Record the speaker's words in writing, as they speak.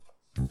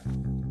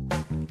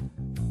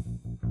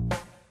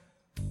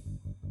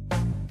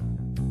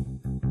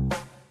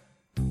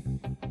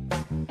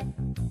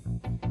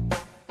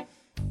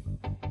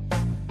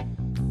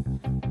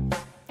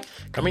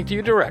Coming to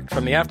you direct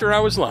from the After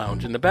Hours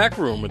Lounge in the back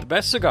room of the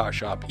best cigar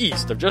shop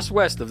east of just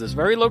west of this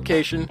very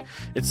location,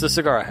 it's the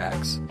Cigar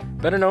Hacks,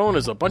 better known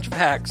as a bunch of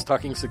hacks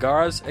talking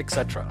cigars,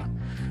 etc.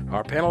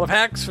 Our panel of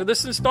hacks for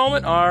this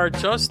installment are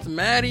just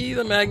Maddie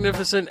the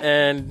Magnificent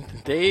and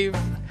Dave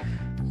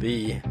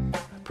the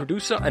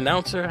producer,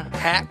 announcer,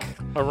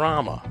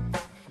 hack-arama.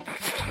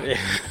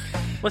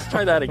 Let's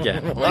try that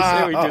again. Let's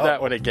say we do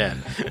that one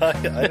again.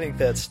 I think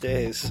that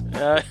stays.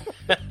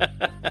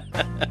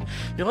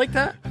 You like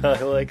that?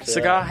 I like that.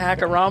 Cigar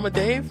Hackarama,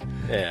 Dave?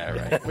 Yeah,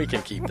 right. We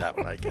can keep that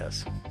one, I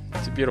guess.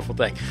 It's a beautiful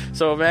thing.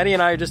 So Maddie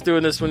and I are just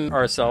doing this one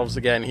ourselves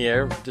again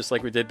here, just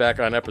like we did back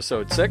on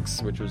episode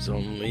 6, which was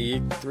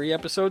only 3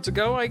 episodes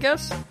ago, I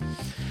guess.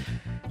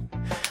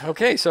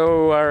 Okay,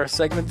 so our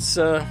segments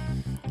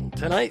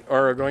tonight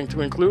are going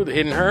to include the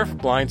Hidden Herf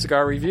Blind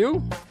Cigar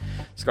Review,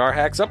 Cigar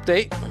Hacks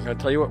Update. I'm going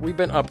to tell you what we've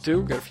been up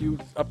to. Got a few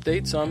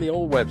updates on the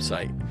old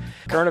website.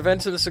 Current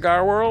events in the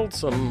cigar world,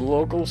 some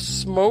local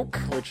smoke,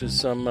 which is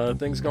some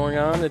things going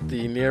on at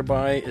the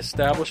nearby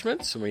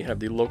establishments. And we have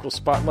the local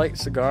Spotlight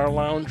Cigar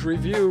Lounge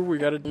Review. We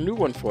got a new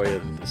one for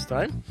you this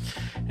time.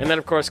 And then,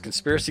 of course,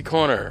 Conspiracy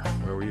Corner,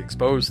 where we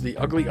expose the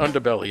ugly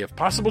underbelly of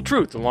possible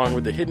truth, along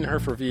with the Hidden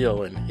Herf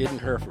Reveal and Hidden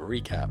Herf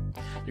Recap.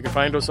 You can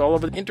find us all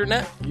over the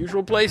internet,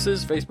 usual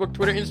places, Facebook,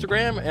 Twitter,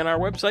 Instagram, and our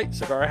website,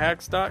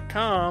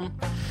 cigarhacks.com.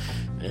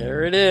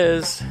 There it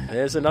is.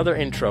 There's another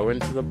intro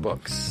into the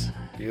books.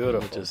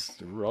 Beautiful. We'll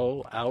just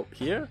roll out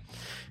here.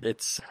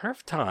 It's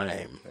Herf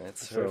time.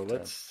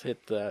 Let's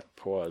hit that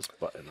pause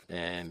button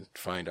and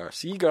find our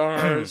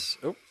cigars.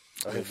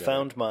 I have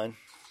found mine.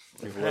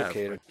 We've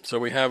located. So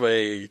we have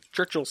a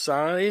Churchill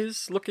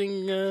size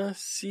looking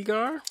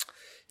cigar.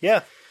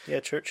 Yeah,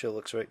 Churchill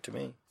looks right to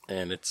me.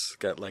 And it's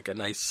got like a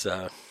nice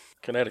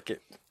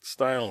Connecticut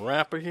style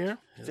wrapper here.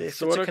 If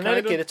it's a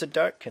Connecticut, it's a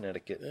dark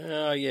Connecticut.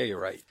 Yeah, you're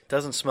right.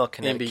 Doesn't smell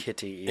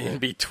Connecticut-y either. In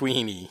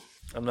betweeny.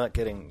 I'm not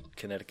getting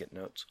Connecticut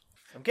notes.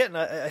 I'm getting.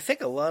 I think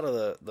a lot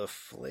of the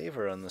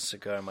flavor on the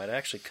cigar might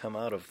actually come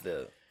out of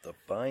the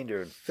binder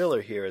and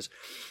filler here. Is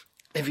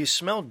if you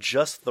smell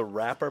just the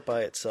wrapper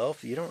by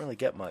itself, you don't really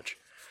get much.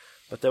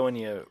 But then when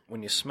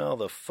you smell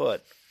the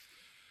foot,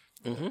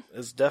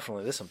 there's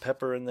some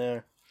pepper in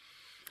there,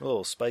 a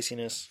little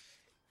spiciness.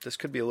 This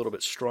could be a little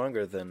bit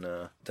stronger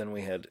than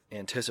we had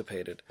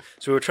anticipated.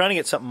 So we were trying to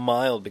get something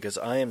mild because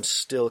I am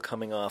still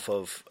coming off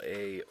of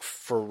a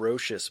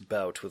ferocious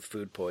bout with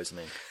food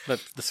poisoning.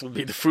 This will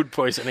be the food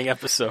poisoning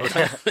episode.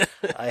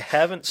 I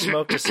haven't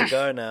smoked a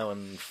cigar now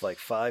in like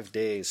 5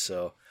 days,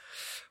 so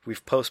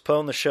we've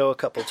postponed the show a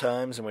couple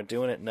times, and we're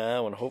doing it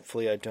now, and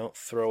hopefully I don't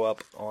throw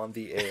up on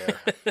the air.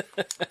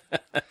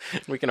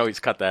 We can always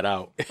cut that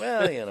out.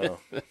 Well,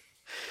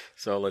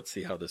 So let's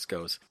see how this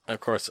goes. Of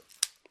course,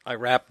 I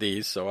wrap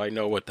these, so I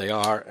know what they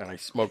are, and I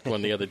smoked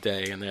one the other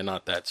day, and they're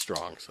not that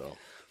strong, so.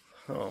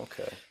 Oh,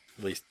 okay.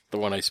 At least the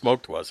one I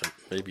smoked wasn't.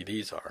 Maybe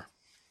these are.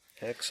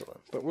 Excellent.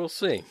 But we'll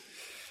see.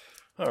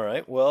 All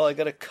right, well, I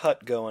got a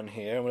cut going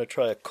here. I'm going to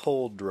try a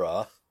cold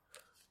draw.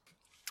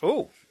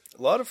 Oh,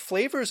 a lot of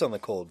flavors on the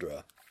cold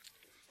draw.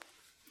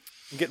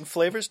 You getting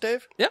flavors,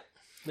 Dave? Yep.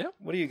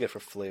 What do you get for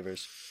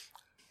flavors?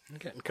 I'm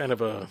getting kind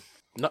of a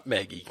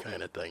nutmeggy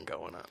kind of thing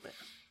going on there.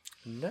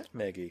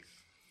 Nutmeggy.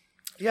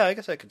 Yeah, I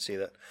guess I could see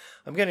that.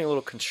 I'm getting a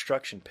little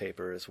construction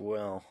paper as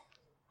well,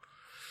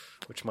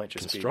 which might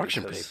just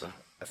construction be paper.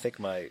 I think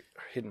my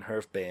Hidden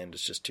Herf band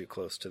is just too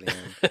close to the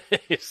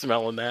end. You're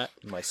smelling that?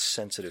 My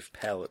sensitive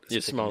palate is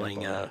You're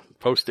smelling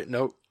Post-it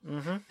note?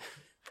 Mm-hmm.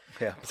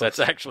 Yeah. That's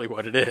actually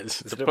what it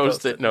is. It's a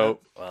Post-it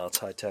note. Well, it's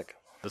high-tech.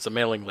 There's a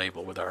mailing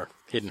label with our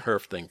Hidden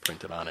Herf thing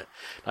printed on it.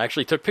 I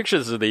actually took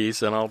pictures of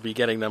these, and I'll be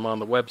getting them on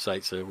the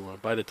website, so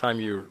by the time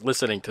you're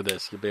listening to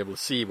this, you'll be able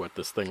to see what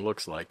this thing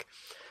looks like.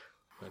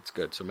 That's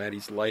good. So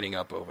Maddie's lighting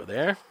up over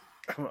there.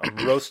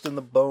 I'm roasting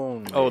the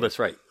bone. Oh, that's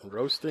right.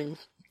 Roasting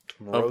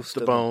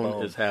the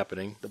bone is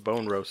happening. The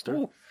bone roaster.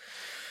 Ooh.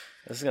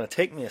 This is going to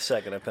take me a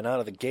second. I've been out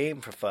of the game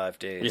for 5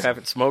 days. You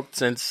haven't smoked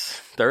since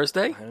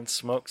Thursday? I haven't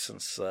smoked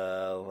since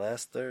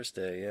last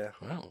Thursday, yeah.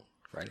 Wow.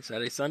 Friday,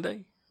 Saturday,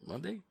 Sunday,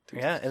 Monday?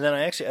 Tuesday. Yeah, and then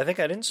I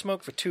think I didn't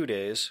smoke for 2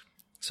 days.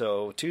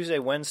 So Tuesday,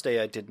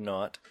 Wednesday I did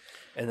not.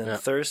 And then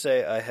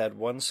Thursday, I had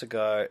one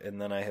cigar,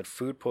 and then I had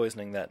food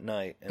poisoning that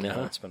night, and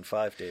now it's been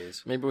 5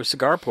 days. Maybe it was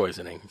cigar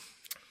poisoning.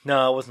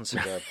 No, it wasn't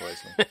cigar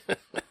poisoning.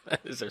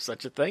 Is there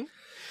such a thing?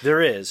 There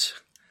is,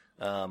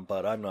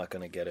 but I'm not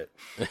going to get it.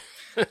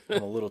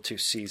 I'm a little too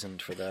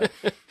seasoned for that.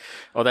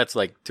 Oh, that's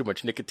like too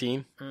much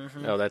nicotine?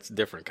 Mm-hmm. Oh, that's a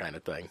different kind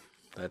of thing.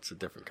 That's a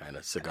different kind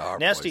of cigar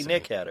Nasty poisoning.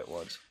 Nick had it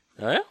once.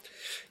 Oh, yeah?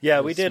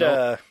 Yeah, we did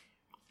the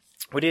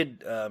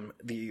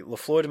La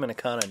Flor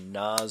Dominicana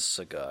Nas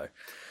cigar.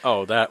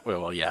 Oh,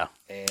 well, yeah.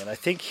 And I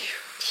think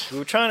we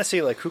were trying to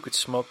see like who could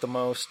smoke the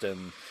most,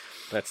 and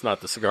that's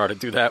not the cigar to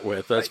do that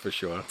with, that's for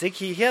sure. I think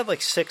he had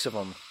like 6 of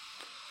them.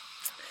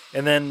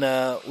 And then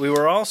we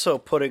were also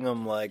putting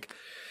them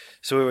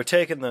so we were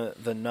taking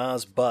the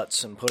Nas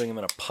butts and putting them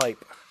in a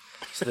pipe.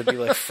 So there'd be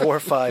like 4 or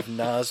 5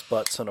 Nas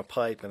butts on a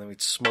pipe, and then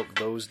we'd smoke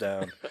those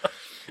down.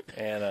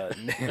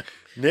 And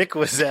Nick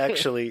was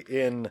actually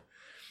in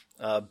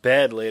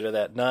bed later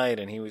that night,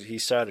 and he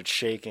started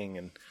shaking,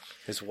 and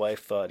his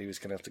wife thought he was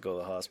going to have to go to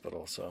the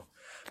hospital. So,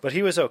 but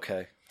he was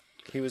okay.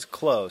 He was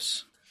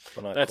close.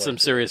 But not That's quite some there.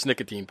 serious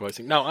nicotine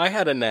poisoning. Now, I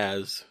had a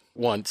Naz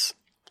once.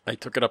 I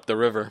took it up the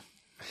river.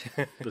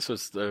 This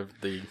was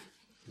the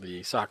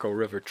Saco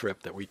River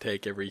trip that we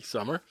take every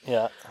summer.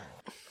 Yeah.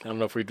 I don't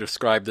know if we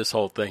described this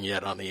whole thing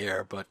yet on the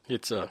air, but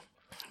it's a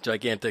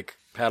gigantic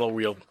paddle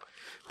wheel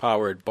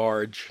powered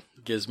barge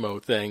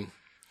gizmo thing.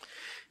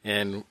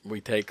 And we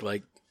take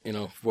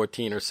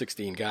 14 or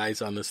 16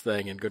 guys on this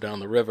thing and go down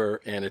the river,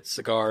 and it's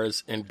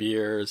cigars and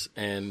beers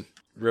and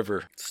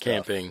river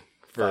camping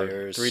for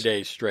Fires. 3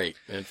 days straight.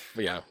 And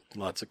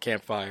lots of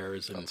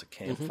campfires and Lots of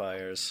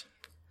campfires.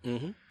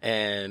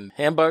 and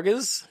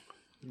hamburgers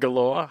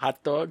galore,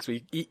 hot dogs.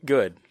 We eat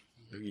good.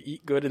 We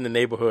eat good in the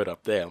neighborhood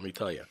up there, let me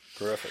tell you.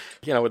 Terrific.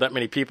 With that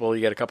many people,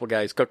 you got a couple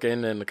guys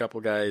cooking and a couple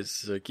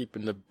guys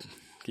keeping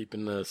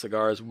the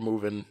cigars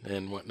moving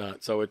and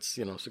whatnot. So it's,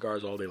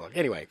 cigars all day long.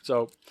 Anyway,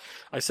 so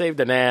I saved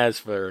the Naz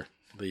for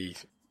the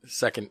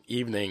second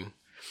evening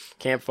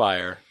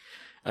campfire.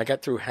 I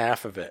got through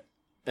half of it,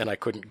 and I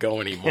couldn't go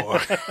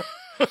anymore.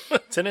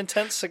 It's an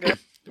intense cigar.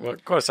 Well,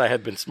 of course, I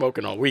had been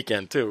smoking all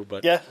weekend, too.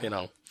 But, Yeah.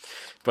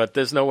 But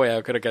there's no way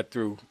I could have got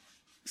through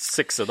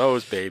 6 of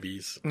those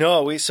babies.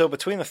 No, so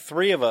between the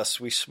three of us,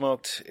 we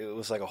smoked, it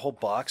was like a whole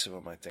box of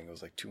them, I think. It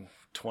was like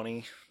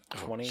 20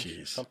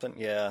 jeez. something.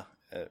 Yeah.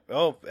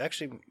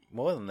 Actually,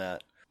 more than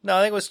that. No,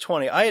 I think it was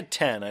 20. I had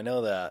 10, I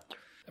know that.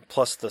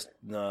 Plus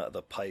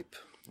the pipe,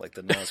 like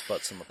the nose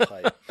butts in the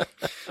pipe.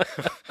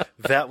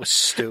 That was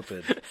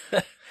stupid.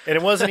 And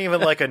it wasn't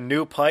even like a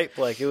new pipe.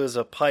 Like, it was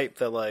a pipe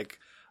that, like,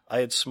 I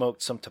had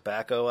smoked some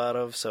tobacco out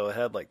of, so it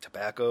had, like,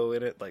 tobacco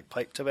in it, like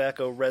pipe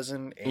tobacco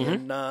resin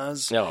and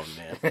Nas. Oh,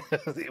 man.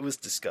 It was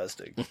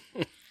disgusting.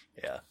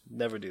 Yeah,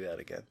 never do that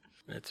again.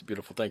 That's a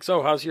beautiful thing.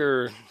 So how's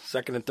your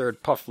second and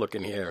third puff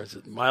looking here? Is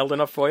it mild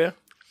enough for you?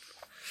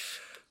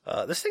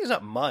 This thing's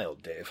not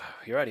mild, Dave.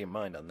 You're out of your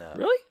mind on that.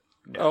 Really?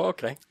 Oh,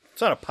 okay.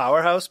 It's not a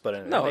powerhouse, but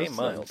it No, ain't it's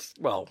mild.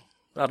 well,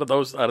 out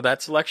of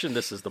that selection,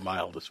 this is the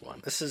mildest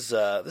one. This is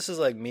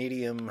like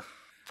medium,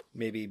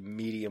 maybe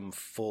medium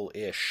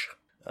full-ish.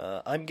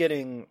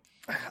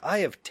 I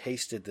have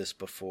tasted this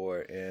before,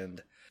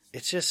 and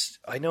it's just,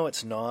 I know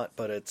it's not,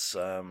 but it's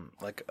I'm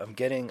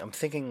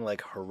thinking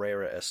like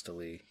Herrera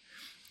Esteli,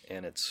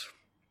 and it's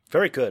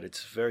very good.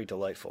 It's very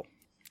delightful.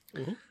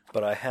 Mm-hmm.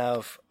 But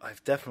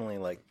I've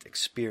definitely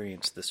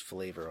experienced this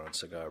flavor on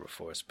cigar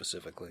before,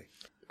 specifically.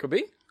 Could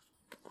be.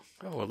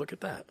 Oh, well, look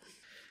at that.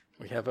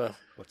 We have a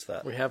What's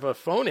that? we have a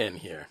phone in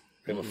here.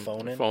 We have a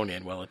phone in? Phone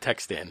in. Well, a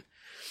text in.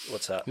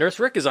 What's that? Nurse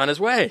Rick is on his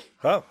way,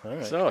 Oh, all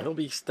right. so he'll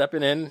be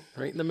stepping in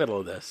right in the middle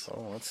of this.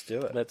 Oh, let's do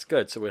it. That's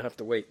good. So we'll have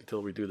to wait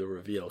until we do the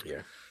reveal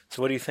here.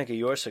 So what do you think of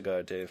your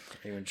cigar, Dave?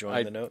 Are you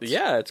enjoying the notes?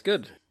 Yeah, it's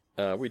good.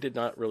 We did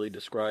not really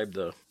describe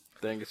the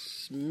thing.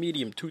 It's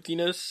medium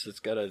toothiness. It's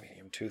got a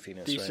Medium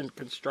toothiness, decent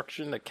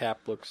construction. The cap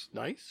looks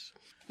nice.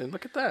 And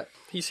look at that.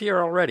 He's here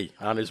already.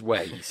 On his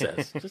way, he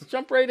says. Just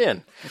jump right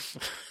in.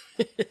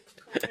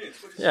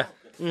 Yeah.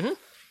 Mm-hmm.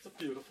 It's a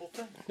beautiful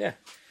thing. Yeah.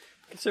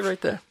 You can sit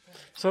right there.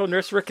 So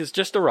Nurse Rick has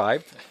just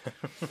arrived.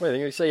 Wait,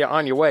 you say you're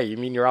on your way. You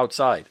mean you're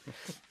outside.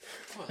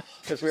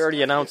 Because we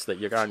already announced that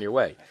you're on your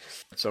way.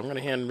 So I'm going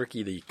to hand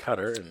Ricky the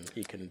cutter, and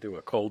he can do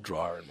a cold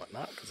draw and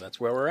whatnot, because that's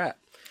where we're at.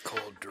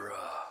 Cold draw.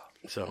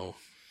 So,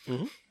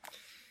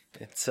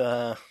 It's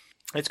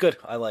good.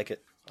 I like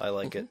it.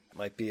 It.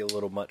 Might be a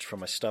little much for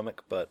my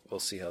stomach, but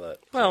we'll see how that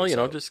well, plays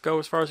out. just go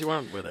as far as you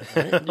want with it.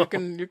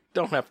 Right? You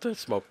don't have to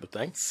smoke the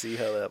thing. See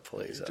how that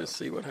plays out. Just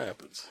see what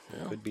happens. You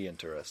know? Could be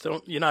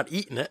interesting. You're not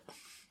eating it.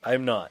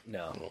 I'm not,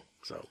 no.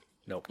 So,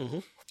 Nope.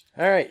 all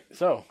right.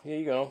 So here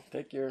you go.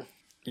 Take your.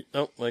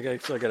 Oh, I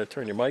got to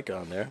turn your mic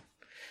on there.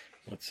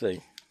 Let's see.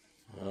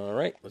 All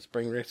right. Let's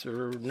bring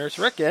Nurse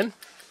Rick in.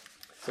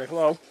 Say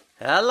hello.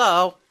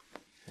 Hello.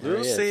 There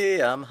he is.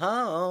 Lucy, I'm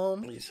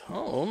home. He's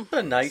home.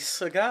 A nice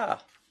cigar.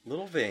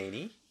 Little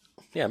veiny.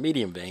 Yeah,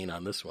 medium vein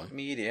on this one.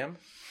 Medium.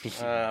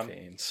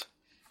 Veins.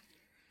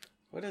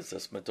 What is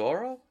this,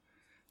 Maduro?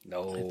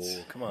 No,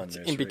 come on,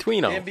 In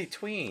between. In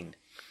between.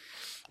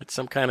 It's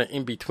some kind of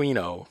in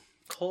betweeno.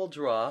 Cold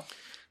draw.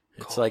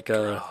 It's like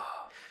a.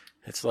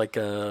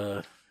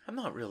 I'm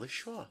not really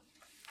sure.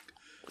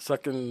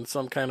 Sucking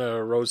some kind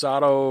of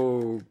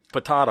rosado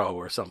potato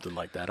or something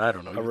like that. I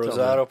don't know. A You tell me.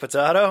 rosado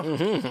potato?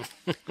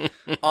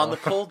 On the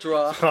cold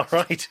draw. All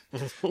right.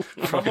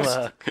 From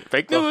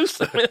Fake news.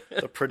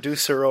 the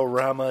producer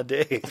Orama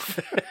Dave.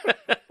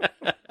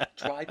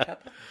 Dry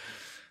pepper.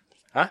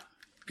 Huh?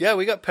 Yeah,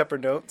 we got pepper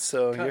notes,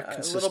 so you're A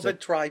consistent. little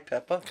bit dry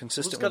pepper.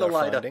 consistent Who's got with a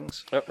our lighter?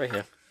 findings. Oh, right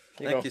here.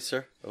 Thank you,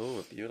 sir.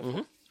 Oh,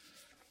 beautiful.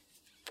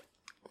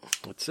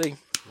 Let's see.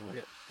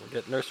 We'll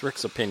get Nurse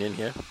Rick's opinion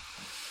here.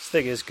 This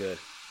thing is good.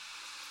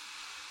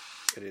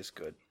 It is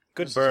good.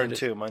 Good burn,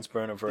 too. Mine's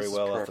burning very This is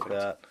well off the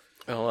perfect. bat.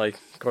 Well,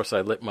 of course,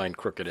 I lit mine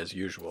crooked as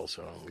usual,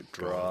 so I'm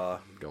Draw.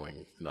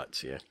 going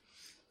nuts here.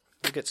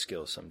 We'll get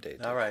skills someday,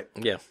 too. All right.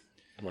 Yeah,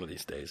 one of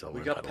these days I'll We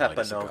learn got how to light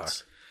pepper a cigar.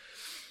 notes.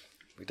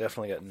 We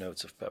definitely got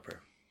notes of pepper.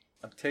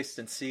 I'm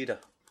tasting cedar.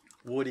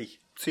 Woody.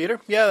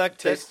 Cedar? Yeah, that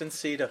Taste and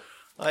cedar.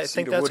 I think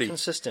Cedar that's woody.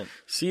 consistent.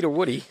 Cedar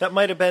Woody. That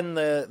might have been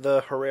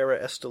the Herrera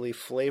Esteli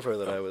flavor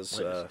that I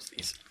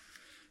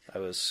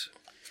was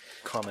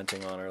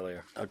commenting on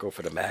earlier. I'll go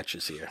for the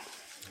matches here.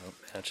 Oh,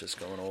 matches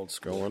going old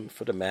school. Going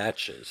for the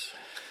matches.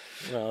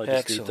 Well, I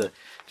Excellent.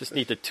 just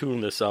need to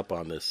tune this up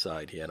on this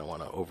side here. I don't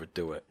want to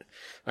overdo it.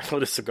 I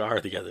lit a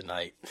cigar the other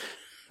night.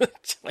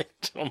 I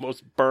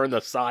almost burned the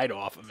side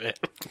off of it.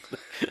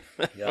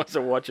 I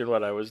wasn't watching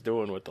what I was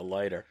doing with the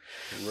lighter.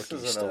 This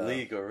isn't a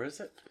Liga, is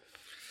it?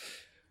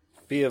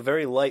 Be a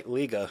very light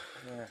Liga.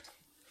 Yeah.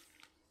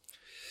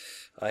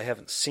 I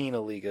haven't seen a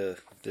Liga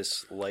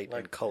this light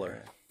in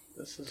color.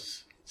 This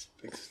is it's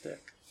a big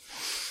stick.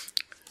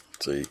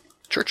 It's a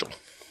Churchill.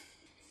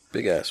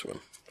 Big ass one.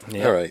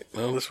 Yeah. All right.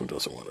 Well, this one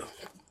doesn't want to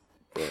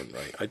burn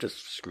right. I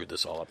just screwed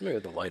this all up. Maybe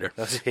the lighter.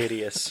 That's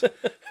hideous.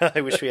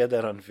 I wish we had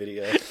that on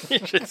video.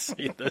 You should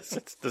see this.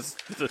 It's this.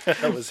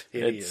 That was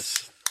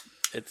hideous.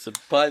 It's a.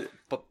 But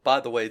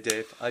by the way,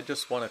 Dave, I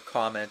just want to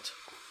comment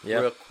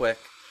real quick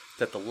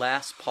that the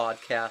last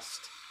podcast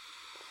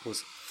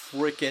was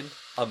freaking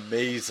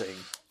amazing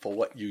for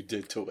what you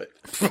did to it.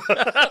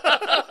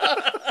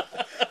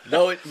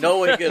 Knowing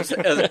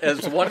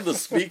as one of the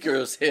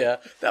speakers here,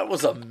 that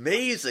was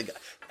amazing.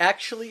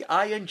 Actually,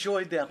 I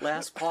enjoyed that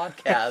last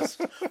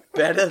podcast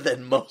better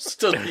than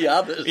most of the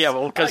others. Yeah,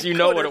 well, because you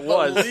know what it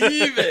was.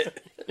 Believe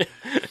it.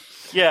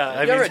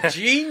 Yeah, You're a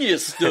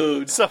genius,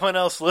 dude. someone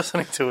else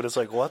listening to it is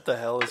like, what the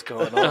hell is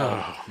going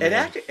on? It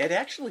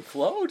actually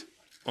flowed.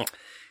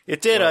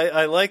 It did.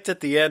 I liked at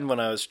the end when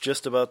I was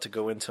just about to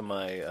go into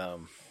my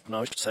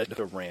no, I decided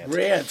to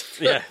rant.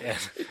 Yeah.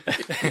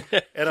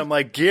 And I'm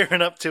like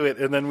gearing up to it,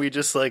 and then we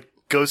just like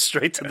go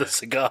straight to the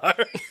cigar.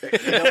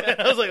 And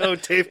I was like, oh,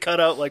 Dave cut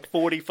out like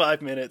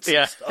 45 minutes.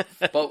 Yeah.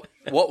 But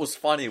what was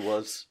funny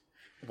was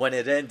when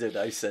it ended,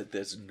 I said,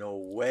 there's no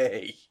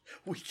way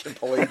we can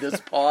play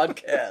this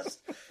podcast.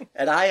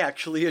 And I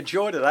actually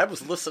enjoyed it. I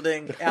was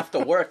listening after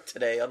work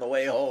today on the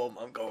way home.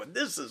 I'm going,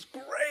 this is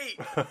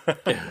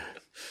great.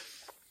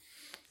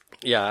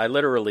 Yeah, I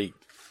literally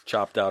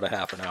chopped out a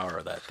half an hour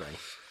of that thing.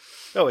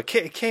 Oh, it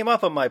came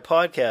up on my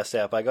podcast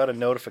app. I got a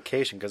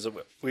notification because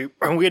we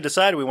had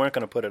decided we weren't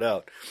going to put it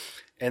out.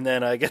 And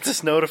then I get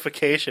this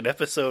notification,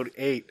 episode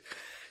 8.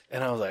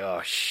 And I was like,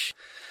 oh, shh.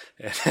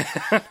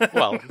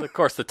 Well, of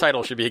course, the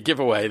title should be a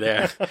giveaway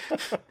there.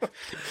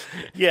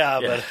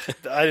 Yeah, but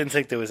I didn't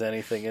think there was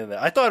anything in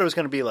there. I thought it was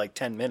going to be like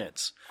 10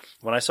 minutes.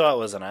 When I saw it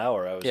was an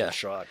hour, I was in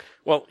shock.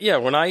 Well, yeah,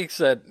 when I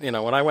said,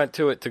 when I went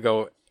to it to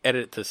go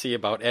edit to see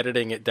about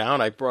editing it down,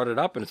 I brought it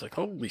up and it's like,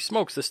 holy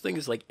smokes, this thing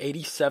is like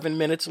 87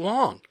 minutes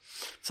long.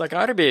 It's like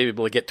I ought to be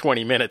able to get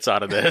 20 minutes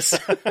out of this,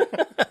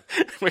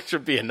 which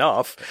would be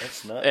enough.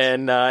 That's nuts.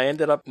 And I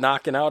ended up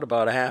knocking out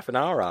about a half an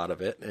hour out of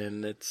it,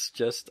 and it's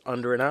just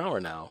under an hour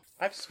now.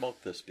 I've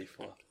smoked this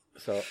before.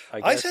 So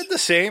I said the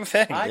same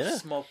thing. I've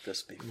smoked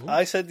this before.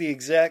 I said the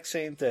exact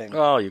same thing.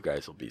 Oh, you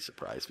guys will be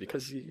surprised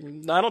because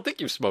I don't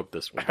think you've smoked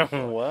this one.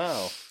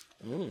 Wow.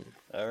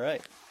 All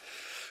right.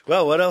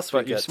 Well, what else we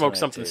But got you smoked tonight,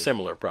 something Dave?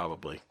 similar,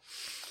 probably.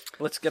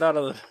 Let's get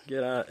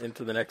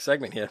into the next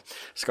segment here.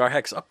 Cigar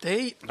Hex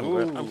update.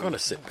 I'm going to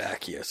sit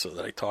back here so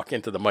that I talk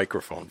into the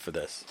microphone for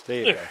this.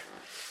 There you go.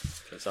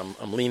 Because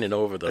I'm leaning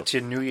over the... That's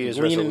your New Year's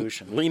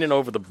resolution. Leaning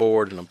over the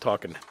board, and I'm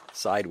talking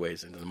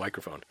sideways into the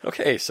microphone.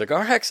 Okay,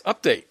 Cigar Hex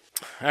update.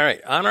 All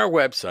right, on our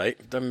website,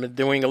 I'm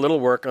doing a little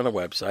work on the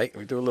website.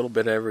 We do a little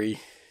bit every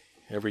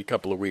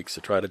couple of weeks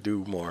to try to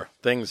do more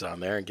things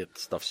on there and get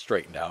stuff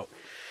straightened out.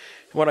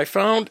 What I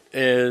found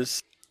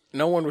is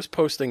no one was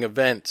posting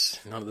events.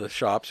 None of the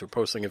shops were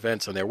posting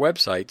events on their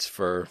websites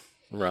for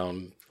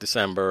around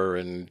December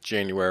and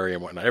January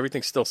and whatnot.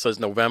 Everything still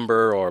says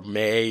November or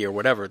May or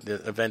whatever,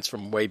 the events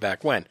from way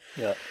back when.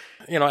 Yeah.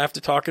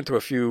 After talking to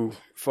a few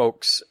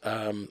folks,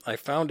 I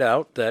found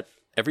out that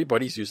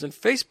everybody's using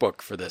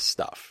Facebook for this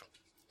stuff.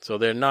 So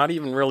they're not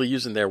even really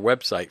using their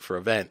website for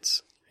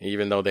events,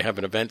 even though they have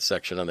an event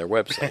section on their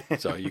website.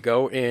 So you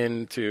go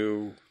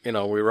into, we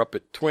were up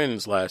at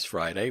Twins last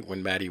Friday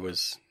when Matty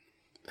was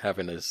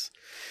having his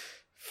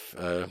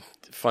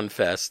fun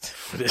fest.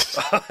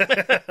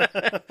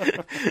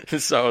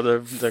 So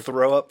the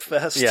Throw up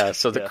fest. Yeah,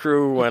 so the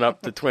crew went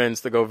up to Twins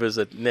to go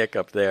visit Nick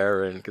up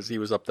there, and because he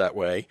was up that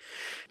way.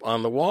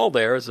 On the wall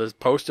there is a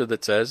poster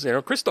that says,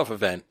 Christoph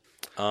event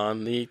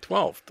on the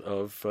 12th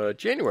of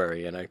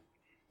January. And I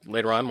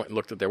later on went and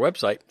looked at their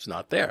website. It's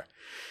not there.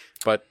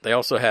 But they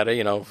also had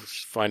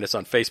find us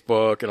on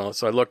Facebook and all.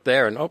 So I looked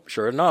there, and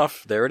sure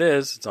enough, there it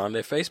is. It's on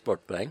their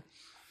Facebook thing.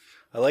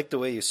 I like the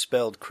way you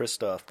spelled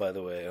Christoph, by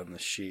the way, on the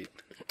sheet.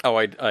 Oh,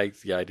 I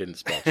didn't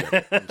spell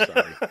it. I'm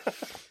sorry.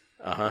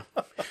 Uh-huh.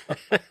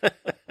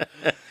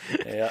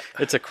 Yeah.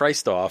 It's a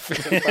Christoph.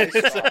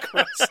 It's a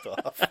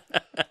Christoph.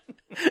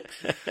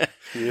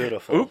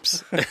 Beautiful.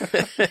 Oops.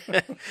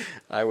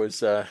 I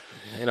was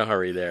in a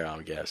hurry there,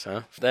 I guess,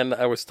 huh? Then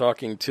I was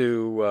talking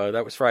to,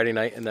 that was Friday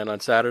night, and then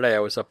on Saturday I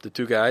was up to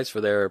two guys for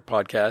their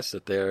podcast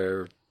at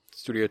their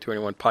Studio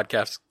 21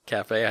 Podcast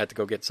Cafe. I had to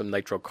go get some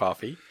Nitro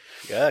coffee.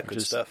 Yeah,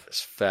 good stuff.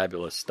 It's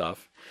fabulous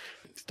stuff.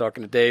 He's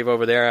talking to Dave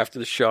over there after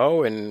the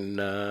show, and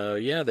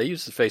they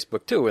use the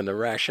Facebook too. And the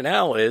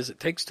rationale is it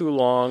takes too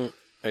long.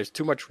 There's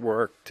too much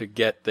work to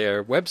get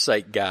their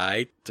website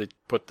guy to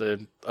put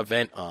the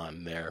event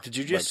on there. Did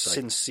you just website.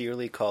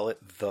 sincerely call it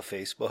the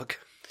Facebook?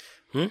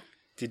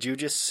 Did you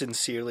just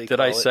sincerely Did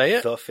call I say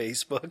it? The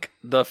Facebook?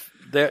 Their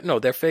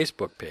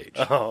Facebook page.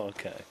 Oh,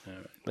 okay. All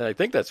right. I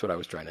think that's what I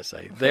was trying to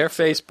say. Their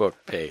Facebook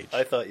page.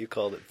 I thought you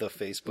called it the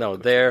Facebook. No,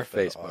 which their would have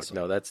been Facebook. awesome.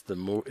 No, that's the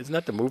movie. Isn't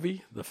that the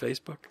movie? The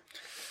Facebook?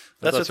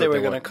 That's what they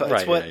were going to call it.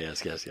 Right, What,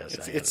 yes.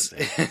 it's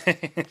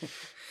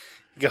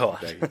Go on.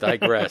 I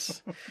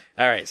digress.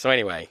 All right, so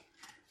anyway,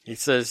 he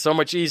says so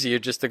much easier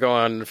just to go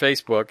on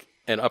Facebook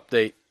and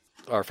update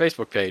our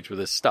Facebook page with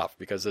this stuff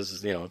because this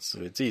is,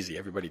 it's easy.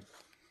 Everybody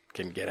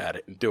can get at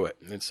it and do it.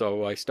 And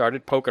so I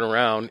started poking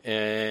around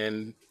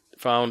and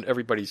found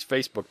everybody's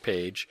Facebook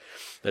page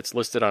that's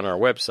listed on our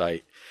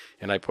website,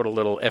 and I put a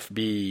little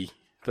FB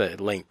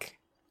link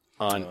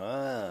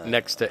on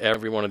next to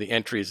every one of the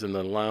entries in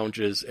the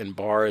lounges and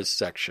bars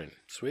section.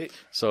 Sweet.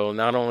 So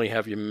not only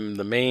have you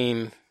the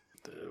main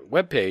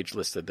web page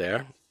listed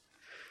there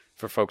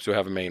for folks who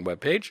have a main web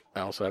page,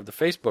 I also have the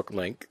Facebook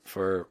link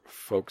for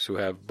folks who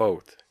have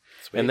both.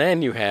 Sweet. And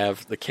then you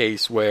have the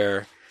case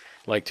where,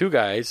 like Two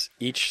Guys,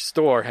 each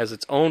store has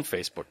its own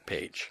Facebook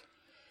page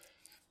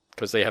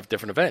because they have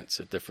different events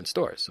at different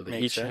stores. So they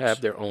Makes each sense.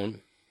 have their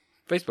own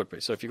Facebook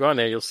page. So if you go on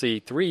there, you'll see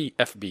 3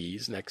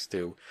 FBs next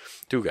to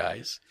Two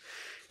Guys.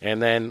 And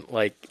then,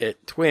 like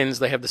at Twins,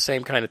 they have the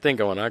same kind of thing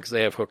going on because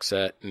they have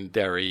Hookset and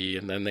Derry,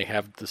 and then they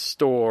have the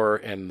store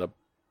and the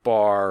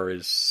bar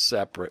is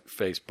separate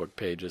Facebook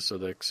pages. So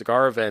the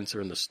cigar events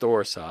are in the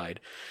store side,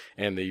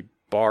 and the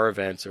bar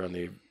events are on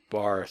the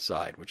bar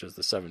side, which is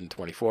the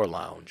 724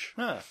 Lounge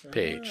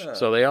page.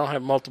 So they all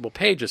have multiple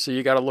pages, so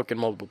you got to look in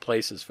multiple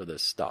places for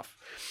this stuff.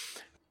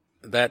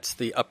 That's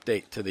the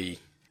update to the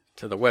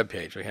web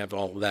page. We have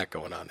all of that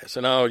going on there.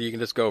 So now you can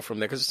just go from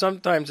there because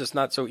sometimes it's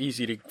not so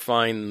easy to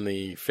find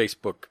the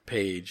Facebook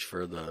page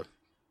for the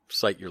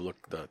site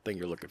the thing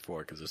you're looking for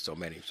because there's so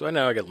many. So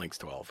now I got links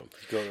to all of them.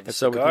 Go to the And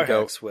so we Cigar can go-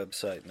 Hacks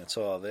website, and it's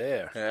all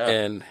there. Yeah.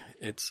 And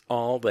it's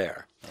all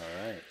there.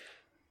 All right.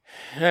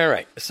 All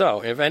right.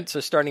 So events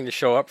are starting to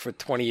show up for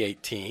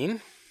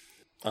 2018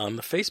 on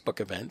the Facebook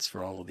events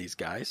for all of these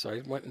guys. So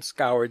I went and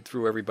scoured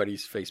through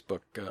everybody's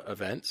Facebook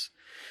events.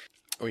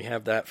 We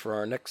have that for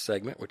our next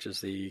segment, which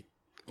is the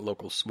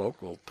local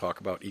smoke. We'll talk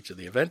about each of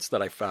the events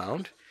that I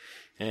found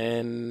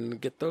and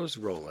get those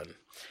rolling.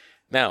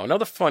 Now,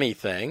 another funny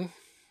thing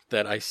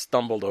that I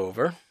stumbled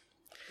over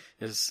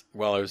is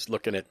while I was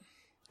looking at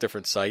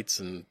different sites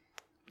and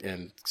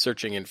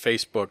searching in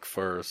Facebook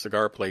for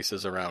cigar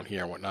places around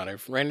here and whatnot, I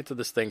ran into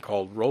this thing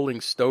called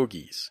Rolling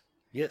Stogies.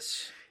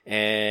 Yes.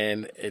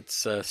 And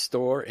it's a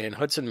store in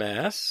Hudson,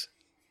 Mass.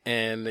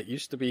 And it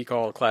used to be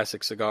called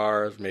Classic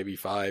Cigars maybe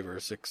 5 or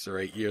 6 or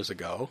 8 years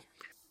ago,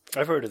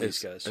 I've heard of these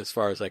guys. as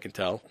far as I can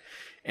tell.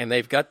 And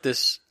they've got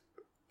this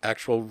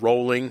actual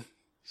rolling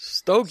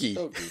stogie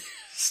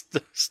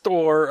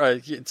store.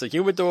 It's a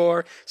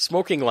humidor,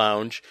 smoking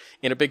lounge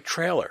in a big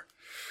trailer.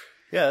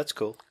 Yeah, that's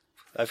cool.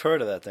 I've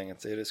heard of that thing.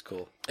 It is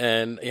cool.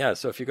 And yeah,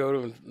 so if you go to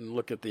and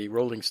look at the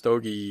Rolling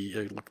Stogie,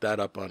 look that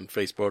up on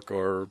Facebook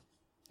or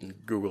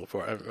Google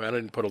for it. I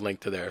didn't put a link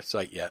to their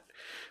site yet,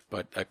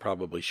 but I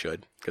probably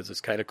should because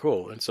it's kind of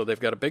cool. And so they've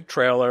got a big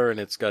trailer,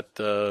 and it's got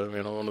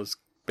one of those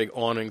big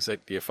awnings that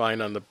you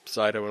find on the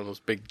side of one of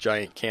those big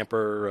giant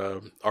camper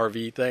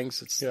RV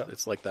things.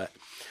 It's like that.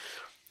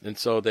 And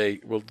so they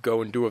will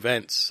go and do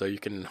events, so you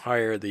can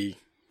hire the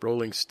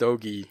Rolling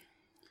Stogie,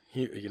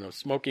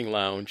 smoking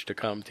lounge to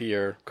come to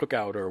your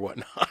cookout or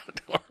whatnot.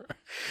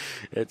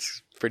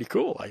 It's pretty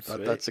cool. I thought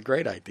Sweet. that's a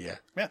great idea.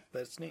 Yeah,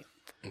 that's neat.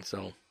 And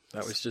so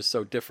that was just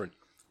so different.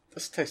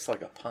 This tastes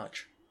like a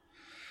punch.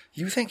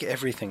 You think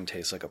everything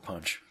tastes like a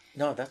punch?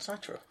 No, that's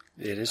not true.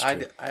 It is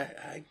true.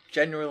 I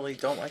genuinely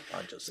don't like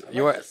punches. I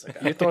You like were, this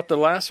cigar. you thought the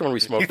last one we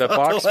smoked, that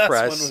thought the box last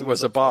press, one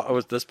was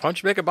was this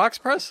punch make a box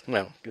press?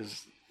 No,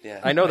 because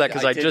Yeah. I know that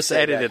because I did just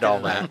say edited that,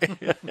 all didn't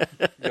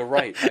that. I? You're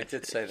right. I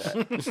did say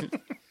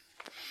that.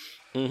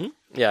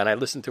 Yeah, and I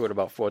listened to it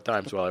about 4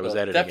 times while I was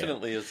Well, editing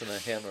definitely isn't a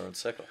hammer and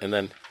sickle. it. And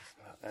then,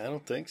 I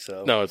don't think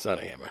so. no, it's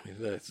not a hammer.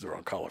 It's the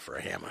wrong color for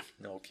a hammer.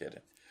 No kidding.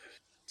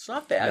 It's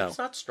not bad. No. It's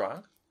not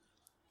strong.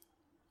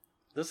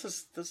 This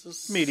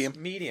is Medium.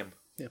 Medium.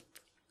 Yeah.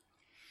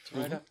 It's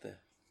right up there.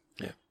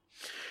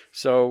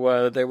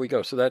 So there we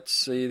go. So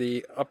that's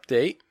the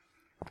update.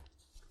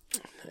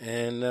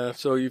 And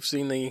so you've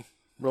seen the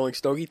Rolling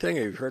Stogie thing?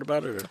 Have you heard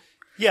about it? Or?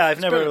 Yeah,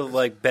 I've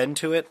never been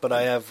to it, but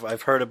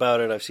I've heard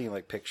about it. I've seen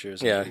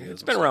pictures. And Yeah, videos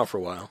it's and been stuff. around for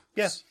a while.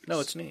 Yeah, no,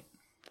 it's neat.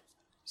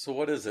 So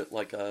what is it?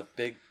 Like a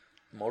big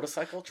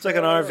motorcycle It's like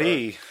an trailer,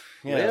 RV.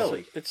 or- Yeah.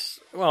 Really? It's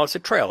a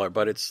trailer,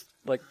 but it's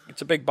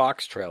a big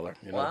box trailer.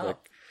 Wow.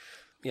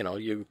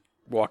 You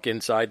walk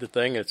inside the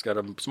thing. It's got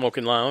a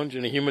smoking lounge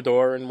and a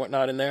humidor and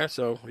whatnot in there.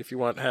 So if you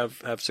want to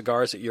have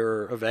cigars at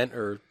your event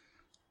or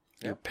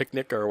your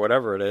picnic or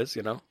whatever it is,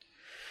 you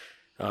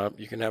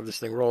can have this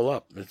thing roll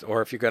up.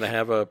 Or if you're going to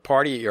have a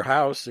party at your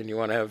house and you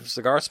want to have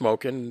cigar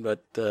smoking,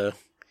 but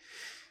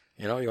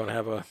You know, you want to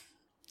have a,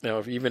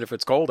 even if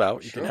it's cold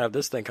out, you can have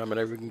this thing coming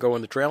over. You can go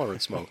in the trailer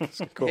and smoke. It's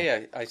cool.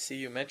 Hey, I see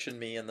you mentioned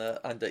me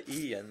under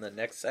E in the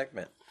next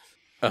segment.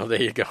 Oh,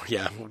 there you go.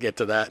 Yeah, we'll get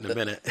to that in a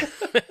minute.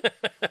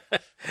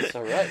 That's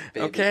all right,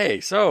 baby.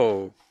 Okay,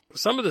 so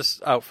some of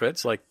this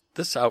outfits, like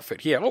this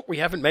outfit here. Oh, we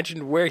haven't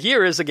mentioned where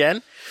here is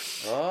again.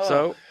 Oh.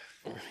 So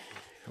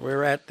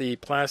we're at the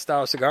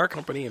Plastow Cigar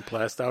Company in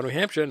Plastow, New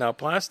Hampshire. Now,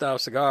 Plastow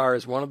Cigar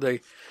is one of the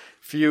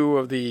few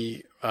of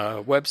the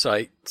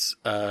websites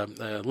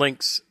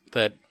links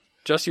that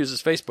just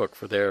uses Facebook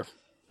for their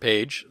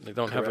page. They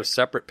don't have a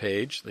separate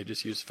page. They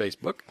just use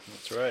Facebook.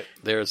 That's right.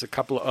 There's a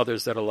couple of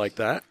others that are like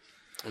that.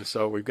 And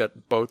so we've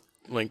got both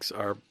links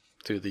are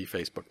to the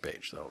Facebook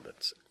page. So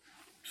that's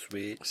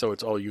Sweet. So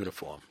it's all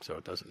uniform. So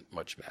it doesn't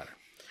much matter.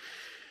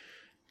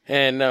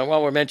 And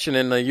while we're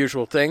mentioning the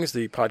usual things,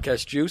 the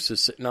podcast juice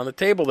is sitting on the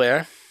table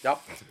there.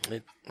 Yep.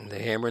 The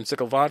Hammer and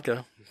Sickle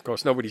vodka. Of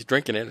course, nobody's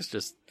drinking it. It's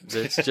just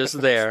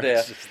there.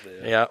 It's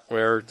there. Yeah,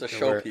 It's a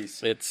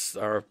showpiece. It's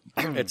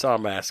our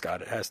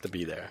mascot. It has to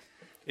be there.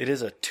 It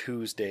is a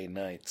Tuesday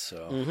night,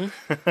 so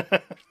Mm-hmm.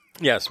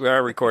 Yes, we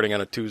are recording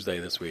on a Tuesday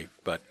this week,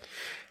 but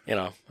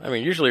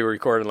usually we're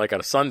recording like on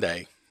a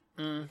Sunday,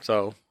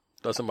 so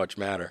it doesn't much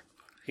matter.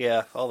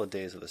 yeah, all the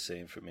days are the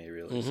same for me,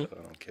 really. So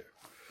I don't care.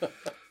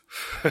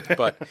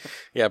 But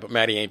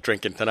Matty ain't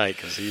drinking tonight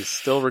because he's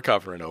still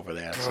recovering over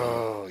there. So.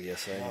 Oh,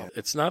 yes, I am.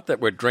 It's not that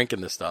we're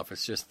drinking this stuff.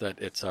 It's just that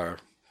it's our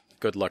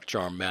good luck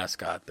charm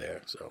mascot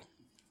there. So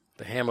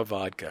the Hammer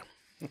vodka.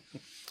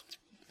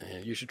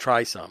 And you should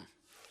try some.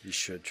 You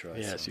should try.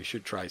 Yes, some. you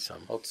should try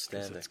some. 'Cause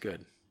Outstanding. it's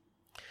good.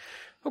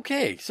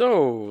 Okay,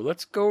 so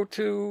let's go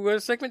to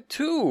segment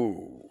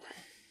 2.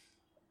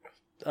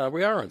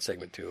 We are on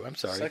segment 2. I'm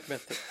sorry.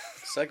 Segment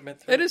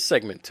 3. It is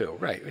segment 2,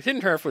 right.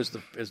 Hidden Turf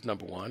is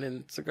number 1,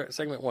 and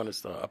segment 1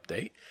 is the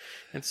update.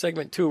 And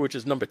segment 2, which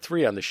is number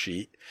 3 on the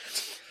sheet,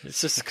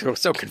 it's just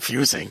so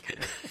confusing.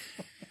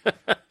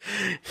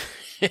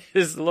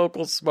 Is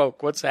local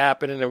smoke. What's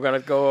happening? And we're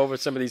going to go over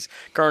some of these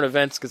current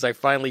events because I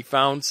finally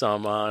found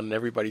some on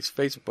everybody's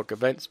Facebook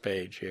events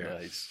page here.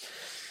 Nice.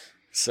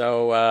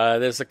 So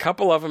there's a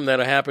couple of them that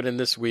are happening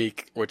this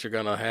week, which are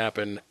going to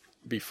happen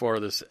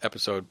before this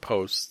episode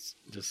posts.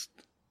 Just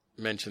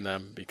mention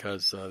them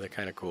because they're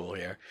kind of cool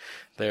here.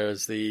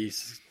 There's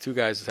these 2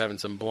 guys having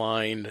some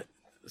blind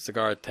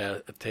cigar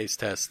taste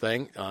test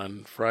thing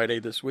on Friday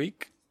this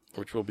week,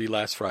 which will be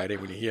last Friday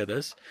when you hear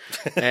this,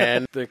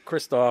 and the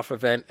Christoph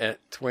event at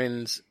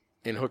Twins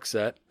in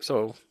Hooksett.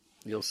 So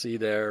you'll see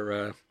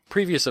their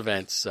previous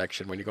events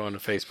section when you go on to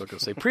Facebook. It'll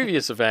say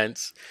previous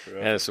events,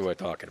 and that's what we're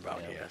talking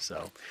about here.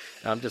 So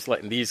I'm just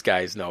letting these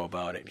guys know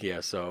about it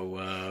here.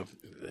 So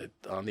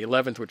on the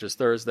 11th, which is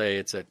Thursday,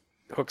 it's at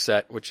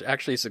Hooksett, which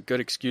actually is a good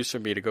excuse for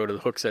me to go to the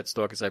Hooksett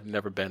store because I've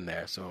never been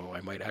there. So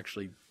I might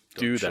actually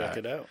do that.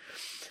 Check it out.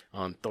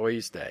 On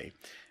Thursday.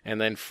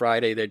 And then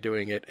Friday they're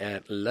doing it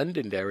at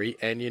Londonderry.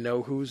 And you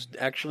know who's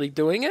actually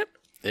doing it?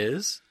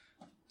 Is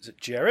it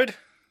Jared?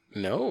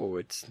 No,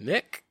 it's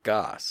Nick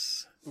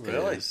Goss.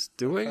 Really? Is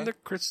doing the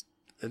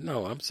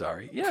No, I'm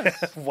sorry.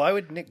 Yes. Why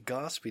would Nick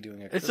Goss be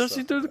doing it? Does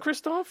he do the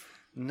Christoph?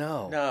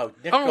 No. No,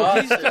 Nick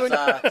Goss he's is, doing.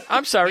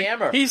 I'm sorry.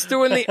 Hammer. He's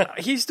doing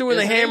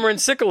the Hammer and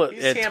Sickle at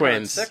Hammer and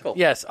Twins. Sickle.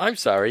 Yes, I'm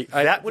sorry.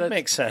 That would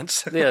make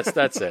sense. Yes,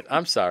 that's it.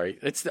 I'm sorry.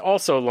 It's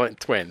also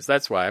Twins.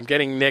 That's why I'm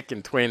getting Nick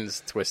and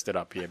Twins twisted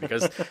up here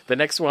because the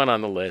next one on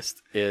the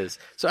list is.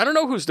 So I don't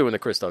know who's doing the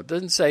Christoph. It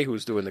doesn't say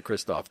who's doing the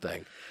Christoph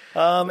thing.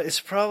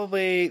 It's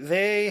probably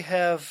they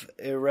have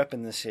a rep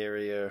in this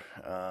area.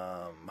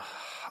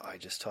 I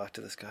just talked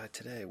to this guy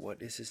today.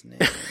 What is his name?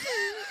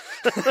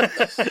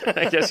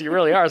 I guess you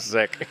really are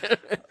sick.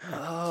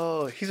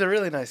 Oh, he's a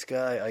really nice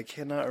guy. I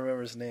cannot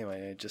remember his name.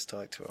 I just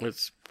talked to him.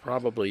 It's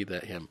probably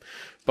him,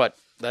 but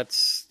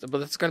that's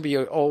going to be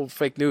old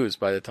fake news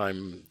by the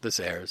time this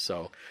airs.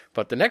 So,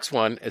 but the next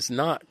one is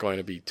not going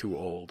to be too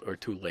old or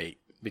too late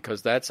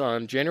because that's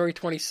on January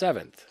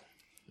 27th,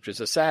 which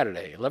is a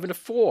Saturday, 11 to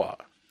 4.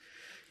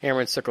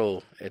 Hammer and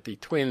Sickle at the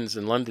Twins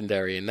in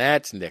Londonderry, and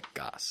that's Nick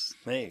Goss.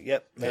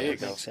 That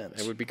would make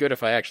sense. It would be good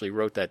if I actually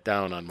wrote that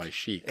down on my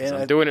sheet because And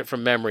I'm doing it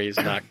from memory is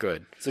not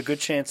good. It's a good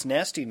chance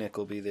Nasty Nick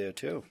will be there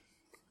too.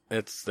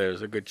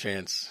 There's a good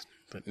chance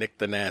that Nick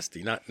the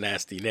Nasty, not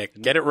Nasty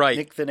Nick. Get it right.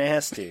 Nick the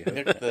Nasty.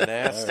 Nick the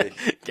Nasty.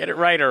 Get it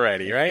right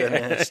already, right? The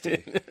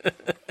Nasty.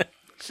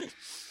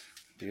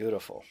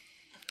 Beautiful.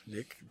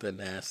 Nick the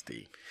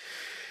Nasty.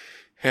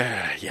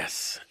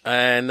 Yes.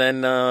 And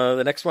then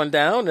the next one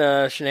down,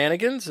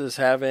 Shenanigans, is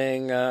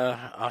having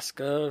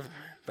Oscar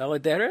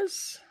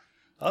Valadares.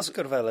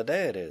 Oscar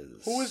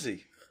Valadares. Who is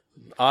he?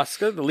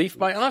 Oscar, the Leaf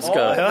by Oscar.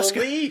 Oh,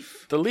 Oscar. the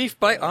Leaf. The Leaf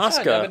by I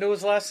Oscar. never knew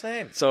his last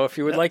name. So if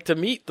you would like to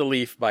meet the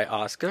Leaf by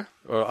Oscar,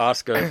 or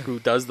Oscar who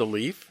does the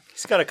Leaf.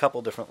 He's got a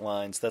couple different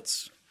lines.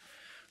 That's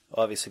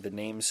obviously the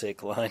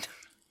namesake line.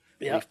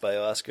 Yeah. Leaf by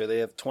Oscar. They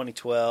have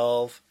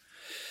 2012.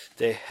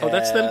 They have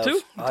that's them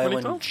too?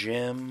 Island 2012?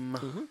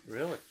 Jim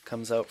Really?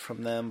 comes out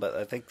from them, but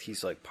I think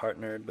he's like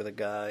partnered with a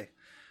guy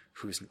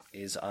who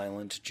is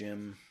Island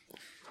Jim.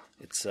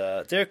 It's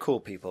they're cool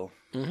people.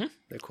 Mm-hmm.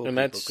 They're cool And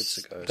people, good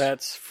cigars.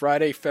 that's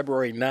Friday,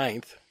 February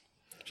 9th,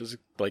 which is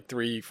like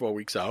 3-4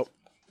 weeks out.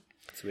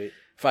 Sweet.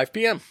 5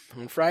 p.m.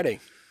 on Friday.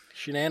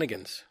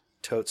 Shenanigans.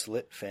 Totes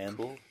lit, fam.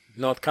 Cool.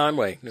 North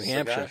Conway, New Cigar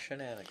Hampshire.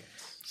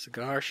 shenanigans.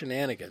 Cigar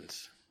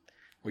Shenanigans.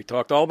 We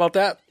talked all about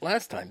that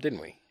last time,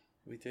 didn't we?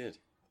 We did.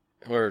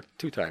 Or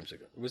 2 times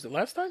ago. Was it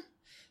last time?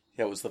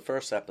 Yeah, it was the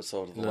first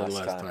episode of the No,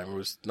 last time. It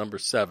was number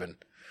 7.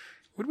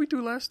 What did we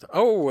do last time?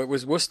 Oh, it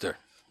was Worcester.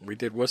 We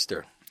did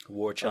Worcester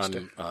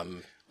Worcester.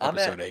 on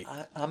episode 8.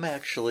 I'm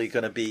actually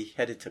going to be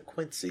headed to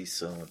Quincy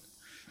soon,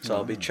 so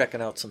I'll be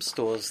checking out some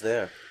stores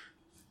there.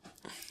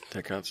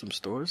 Check out some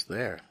stores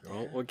there.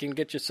 Well, we can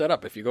get you set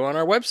up. If you go on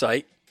our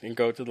website and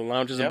go to the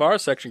lounges and Yep.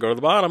 bars section, go to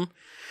the bottom.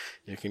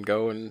 You can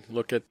go and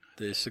look at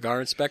the Cigar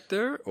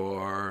Inspector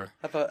or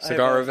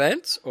cigar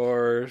events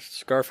or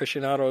Cigar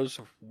Aficionados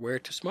Where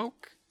to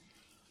Smoke.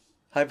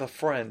 I have a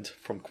friend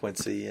from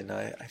Quincy, and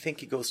I think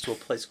he goes to a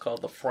place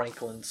called the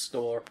Franklin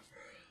Store.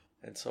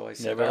 And so I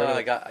said, Never heard of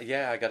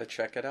I got to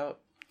check it out.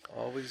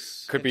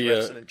 Always Could be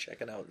interested in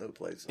checking out new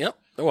places. Yep.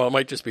 Well, it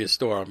might just be a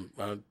store.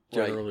 I'm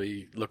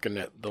generally looking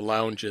at the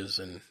lounges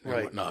and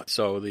Right. whatnot.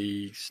 So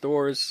the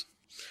stores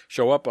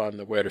show up on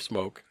the Where to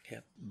Smoke,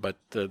 Yep. but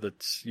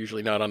that's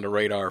usually not on the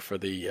radar for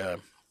the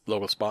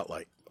local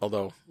spotlight.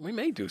 Although we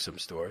may do some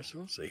stores.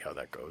 We'll see how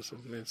that goes.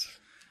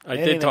 I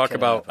Anything did talk can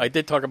about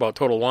happen.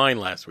 Total Wine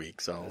last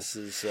week. So This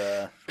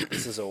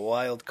is a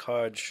wild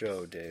card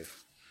show,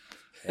 Dave.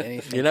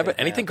 Anything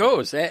anything happen.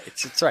 goes.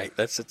 It's right.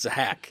 It's a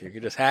hack. You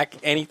can just hack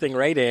anything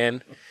right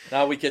in.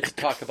 Now we get to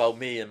talk about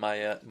me and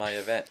my my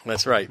event.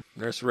 That's right.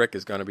 Nurse Rick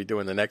is going to be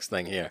doing the next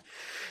thing here,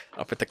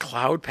 up at the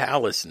Cloud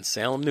Palace in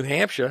Salem, New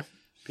Hampshire.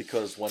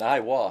 Because when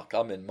I walk,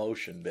 I'm in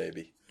motion,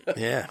 baby.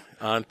 Yeah,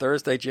 on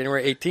Thursday,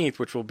 January 18th,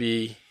 which will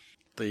be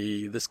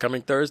this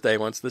coming Thursday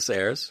once this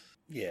airs.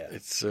 Yeah.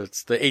 It's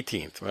the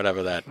 18th,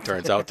 whatever that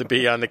turns out to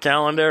be on the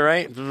calendar,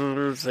 right?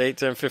 It's 8,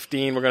 10,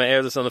 15. We're going to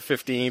air this on the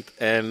 15th,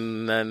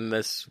 and then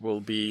this will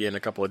be in a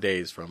couple of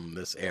days from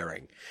this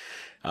airing.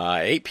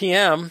 8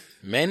 p.m.,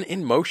 Men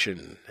in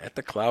Motion at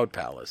the Cloud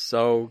Palace.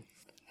 So,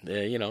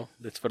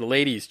 it's for the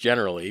ladies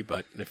generally,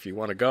 but if you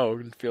want to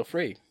go, feel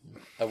free.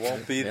 I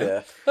won't be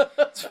there.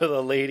 It's for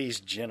the ladies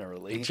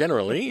generally.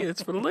 Generally,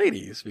 it's for the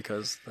ladies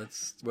because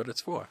that's what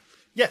it's for.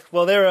 Yeah,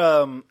 well, they're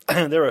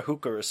a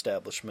hookah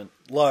establishment.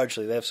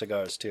 Largely, they have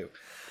cigars too,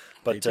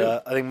 but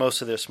I think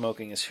most of their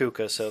smoking is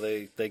hookah. So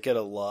they get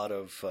a lot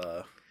of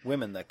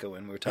women that go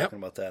in. We were talking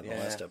about that in the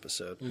last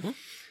episode,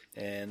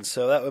 and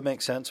so that would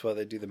make sense why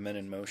they do the Men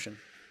in Motion.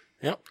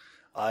 Yep.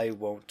 I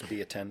won't be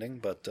attending,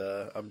 but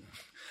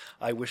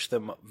I wish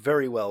them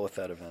very well with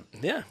that event.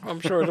 Yeah, I'm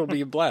sure it'll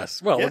be a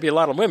blast. Well, there'll be a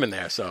lot of women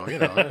there, so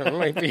it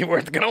might be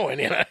worth going.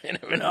 You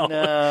never know.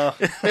 No,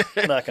 not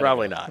gonna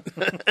Probably not.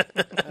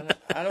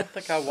 I don't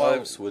think our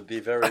wives would be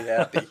very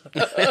happy.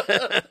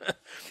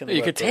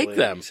 You could take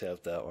them.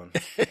 Have that one.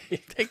 You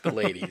take the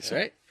ladies,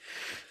 right?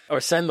 Or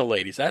send the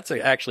ladies. That's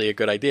actually a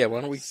good idea.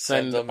 Why don't we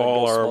send them and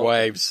all go our smoking.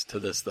 wives to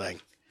this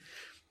thing?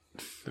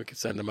 We could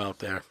send them out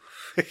there.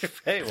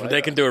 Hey, why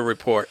They can do a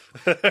report,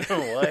 not?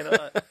 Why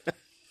not?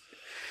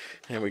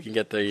 and we can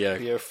get the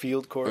Be our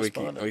field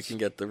correspondent. we can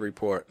get the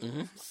report.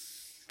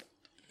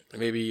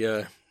 Maybe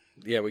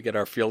we get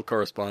our field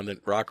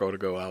correspondent Rocco to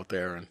go out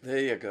there and There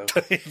you go.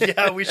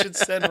 Yeah, we should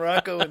send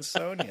Rocco and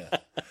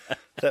Sonia.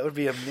 That would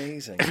be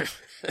amazing.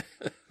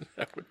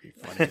 that would be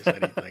funny as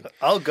anything.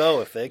 I'll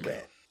go if they go.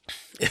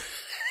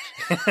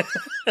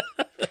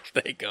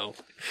 They go.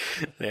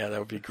 Yeah, that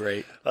would be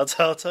great. I'll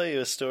tell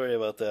you a story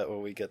about that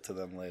when we get to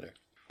them later.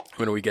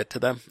 When do we get to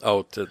them?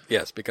 Oh,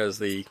 yes, because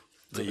the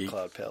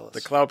Cloud Palace.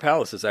 The Cloud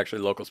Palace is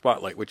actually local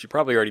spotlight, which you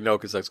probably already know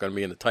because that's going to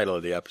be in the title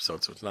of the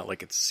episode, so it's not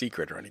like it's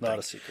secret or anything. Not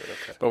a secret,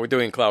 okay. But we're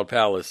doing Cloud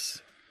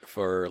Palace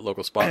for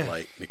local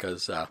spotlight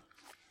because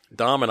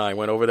Dom and I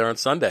went over there on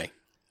Sunday.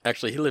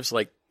 Actually, he lives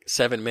like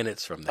 7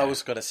 minutes from there. I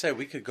was going to say,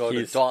 we could go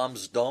to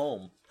Dom's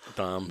Dome.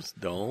 Dom's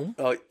Dome?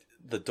 Oh,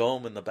 the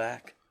dome in the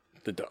back.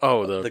 The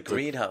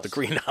greenhouse. The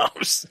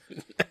greenhouse.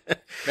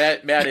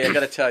 Matty, I got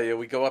to tell you,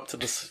 we go up to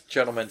this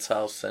gentleman's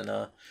house,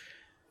 and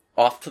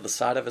off to the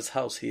side of his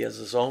house, he has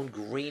his own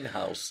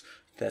greenhouse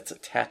that's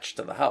attached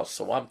to the house.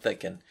 So I'm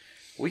thinking,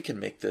 we can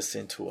make this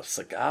into a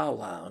cigar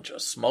lounge,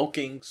 a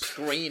smoking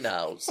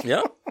greenhouse.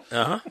 Yep.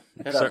 Uh-huh.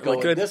 And I'm Certainly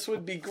going, could. this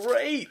would be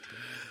great.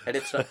 And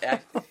it's not, Yeah,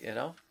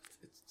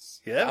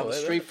 down the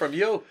street from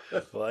you.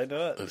 Why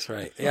not? That's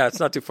right. Yeah, it's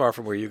not too far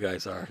from where you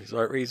guys are.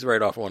 He's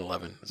right off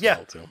 111 as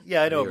well, too.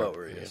 Yeah, I know You're- about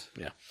where he is.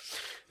 Yeah.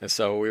 And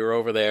so we were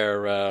over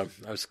there. I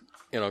was,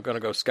 going to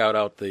go scout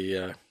out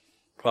the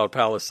Cloud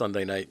Palace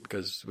Sunday night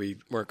because we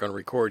weren't going to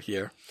record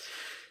here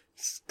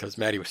because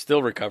Matty was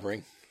still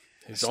recovering.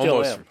 He's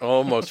Still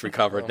almost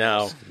recovered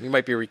now. He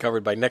might be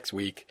recovered by next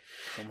week.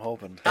 I'm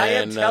hoping. I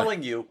am And,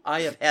 telling you,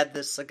 I have had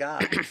this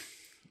cigar.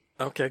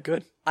 Okay,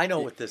 good. I know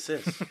what this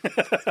is.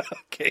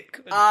 Okay,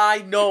 good.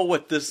 I know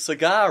what this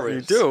cigar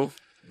is. You do?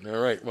 All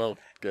right, well,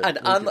 good. And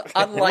unlike,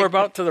 we're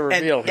about to the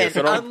reveal here,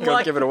 so don't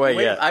unlike- give it away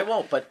wait, yet. I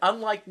won't. But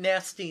unlike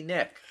Nasty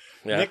Nick,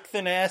 Yeah. Nick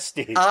the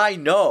Nasty. I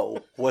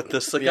know what the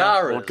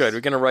cigar Well, is. good.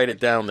 We're going to write it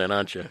down then,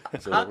 aren't you?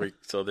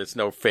 So there's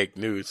no fake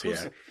news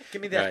here.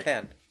 Give me that Right.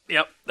 pen.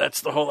 Yep,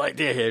 that's the whole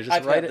idea here. Just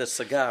I've write had it. this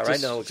cigar.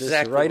 Just, I know just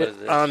exactly write what it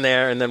it is. on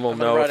there, and then we'll I'm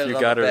gonna know write if it you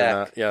on got the it or back.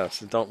 not. Yeah,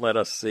 so don't let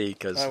us see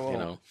because I won't. you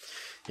know.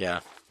 Yeah,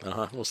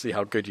 we'll see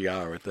how good you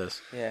are with this.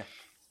 Yeah.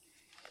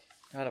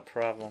 Not a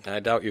problem.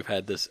 I doubt you've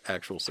had this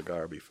actual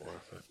cigar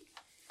before, but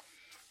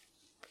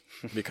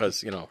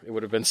because it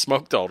would have been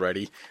smoked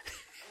already.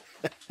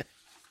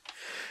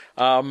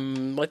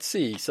 Let's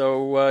see.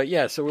 So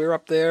so we were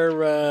up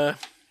there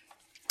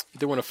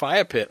doing a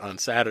fire pit on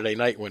Saturday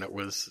night when it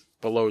was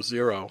below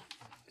zero.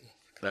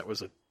 That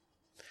was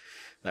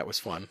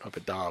fun up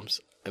at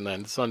Dom's. And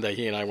then Sunday,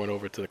 he and I went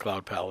over to the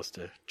Cloud Palace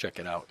to check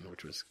it out,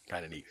 which was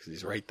kind of neat because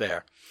he's right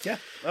there. Yeah,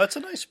 it's a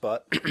nice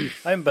spot. I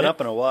haven't been up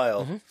in a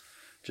while,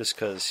 just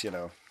because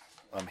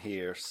I'm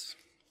here.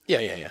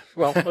 Yeah.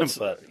 Well, let's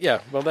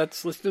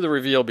let's do the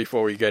reveal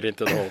before we get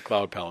into the whole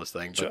Cloud Palace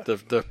thing. But Sure.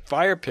 the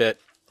fire pit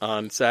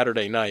on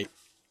Saturday night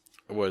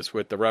was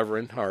with the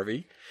Reverend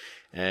Harvey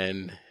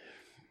and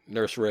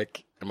Nurse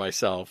Rick and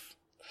myself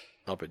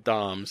up at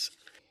Dom's.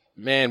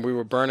 Man, we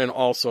were burning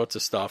all sorts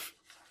of stuff,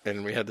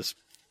 and we had this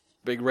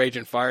big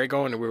raging fire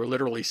going, and we were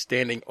literally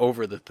standing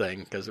over the thing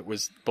because it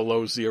was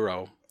below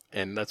zero,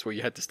 and that's where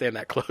you had to stand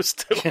that close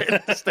to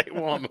it to stay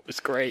warm. It was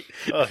great.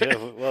 Oh, yeah.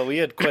 Well, we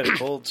had quite a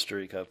cold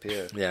streak up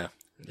here. Yeah.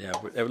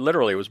 It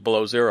literally was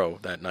below zero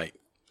that night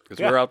because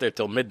we were out there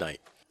till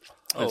midnight.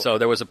 And so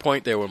there was a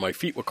point there where my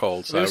feet were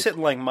cold. So We was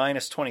hitting like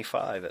minus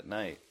 25 at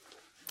night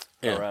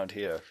around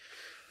here.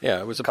 yeah,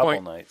 it was a Couple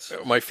point. nights.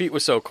 My feet were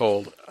so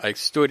cold, I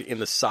stood in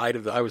the side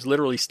of I was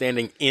literally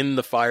standing in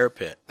the fire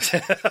pit.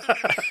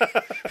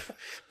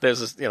 There's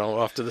this,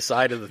 off to the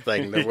side of the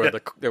thing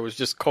there was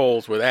just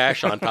coals with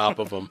ash on top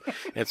of them,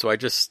 and so I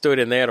just stood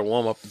in there to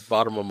warm up the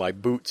bottom of my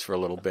boots for a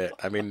little bit.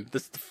 I mean,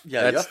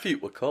 Your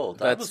feet were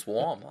cold. I was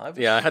warm. I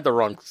had the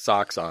wrong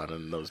socks on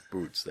in those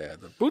boots there.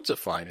 The boots are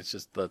fine. It's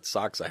just the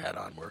socks I had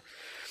on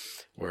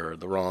were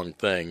the wrong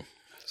thing,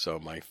 so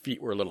my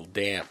feet were a little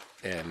damp,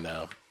 and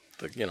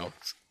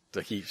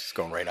the heat's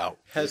going right out.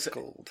 It's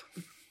cold.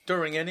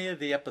 During any of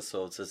the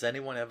episodes, has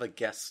anyone ever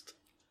guessed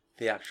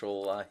the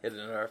actual Hidden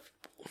Earth?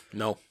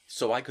 No,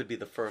 So I could be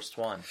the first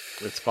one.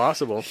 it's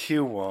possible.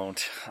 You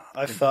won't.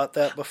 I've thought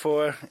that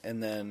before,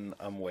 and then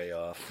I'm way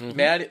off.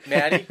 Maddie,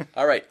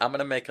 all right, I'm going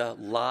to make a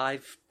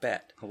live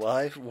bet.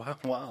 Live? Wow,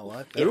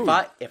 live.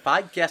 bet. If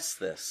I guess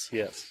this,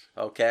 Yes.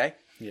 okay,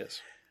 Yes.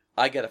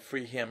 I get a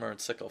free hammer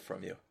and sickle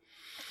from you.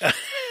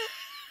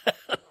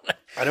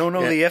 I don't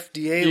know the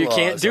FDA You laws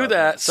can't do on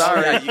that. this.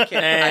 Sorry. Yeah, you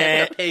can't. I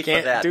have to pay for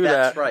Can't that. do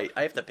That's that. right.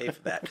 I have to pay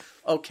for that.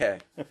 Okay.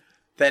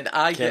 Then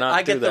I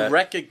Cannot get do the that.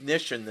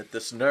 recognition that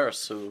this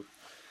nurse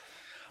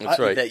That's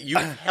right. that you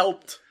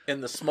helped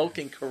in the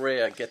smoking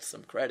career gets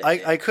some credit.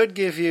 I could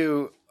give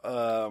you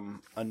a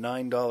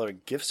 $9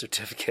 gift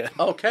certificate,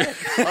 Okay.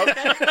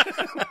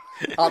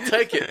 I'll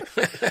take it.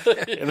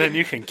 and then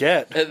you can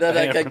get. And then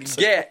I can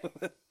get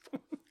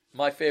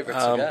my favorite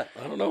cigar.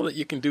 I don't know that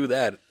you can do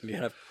that. You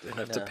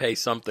have to pay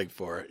something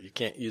for it. You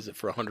can't use it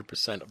for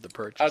 100% of the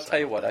purchase. I'll tell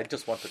you what, I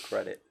just want the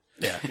credit.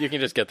 Yeah, you can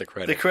just get the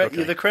credit.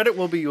 The credit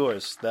will be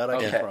yours. That I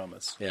Okay. can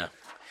promise. Yeah,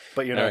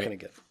 But you're All not right. going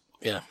to get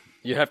it. yeah.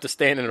 You have to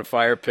stand in a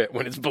fire pit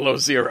when it's below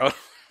zero.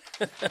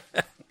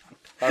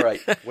 All right.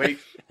 Wait.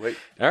 All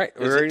right,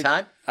 Is it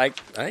time? I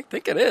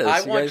think it is. I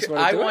You want guys you.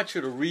 wanna I do it? want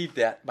you to read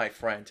that, my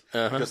friend,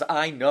 because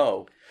I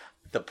know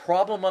the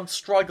problem I'm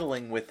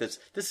struggling with is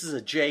this is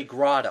a J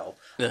Grotto.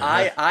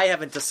 I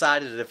haven't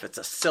decided if it's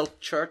a Silk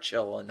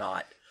Churchill or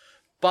not,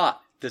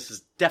 but this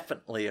is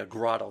definitely a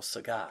Grotto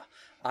cigar.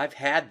 I've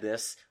had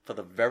this for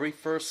the very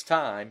first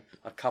time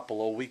a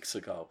couple of weeks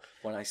ago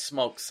when I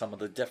smoked some of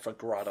the different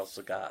Grotto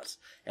cigars,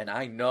 and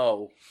I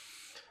know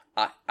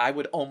I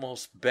would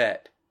almost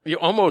bet. You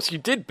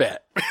did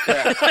bet.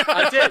 Yeah,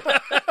 I did.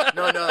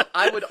 No,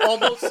 I would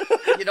almost.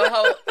 You know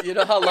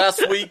how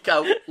last week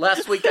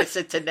I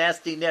said to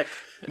Nasty Nick,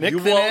 Nick you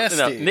the won't- Nasty.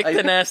 No, Nick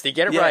the Nasty,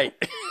 get it Yeah. right.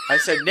 I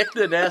said Nick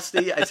the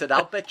Nasty. I said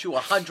I'll bet you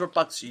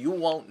 $100 you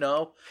won't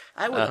know.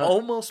 I would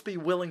almost be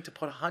willing to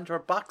put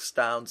 $100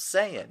 down,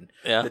 saying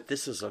that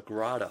this is a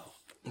Grotto.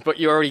 But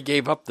you already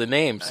gave up the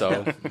name,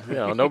 so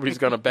nobody's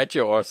going to bet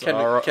you. Or if it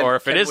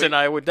can isn't, we-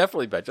 I would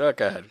definitely bet you.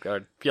 Go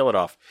ahead, peel it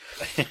off.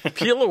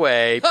 Peel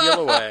away.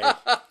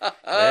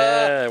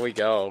 There we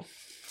go.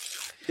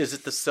 Is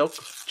it the Silk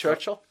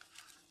Churchill?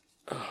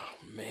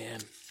 Man,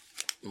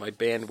 my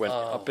band went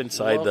up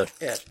inside the look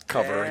at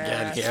cover that.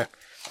 again here.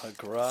 A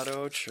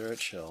Grotto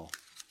Churchill.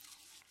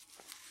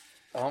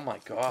 Oh my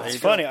God! It's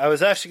funny. I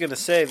was actually going to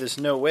say there's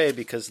no way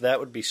because that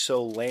would be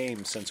so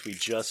lame since we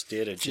just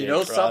did a J You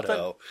know Grotto.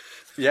 something?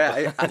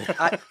 Yeah,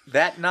 I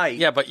that night.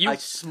 Yeah, but I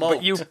smoked.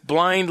 But you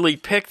blindly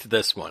picked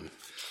this one.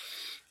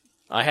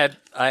 Let's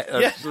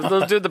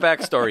do the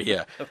backstory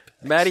here.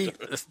 Matty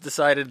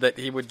decided that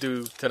he would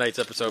do tonight's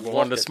episode, but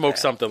wanted to at smoke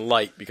that. something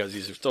light because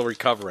he's still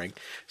recovering.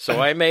 So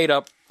I made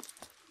up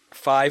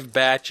 5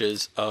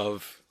 batches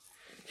of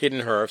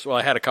Hidden Herfs. Well,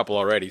 I had a couple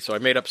already, so I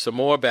made up some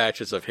more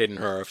batches of Hidden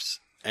Herfs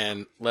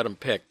and let them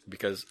pick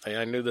because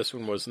I knew this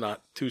one was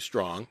not too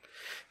strong.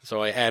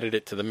 So I added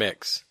it to the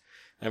mix.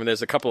 I mean,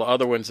 there's a couple of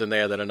other ones in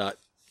there that are not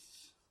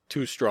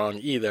too strong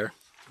either,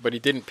 but he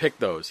didn't pick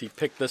those. He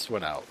picked this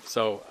one out.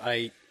 So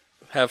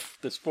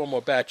there's 4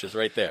 more batches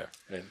right there.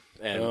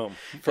 And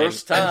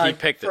First time. he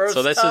picked it. First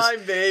So this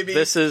time, baby.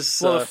 This is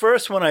Well, the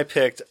first one I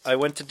picked, I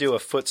went to do a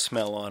foot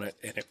smell on it,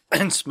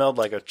 and it smelled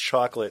like a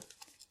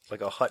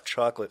hot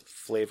chocolate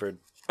flavored.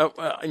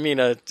 I mean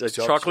a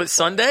chocolate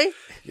sundae.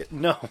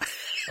 No,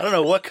 I don't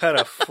know what kind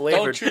of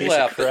flavored Don't you piece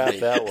laugh of at crap me.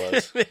 that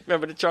was.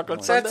 Remember the chocolate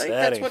That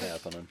sundae? ain't what-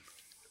 happening.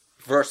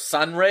 Versus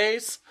sun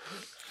rays.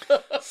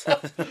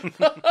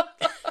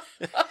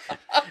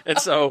 And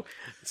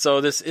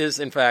so this is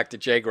in fact a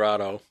J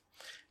Grotto,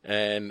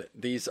 and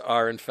these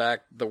are in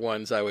fact the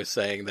ones I was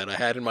saying that I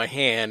had in my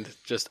hand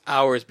just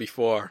hours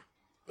before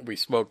we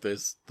smoked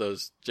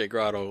those J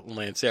Grotto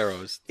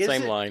Lanceros.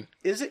 Same line.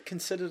 Is it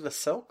considered a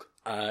silk?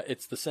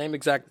 It's the same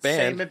exact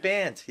band. Same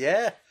band,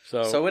 yeah.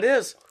 So- So it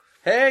is.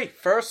 Hey,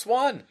 first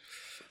one.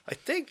 I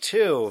think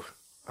too.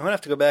 I'm gonna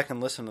have to go back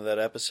and listen to that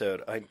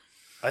episode.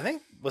 I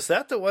think was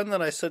that the one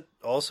that I said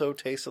also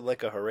tasted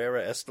like a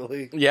Herrera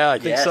Esteli? Yeah, I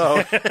think Yeah. so.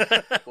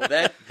 Well,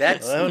 that's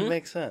Well, that would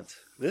make sense.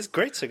 This is a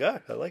great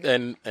cigar. I like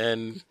it.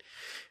 and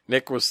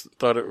Nick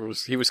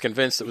he was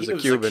convinced it was he a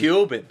was Cuban. a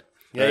Cuban.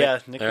 Yeah, yeah.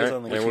 Nick was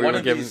on the. And we One were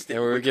of given- these, and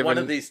we were one given-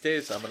 of these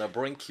days, I'm gonna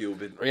bring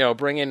Cuban.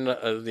 Bring in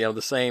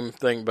the same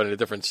thing but in a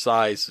different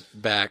size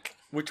back.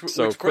 Which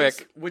So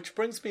quick. Which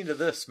brings me to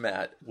this,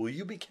 Matt. Will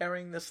you be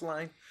carrying this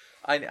line?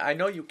 I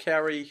know you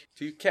carry.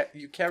 Do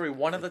you carry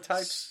one of the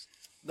types?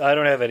 I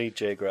don't have any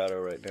J Grotto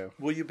right now.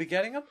 Will you be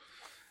getting them?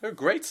 They're a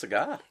great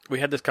cigar. We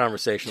had this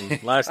conversation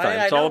last time.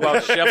 I It's all know.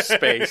 about shelf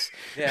space.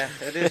 Yeah,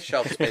 it is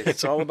shelf space.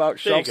 It's all about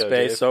There you shelf go,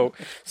 space. Dave. So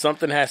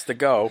something has to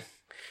go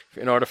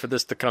in order for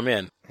this to come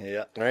in,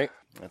 Yeah, right?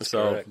 That's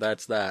so correct.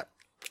 that's that.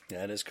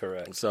 that is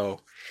correct. So,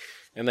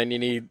 and then you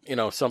need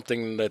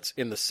something that's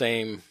in the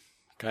same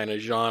kind of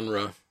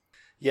genre.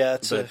 Yeah,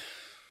 it's But-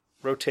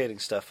 rotating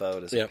stuff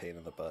out is Yep. a pain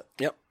in the butt.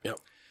 Yep.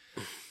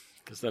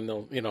 Because then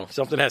they'll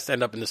something has to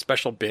end up in the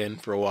special bin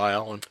for a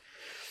while. And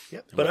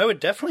Yep. But I would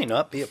definitely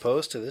not be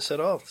opposed to this at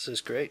all. This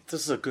is great.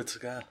 This is a good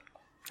cigar.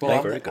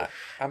 Very good.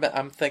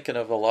 I'm thinking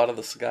of a lot of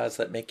the cigars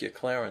that make your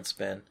clearance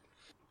bin.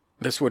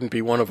 this wouldn't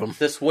be one of them.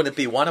 This wouldn't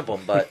be one of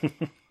them, but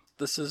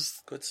This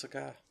is good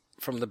cigar.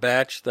 from the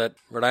batch that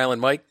Rhode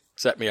Island Mike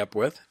set me up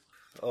with.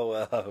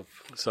 Oh,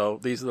 So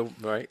these are the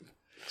right.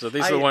 So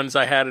these are the ones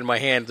I had in my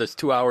hand just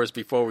 2 hours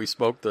before we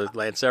smoked the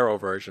Lancero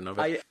version of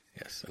it.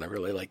 Yes, and I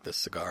really like this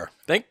cigar.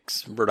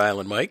 Thanks, Rhode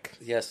Island Mike.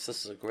 Yes,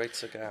 this is a great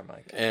cigar,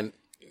 Mike. And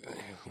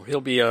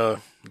he'll be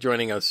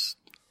joining us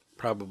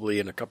probably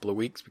in a couple of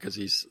weeks because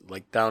he's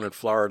down in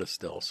Florida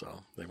still.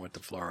 So they went to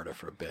Florida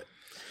for a bit.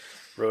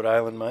 Rhode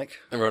Island, Mike.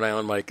 And Rhode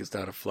Island Mike is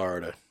down in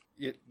Florida.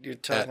 You're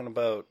talking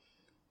about.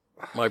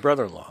 My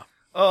brother-in-law.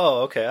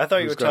 Oh, okay. I thought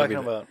you were Who's gonna talking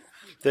be about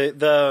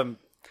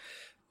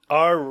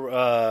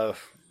our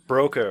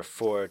broker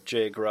for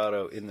J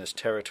Grotto in this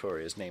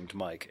territory is named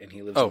Mike, and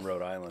he lives in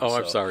Rhode Island. Oh,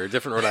 I'm so- sorry. A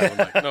different Rhode Island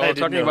Mike. No, we're didn't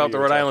talking know about who the you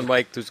were Rhode talking Island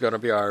Mike who's going to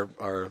be our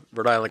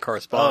Rhode Island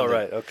correspondent. Oh,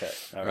 right. Okay.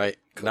 All Right.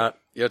 Not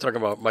you're talking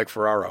about Mike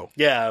Ferraro.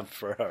 Yeah,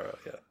 Ferraro.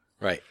 Yeah,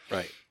 Right.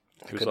 Who's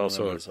couldn't also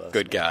remember a his last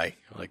good name. guy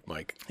like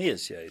Mike. he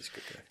is. Yeah, he's a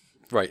good guy.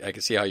 Right. I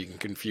can see how you can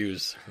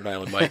confuse Rhode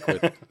Island Mike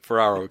with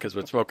Ferraro because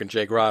we're smoking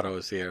J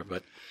Grottos here,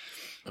 but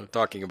I'm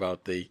talking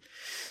about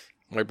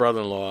my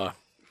brother-in-law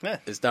Yeah.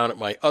 is down at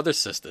my other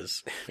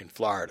sister's in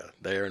Florida.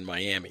 They're in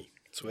Miami.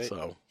 Sweet.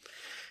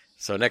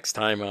 So next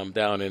time I'm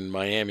down in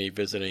Miami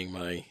visiting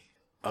my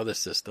other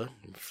sister,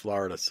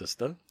 Florida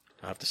sister,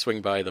 I'll have to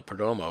swing by the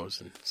Perdomos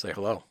and say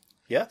hello.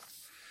 Yeah,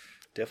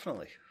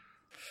 definitely.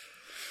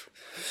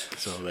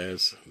 So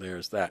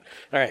there's that.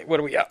 All right, what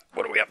are we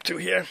up to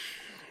here?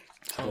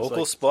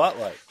 Local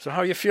spotlight. So how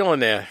are you feeling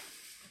there?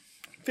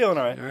 Feeling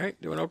all right. All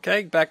right, doing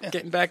okay?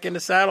 Getting back in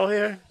the saddle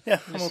here? Yeah,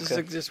 I'm This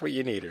okay. is just what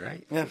you need,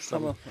 right? Yeah,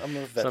 Some- I'm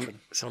a veteran.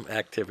 some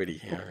activity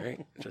here,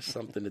 right? Just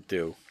something to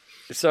do.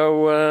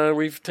 So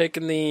we've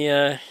taken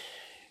the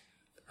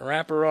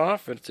wrapper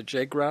off. It's a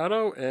J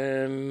Grotto,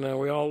 and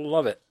we all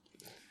love it.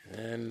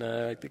 And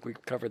I think we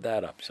covered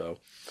that up. So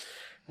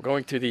we're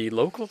going to the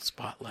local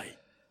spotlight.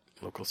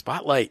 Local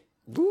spotlight.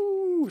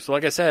 Woo! So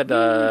like I said,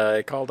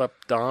 I called up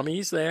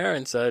Dommies there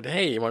and said,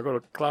 hey, you want to go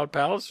to Cloud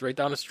Palace right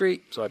down the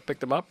street? So I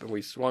picked them up, and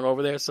we swung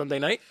over there Sunday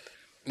night.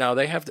 Now,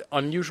 they have the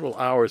unusual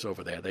hours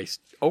over there. They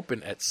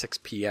open at 6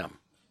 p.m.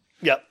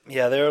 Yep.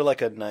 Yeah, they're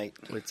like a night.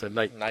 It's a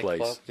night Nightclub?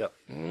 place. Yep.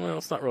 Well,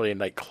 it's not really a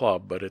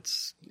nightclub, but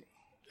it's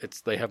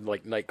they have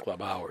like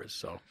nightclub hours,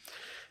 so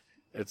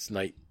it's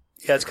night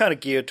Yeah, it's kind of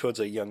geared towards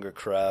a younger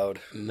crowd.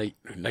 night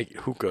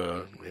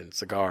hookah and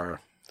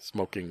cigar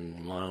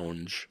smoking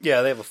lounge.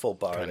 Yeah, they have a full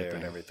bar Kinda there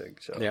and thing. everything.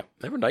 So Yeah,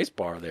 they have a nice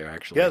bar there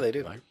actually. Yeah, they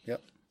do. I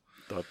Yep.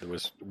 thought it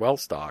was well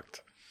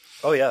stocked.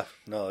 Oh yeah,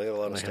 no, they got a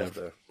lot of They stuff have-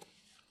 there.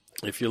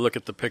 If you look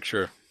at the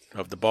picture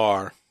of the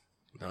bar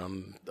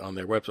on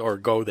their website, or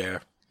go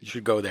there. You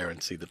should go there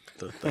and see the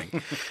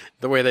thing.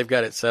 The way they've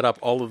got it set up,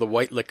 all of the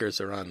white liquors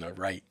are on the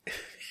right.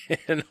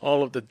 and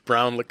all of the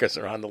brown liquors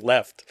are on the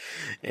left,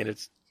 and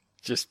it's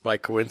just by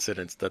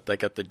coincidence that they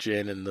got the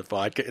gin and the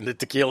vodka and the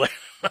tequila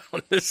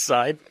on this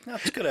side.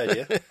 That's a good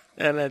idea.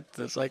 And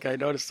it's like I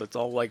noticed it's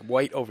all like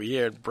white over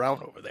here and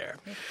brown over there.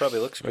 Probably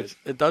looks good.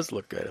 It does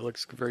look good. It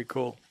looks very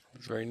cool.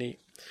 It's very neat.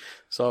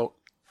 So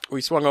we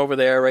swung over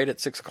there right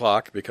at 6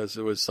 o'clock because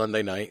it was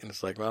Sunday night, and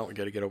it's like, well, we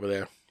got to get over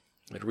there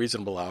at a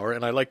reasonable hour.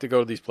 And I like to go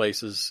to these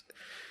places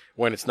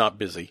when it's not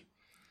busy,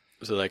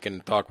 so that I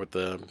can talk with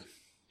the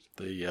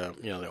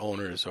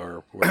owners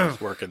or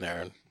whoever's working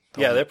there. And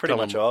They're pretty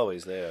much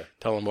always there.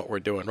 Tell them what we're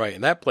doing. Right.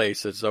 In that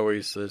place, there's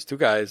two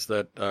guys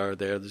that are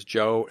there. There's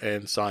Joe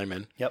and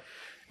Simon. Yep.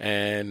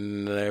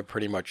 And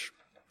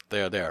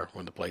they're there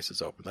when the place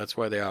is open. That's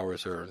why the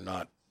hours are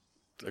not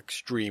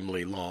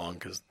extremely long,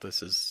 because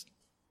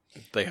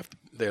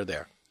they're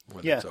there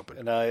when it's open.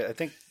 And I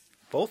think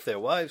both their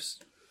wives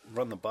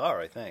run the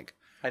bar, I think.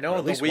 I know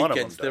on the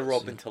weekends they're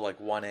open till like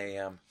 1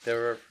 a.m.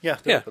 They're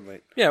open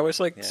late. Yeah, it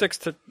was like 6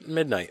 to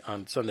midnight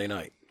on Sunday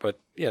night. But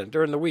yeah,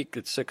 during the week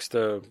it's 6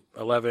 to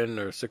 11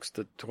 or 6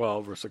 to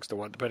 12 or 6 to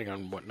 1, depending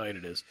on what night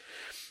it is.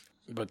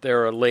 But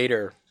they're a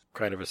later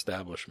kind of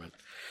establishment.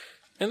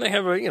 And they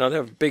have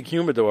a big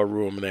humidor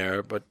room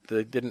there, but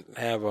they didn't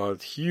have a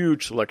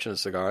huge selection of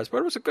cigars. But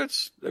it was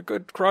a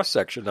good cross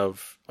section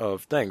of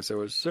things. There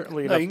was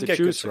certainly enough to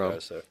choose from.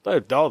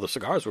 The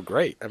cigars were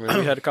great. I mean,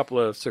 we had a couple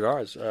of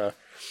cigars.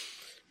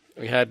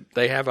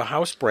 They have a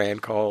house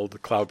brand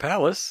called Cloud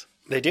Palace.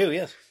 They do,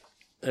 yes.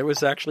 It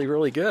was actually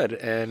really good,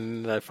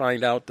 and I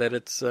find out that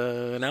it's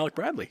an Alec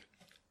Bradley.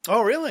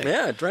 Oh, really?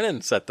 Yeah,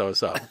 Drennan set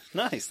those up.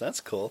 Nice, that's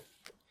cool.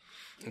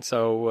 And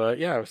so,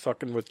 I was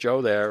talking with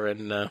Joe there,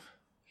 and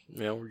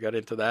we got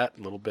into that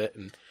a little bit,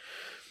 and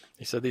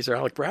he said, these are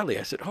Alec Bradley.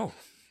 I said, oh,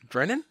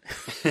 Drennan?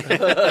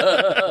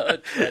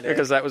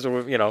 Because that was,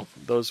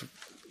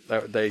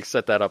 they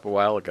set that up a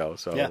while ago.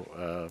 So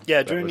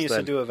Drennan used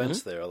to do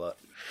events there a lot.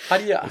 How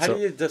do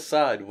you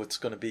decide what's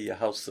going to be your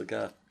house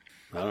cigar?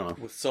 I don't know.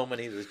 With so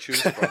many to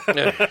choose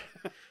from.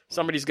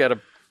 Somebody's got to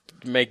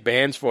make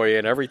bands for you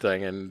and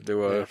everything and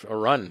do a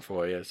run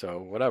for you. So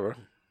whatever.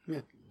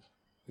 Yeah.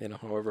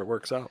 However it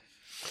works out.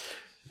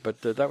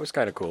 But that was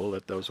kind of cool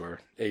that those were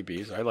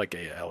ABs. I like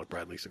Alec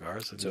Bradley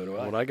cigars. And so do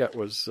I. What I got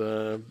was,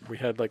 we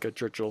had like a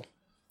Churchill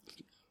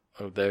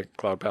of the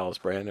Cloud Palace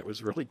brand. It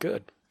was really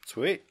good.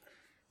 Sweet.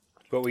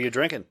 What were you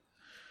drinking?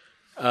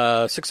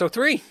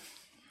 603.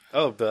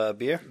 Oh, the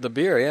beer? The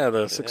beer, yeah.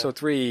 The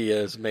 603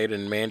 is made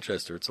in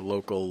Manchester. It's a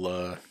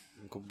local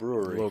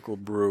brewery. Local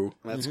brew.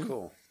 That's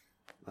cool.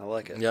 I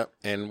like it. Yep,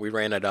 and we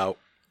ran it out.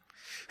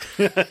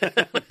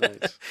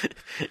 Nice.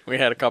 We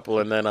had a couple,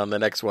 and then on the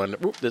next one,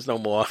 there's no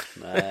more.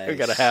 Nice. We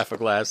got a half a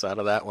glass out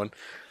of that one.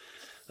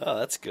 Oh,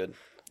 that's good.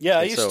 Yeah,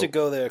 I used to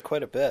go there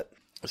quite a bit.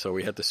 So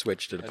we had to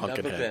switch to the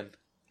Pumpkinhead. Never been.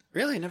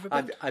 Really? Never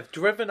been? I've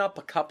driven up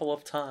a couple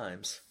of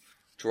times.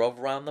 Drove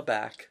around the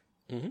back.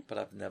 But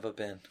I've never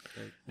been.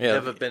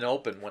 Never been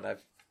open when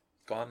I've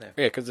gone there.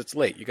 Yeah, because it's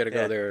late. You got to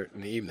go there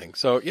in the evening.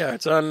 So, yeah,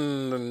 it's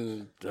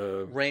on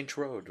Range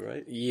Road,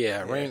 right?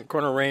 Yeah,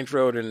 corner Range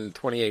Road and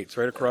 28. It's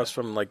right across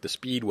from, like, the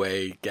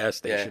Speedway gas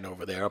station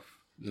over there, up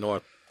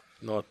north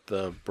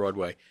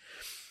Broadway,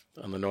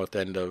 on the north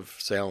end of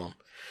Salem.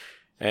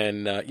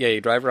 And,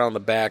 you drive around the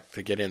back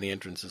to get in. The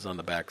entrance is on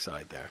the back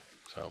side there.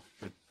 So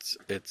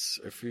it's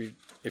if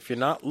you're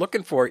not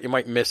looking for it, you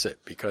might miss it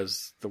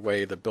because the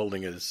way the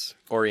building is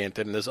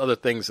oriented, and there's other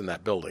things in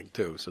that building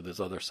too. So there's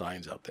other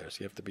signs out there, so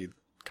you have to be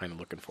kind of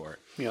looking for it.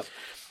 Yep.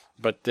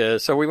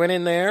 But so we went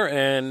in there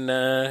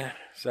and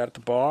sat at the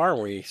bar,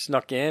 and we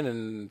snuck in,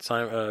 and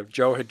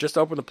Joe had just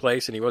opened the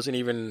place, and he wasn't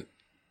even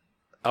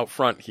out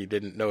front. He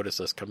didn't notice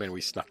us come in.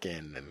 We snuck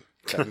in,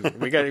 and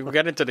we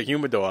got into the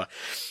humidor,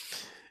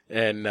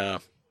 and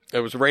it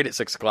was right at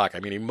 6 o'clock.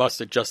 I mean, he must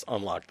have just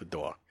unlocked the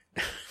door.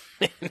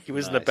 He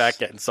was in the back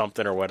getting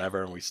something or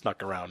whatever, and we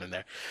snuck around in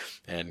there.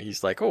 And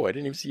he's like, "Oh, I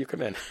didn't even see you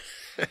come in."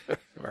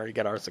 We already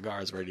got our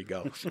cigars ready to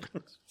go.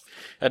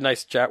 Had a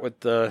nice chat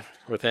with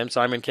him.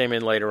 Simon came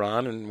in later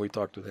on, and we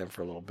talked with him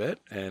for a little bit.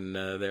 And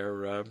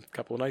they're a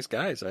couple of nice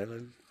guys.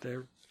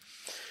 They've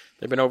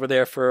been over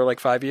there for like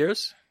 5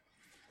 years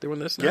doing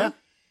this now.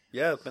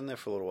 Yeah, I've been there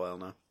for a little while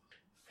now.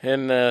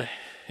 And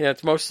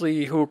it's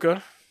mostly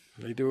hookah.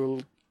 They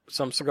do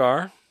some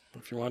cigar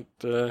if you want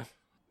to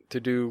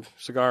do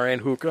cigar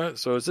and hookah.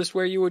 So is this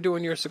where you were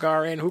doing your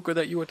cigar and hookah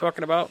that you were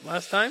talking about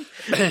last time?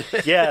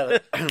 Yeah,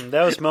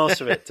 that was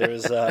most of it. There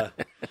was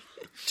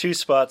 2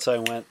 spots I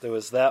went. There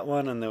was that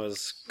one, and there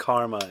was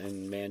Karma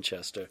in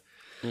Manchester.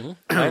 Mm-hmm.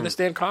 I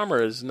understand Karma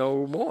is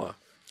no more.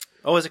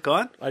 Oh, is it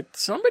gone?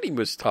 Somebody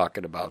was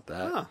talking about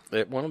that. Oh,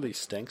 at one of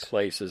these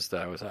places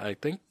that I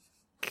think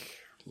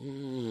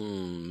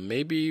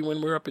maybe when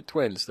we were up at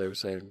Twins, they were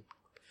saying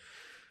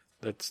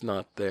that's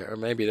not there. Or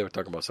maybe they were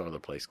talking about some other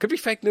place. Could be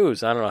fake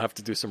news. I don't know. I'll have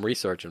to do some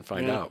research and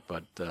find out.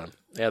 But,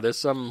 there's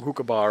some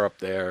hookah bar up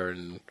there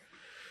in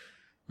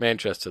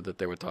Manchester that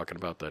they were talking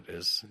about that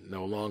is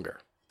no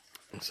longer.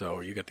 So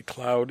you got the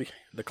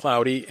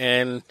Cloudy.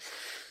 And,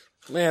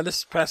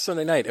 this past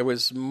Sunday night, it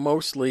was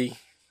mostly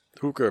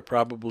hookah,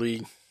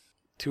 probably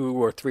 2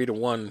 or 3 to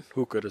 1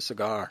 hookah to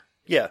cigar.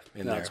 Yeah,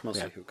 In no, there, it's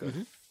mostly yeah. hookah.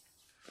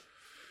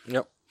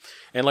 Yep.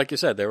 And like you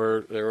said, there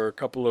were a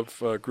couple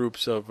of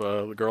groups of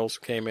girls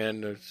who came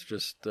in. There's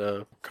just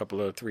a couple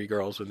of 3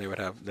 girls, and they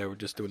were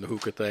just doing the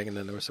hookah thing, and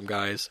then there were some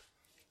guys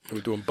who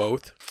were doing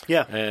both.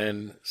 Yeah,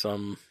 And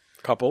some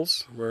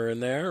couples were in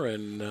there,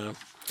 and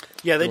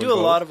yeah, they doing do a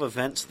both. lot of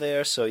events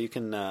there, so you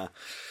can.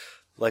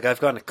 Like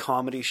I've gone to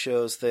comedy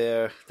shows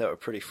there that were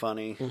pretty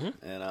funny,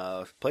 and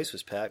the place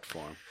was packed for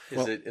them.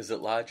 Is it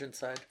large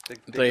inside? Big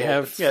They open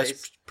have- Yeah, space?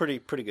 it's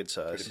pretty good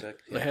size. Pretty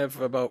big. they have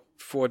about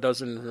 4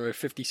 dozen or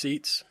 50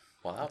 seats,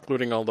 Wow.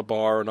 including all the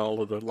bar and all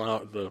of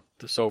the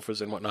sofas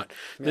and whatnot.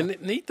 The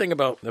neat thing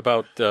about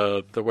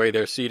the way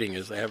they're seating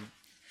is they have,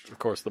 of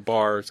course, the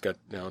bar. It's got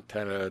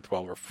 10 or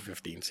 12 or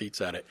 15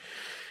 seats at it,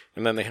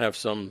 and then they have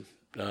some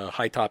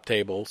high top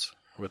tables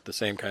with the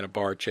same kind of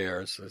bar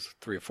chairs. There's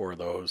 3 or 4 of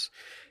those,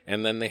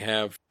 and then they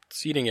have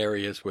seating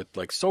areas with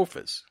like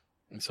sofas,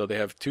 and so they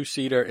have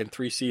 2-seater and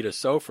 3-seater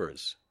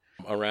sofas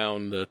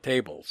around the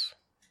tables,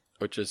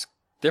 which is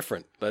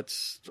different.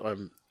 That's I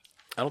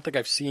don't think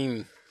I've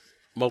seen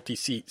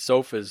multi-seat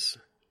sofas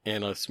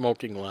in a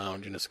smoking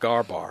lounge in a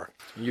cigar bar.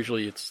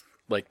 Usually it's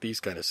like these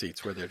kind of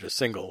seats where they're just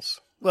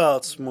singles. Well,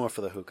 it's more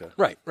for the hookah.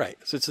 Right.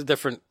 So it's a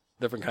different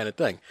kind of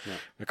thing. Yeah.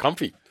 They're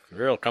comfy,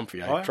 real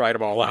comfy. I yeah. tried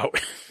them all out.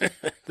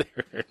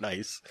 They're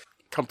nice.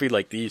 Comfy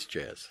like these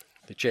chairs.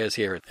 The chairs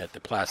here at the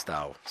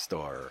Plastow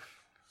store are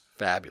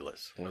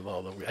fabulous. With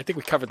all I think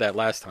we covered that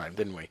last time,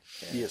 didn't we?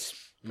 Yes.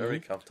 Very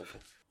comfortable.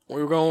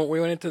 We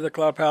went into the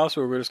clubhouse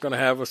where we were just going to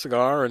have a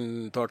cigar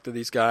and talk to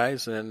these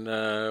guys, and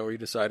we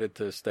decided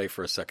to stay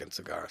for a second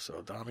cigar.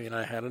 So Tommy and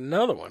I had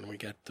another one. We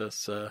got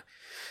this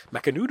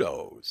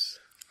Macanudos.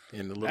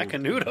 In the little,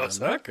 Macanudos,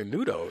 huh?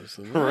 Macanudos.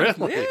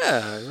 Really?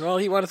 Yeah. Well,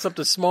 he wanted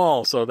something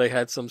small, so they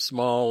had some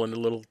small in the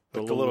little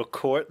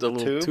quart, the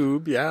little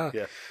tube. Yeah.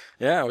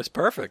 Yeah, it was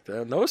perfect.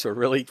 And those were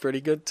really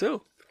pretty good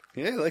too.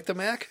 Yeah, you like the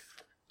Mac?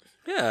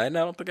 Yeah, and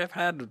I don't think I've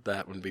had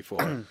that one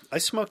before. I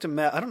smoked a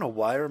Mac. I don't know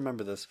why I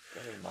remember this.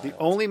 The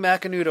only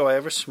Macanudo I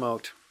ever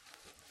smoked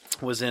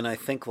was in, I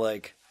think,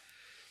 like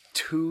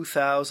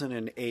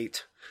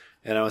 2008.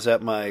 And I was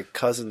at my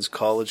cousin's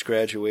college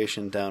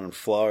graduation down in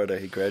Florida.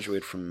 He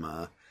graduated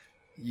from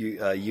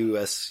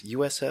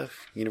USF,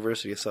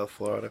 University of South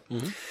Florida.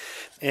 Mm-hmm.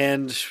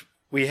 And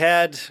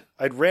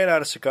I'd ran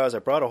out of cigars. I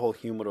brought a whole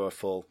humidor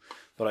full,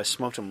 but I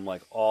smoked them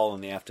like all in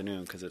the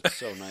afternoon because it's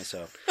so nice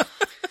out.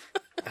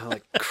 And I'm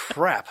like,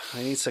 crap,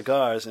 I need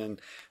cigars.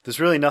 And there's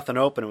really nothing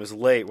open. It was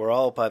late. We're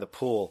all by the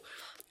pool.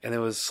 And it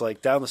was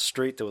like down the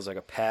street, there was like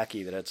a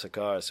packy that had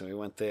cigars. And we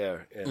went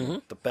there.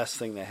 And the best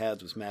thing they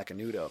had was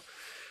Macanudo.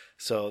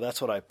 So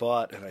that's what I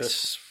bought. And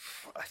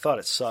I thought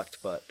it sucked,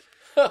 but...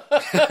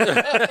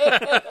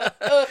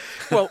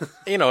 Well,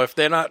 if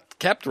they're not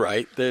kept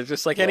right, they're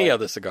just like any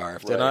other cigar.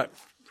 If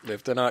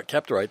they're not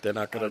kept right, they're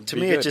not going to. To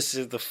be me, good. it just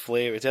is the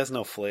flavor. It has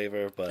no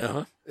flavor,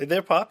 but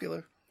they're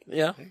popular.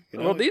 Yeah.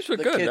 know, Well, these were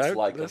the good. kids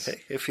like them.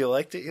 Hey, if you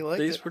liked it, you liked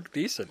These it. were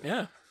decent.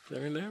 Yeah. I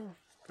mean,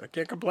 I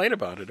can't complain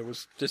about it. It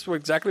was just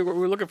exactly what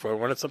we were looking for. We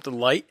wanted something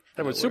light.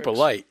 That was super works.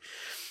 light.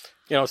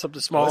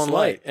 Something small Well, it's and light.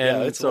 light. Yeah,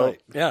 And it's so,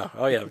 light. yeah.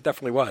 Oh, yeah, it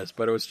definitely was.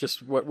 But it was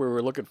just what we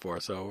were looking for,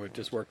 so it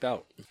just worked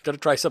out. Got to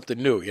try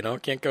something new,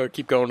 Can't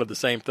keep going to the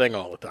same thing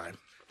all the time.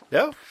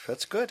 Yeah,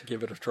 that's good.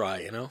 Give it a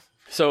try,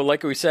 So,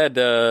 like we said,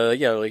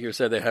 like you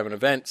said, they have an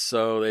event,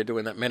 so they're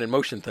doing that Men in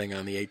Motion thing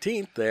on the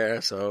 18th there.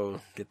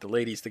 So, get the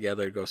ladies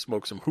together to go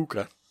smoke some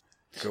hookah.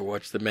 Go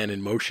watch the Men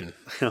in Motion.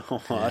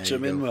 Watch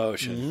them in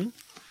motion. Mm-hmm.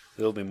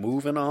 They'll be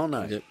moving all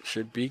night. It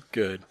should be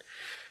good.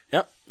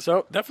 Yep.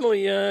 So,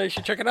 definitely you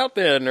should check it out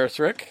there, Nurse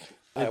Rick.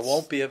 I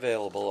won't be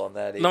available on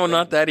that evening. No,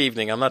 not that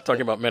evening. I'm not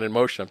talking about Men in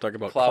Motion. I'm talking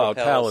about Cloud Cloud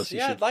Palace. You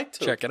Yeah, should I'd like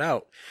to. check it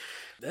out.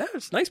 Yeah,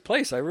 it's a nice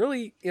place. I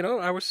really,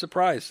 I was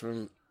surprised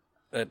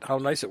at how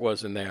nice it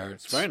was in there.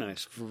 It's very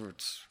nice.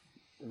 It's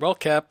well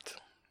kept.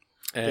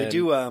 They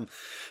do. I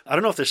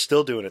don't know if they're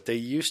still doing it. They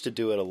used to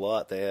do it a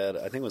lot. They had,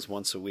 I think it was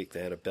once a week,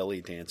 they had a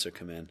belly dancer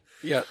come in.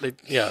 Yeah,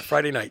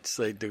 Friday nights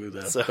they do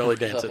the belly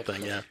dancer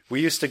thing, yeah.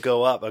 We used to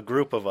go up, a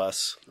group of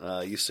us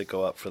used to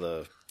go up for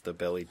the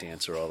belly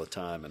dancer all the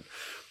time. And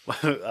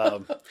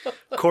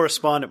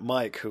correspondent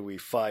Mike, who we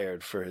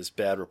fired for his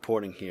bad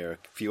reporting here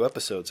a few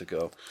episodes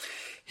ago,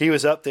 he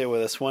was up there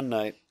with us one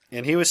night,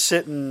 and he was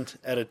sitting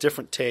at a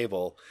different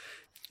table.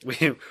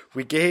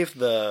 We gave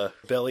the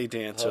belly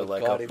dancer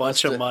a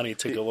bunch of money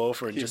to go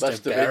over and just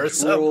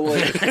embarrass him.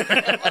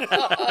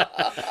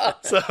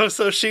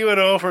 So she went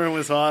over and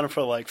was on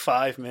for like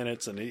 5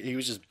 minutes, and he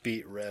was just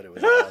beat red. It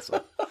was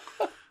awesome.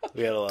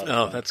 We had a lot of fun.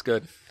 Oh, that's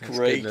good. That's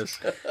Great. goodness.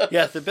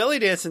 Yeah, the belly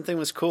dancing thing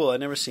was cool. I'd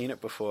never seen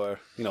it before,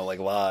 like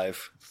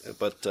live.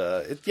 But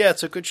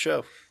it's a good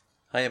show.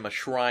 I am a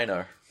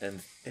Shriner,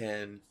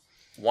 and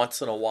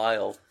once in a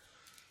while,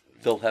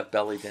 they'll have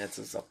belly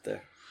dances up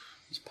there.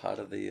 It's part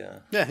of the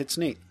Yeah, it's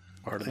neat.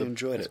 I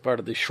enjoyed It's it. part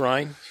of the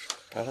shrine.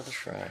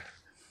 shrine.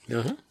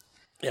 Mm-hmm.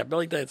 Yeah,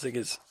 belly dancing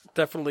is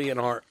definitely an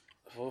art.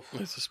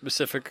 It's a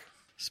specific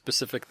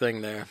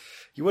thing there.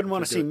 You wouldn't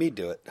want to see me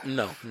do it.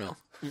 No.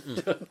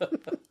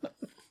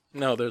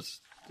 No,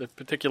 there's the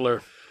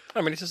particular. I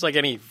mean, it's just like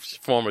any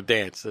form of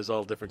dance. There's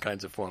all different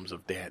kinds of forms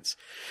of dance.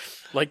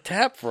 Like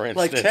tap, for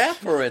instance. Like tap,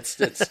 for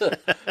instance,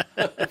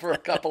 for a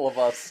couple of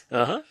us.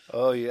 Uh-huh.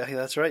 Oh, yeah,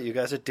 that's right. You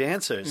guys are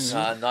dancers.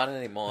 Not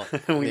anymore.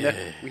 we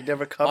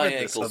never covered My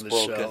this on ankle's the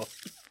broken. show.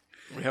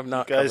 We have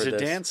not You guys covered are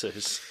this.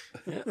 dancers.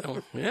 Yeah,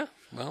 yeah.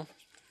 Well,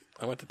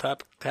 I went to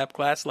tap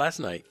class last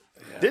night.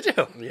 Did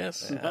you?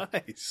 Yes.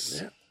 Nice.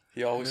 Yeah.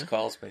 He always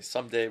calls me.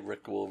 Someday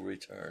Rick will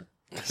return.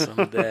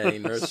 Someday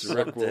Nurse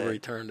Rick will Someday.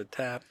 return to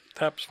tap.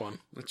 Tap's fun.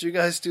 Did you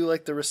guys do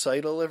like the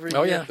recital every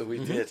Oh, year? yeah.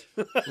 We did.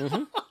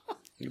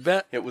 You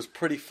bet. It was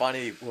pretty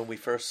funny when we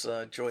first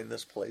joined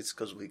this place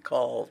because we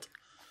called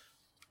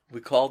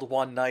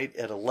one night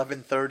at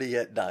 11:30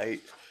 at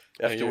night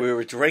after yeah. we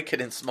were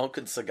drinking and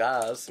smoking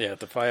cigars Yeah, at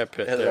the fire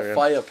pit. at there. a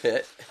fire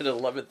pit at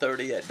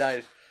 11:30 at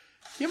night.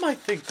 You might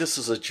think this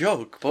is a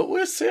joke, but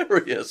we're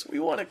serious. We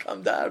want to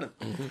come down.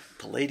 And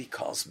the lady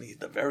calls me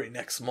the very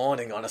next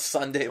morning on a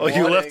Sunday Oh, morning.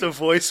 you left a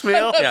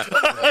voicemail? Yeah.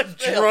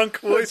 Drunk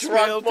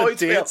voicemail Drunk at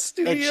the dance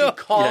studio? And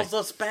she calls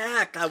us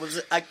back.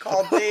 I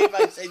called Dave.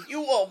 I said,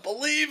 "You won't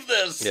believe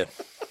this." Yeah.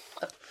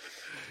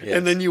 Yeah.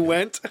 And then you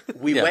went?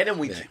 We Yeah. went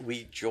and Yeah.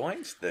 we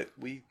joined.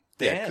 We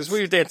Yeah, danced. because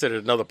we danced at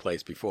another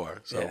place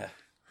before, so Yeah.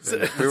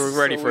 we were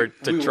ready So for we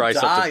to try died.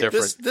 something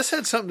different. This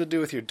had something to do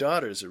with your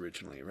daughters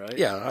originally, right?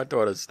 Yeah, our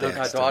daughters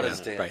danced. Our daughters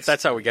yeah. danced. Right,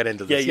 that's how we get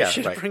into Yeah, this. you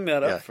should right. bring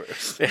that up Yeah.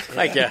 first.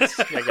 I guess,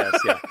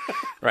 yeah.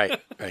 Right.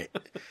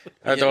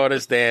 Our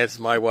daughters danced,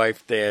 my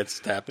wife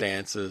danced, tap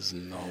dances,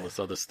 and all this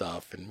other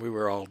stuff, and we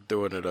were all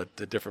doing it at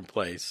a different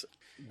place.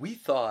 We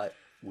thought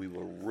we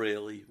were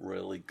really,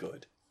 really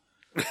good.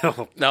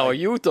 No,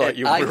 you thought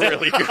you I were did.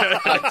 really good.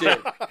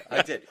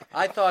 I did.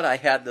 I thought I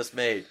had this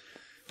made.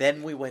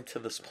 Then we went to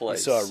this You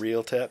place. saw a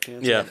real tap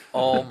dance? Yeah.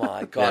 Oh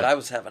my God! Yeah. I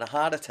was having a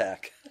heart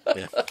attack.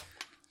 Yeah.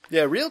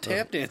 Yeah, real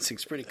tap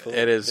dancing's pretty cool.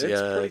 It is. It's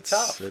yeah, pretty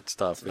tough. It's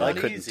tough. not I Yeah.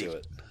 couldn't easy. do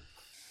it.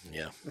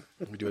 Yeah,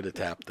 we do the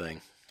tap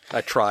thing. I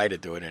try to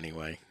do it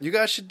anyway. You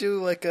guys should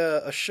do like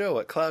a show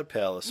at Cloud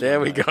Palace. There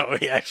one we night. go.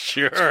 Yeah,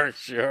 sure.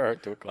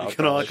 Do a cloud You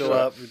can all palace go show.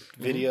 up,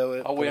 video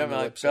it. Oh, we put it have on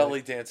the my website.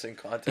 belly dancing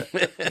contest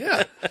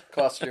Yeah,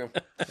 costume.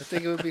 I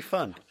think it would be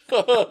fun.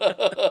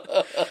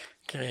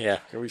 Okay, yeah.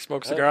 Can we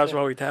smoke cigars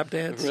while we tap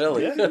dance?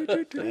 Really? Yeah,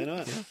 why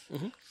not?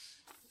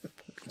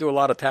 Do a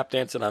lot of tap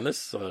dancing on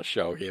this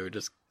show here. We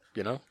just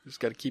got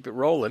to keep it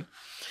rolling.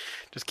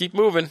 Just keep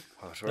moving.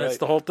 That's That's right.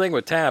 the whole thing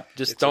with tap.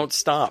 Just don't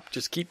stop.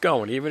 Just keep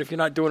going. Even if you're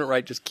not doing it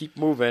right, just keep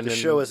moving. The and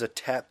show is a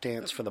tap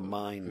dance for the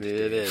mind.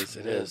 It Dave. is.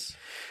 It is.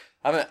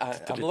 I'm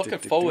looking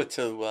forward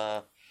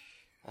to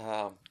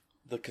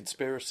the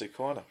conspiracy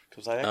corner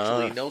because I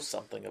actually know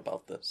something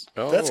about this.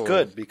 Oh, That's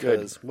good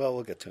because, well,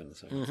 we'll get to it in a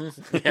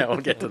second. Yeah, we'll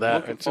get to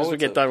that as soon as we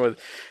get done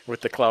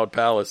with the Cloud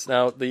Palace.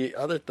 Now, the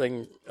other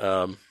thing,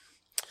 what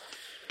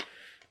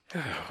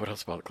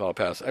else about the Cloud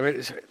Palace? I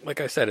mean, like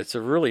I said, it's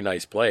a really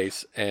nice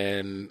place,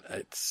 and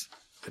it's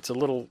a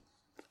little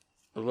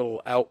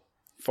out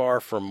far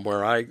from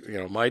where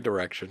my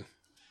direction,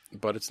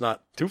 but it's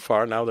not too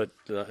far now that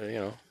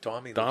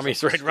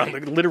Dommy's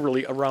right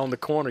literally around the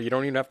corner. You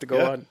don't even have to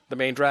go on the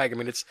main drag. I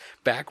mean, it's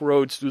back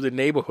roads through the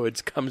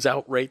neighborhoods comes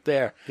out right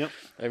there. Yep.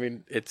 I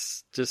mean,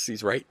 it's just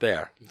he's right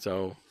there.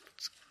 So,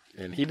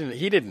 and he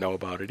didn't know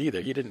about it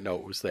either. He didn't know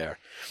it was there.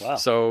 Wow.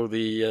 So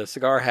the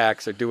cigar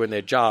hacks are doing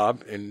their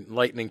job,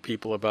 enlightening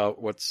people about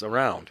what's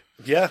around.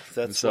 Yeah,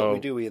 that's so- what we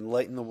do. We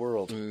enlighten the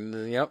world.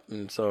 Yep.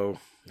 And so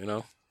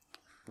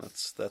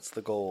That's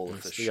the goal of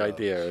that's the the show.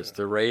 idea is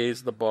to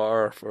raise the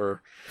bar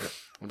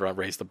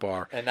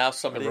And now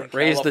somebody in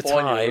Raise the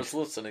California tide. is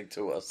listening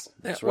to us.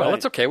 Yeah, well, right.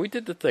 it's okay. We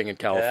did the thing in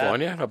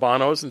California.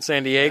 Habanos in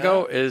San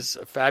Diego is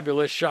a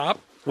fabulous shop.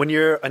 When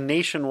you're a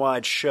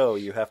nationwide show,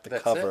 you have to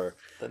That's cover it.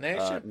 The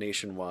nation.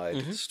 nationwide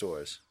Mm-hmm.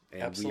 stores.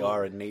 And Absolutely. we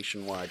are a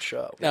nationwide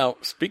show. Now,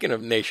 speaking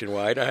of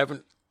nationwide,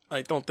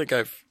 I don't think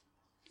I've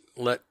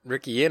let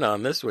Ricky in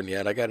on this one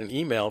yet. I got an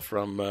email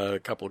from a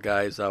couple of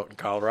guys out in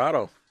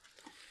Colorado.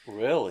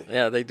 Really?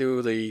 Yeah, they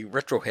do the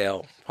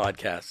Retrohale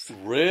podcast.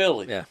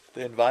 Really? Yeah.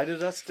 They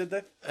invited us, did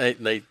they?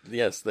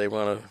 They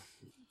want to.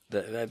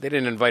 They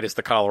didn't invite us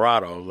to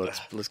Colorado.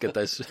 Let's get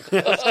this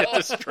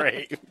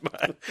straight.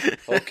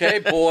 Okay,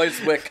 boys,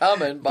 we're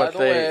coming. By the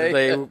way,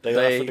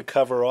 They offered to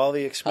cover all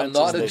the I'm expenses.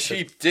 not They a said,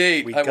 cheap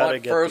date. "We I gotta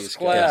want get first these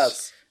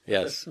class.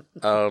 Yes.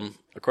 Of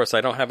course, I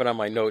don't have it on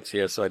my notes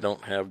here, so I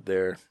don't have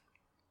their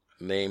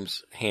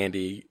names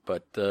handy.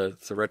 But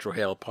it's a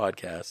Retrohale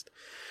podcast,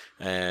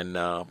 and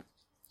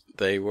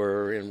they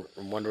were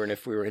wondering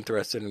if we were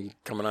interested in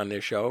coming on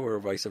their show or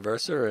vice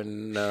versa.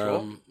 And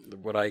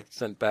what I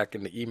sent back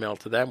in the email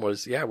to them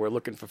was, yeah, we're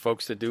looking for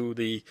folks to do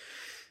the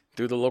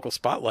local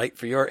spotlight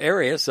for your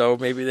area. So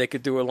maybe they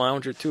could do a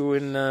lounge or two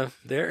in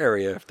their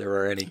area if there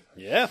are any.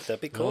 Yeah,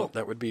 that'd be cool. Well,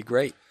 that would be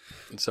great.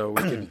 And so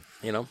we can,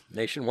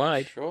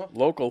 nationwide, Sure.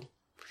 local,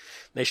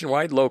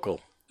 nationwide,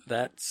 local.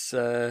 That's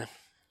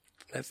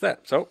that.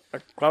 So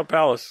Cloud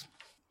Palace,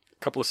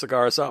 couple of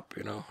cigars up,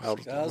 What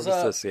Cigars is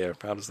up. this here?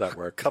 How does that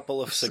work?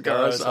 Couple of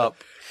cigars up.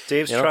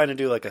 Dave's You know? trying to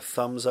do like a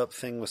thumbs up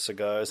thing with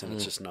cigars, and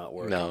it's just not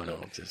working. No,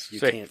 just You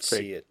fake, can't fake,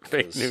 see it.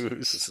 Fake 'cause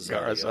news. this is how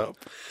I Cigars go.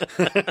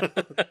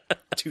 up.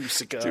 2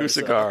 cigars. 2 up.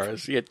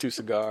 cigars. You get 2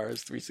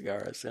 cigars, 3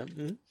 cigars. Yeah.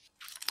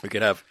 We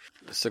could have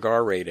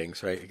cigar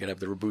ratings, right? You could have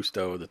the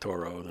Robusto, the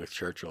Toro, the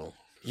Churchill.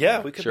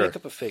 Yeah, we could Sure. make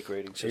up a fake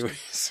rating We system.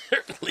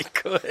 certainly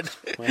could.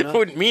 Why It not?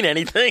 wouldn't mean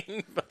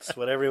anything. But That's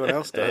what everyone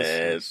else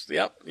does.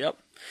 Yes, yep.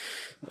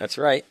 That's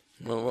right.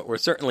 Well, what we're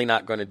certainly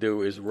not going to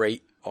do is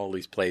rate all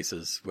these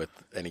places with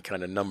any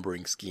kind of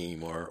numbering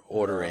scheme or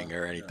ordering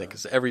or anything,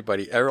 because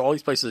all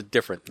these places are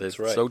different. They're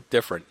right. so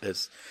different.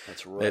 That's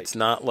right. It's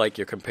not like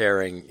you're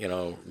comparing,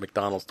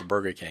 McDonald's to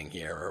Burger King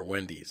here or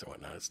Wendy's or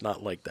whatnot. It's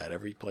not like that.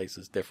 Every place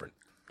is different.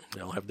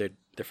 They all have their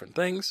different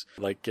things.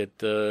 Like at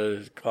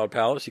Cloud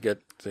Palace, you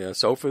get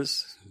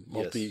sofas,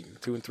 2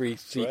 and 3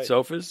 seat right.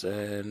 sofas,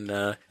 and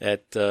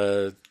at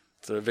the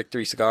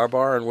Victory Cigar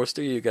Bar in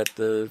Worcester, you got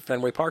the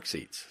Fenway Park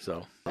seats.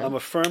 So, I'm a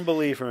firm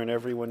believer in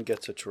everyone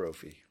gets a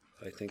trophy.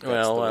 I think. That's the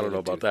well, I way don't to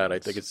know do about that. I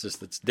things.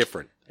 think it's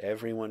different.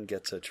 Everyone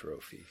gets a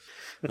trophy.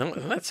 No,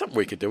 that's something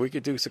we could do. We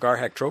could do Cigar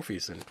Hack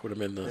trophies and put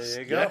them in There the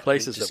you go.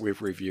 places Just that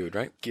we've reviewed,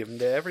 right? Give them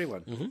to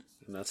everyone. Mm-hmm.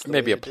 And that's the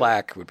Maybe way a to do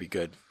plaque would be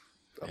good.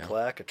 it. A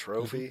plaque, a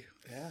trophy,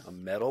 a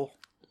medal.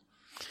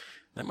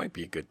 That might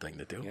be a good thing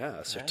to do. Yeah,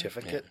 a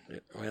certificate. Yeah,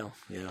 well,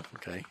 yeah,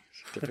 okay.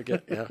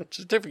 Certificate, yeah.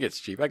 Certificate's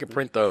cheap. I could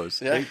print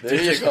those. Yeah,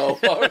 there you go.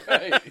 All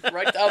right.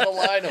 Right down the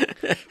line.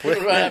 We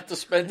don't have to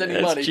spend any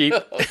That's money. cheap.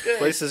 Okay.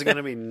 Place is going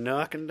to be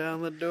knocking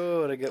down the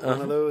door to get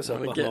one of those up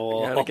on the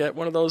wall. Gotta get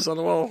one of those on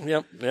the wall.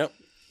 Yep.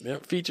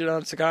 Featured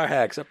on Cigar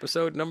Hacks,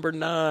 episode number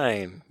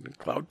 9,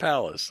 Cloud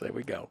Palace. There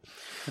we go.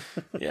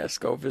 Yes,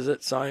 go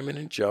visit Simon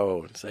and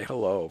Joe and say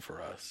hello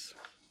for us.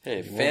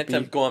 Hey,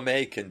 Phantom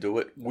Gourmet can do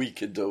it. We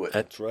can do it.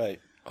 That's right.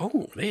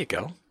 Oh, there you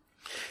go.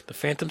 The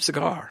Phantom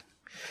Cigar.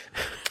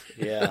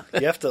 Yeah,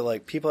 you have to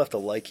people have to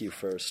like you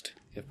first.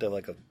 You have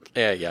to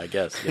Yeah, I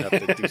guess. You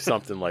have to do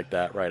something like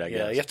that, right, I yeah,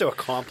 guess. you have to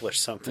accomplish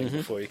something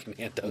before you can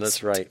hand out.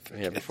 That's right.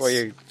 Yeah, before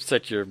you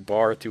set your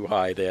bar too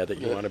high there that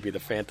you want to be the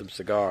Phantom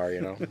Cigar,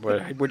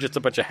 We're just a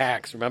bunch of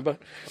hacks, remember?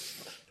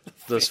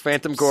 Those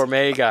Phantom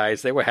Gourmet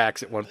guys, they were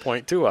hacks at one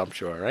point too, I'm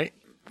sure, right?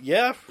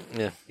 Yeah,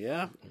 Yeah.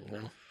 yeah.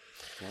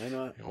 Why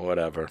not?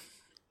 Whatever.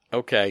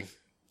 Okay.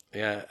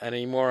 Yeah,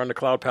 any more on the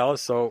Cloud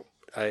Palace? So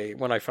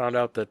when I found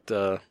out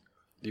that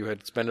you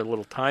had spent a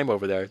little time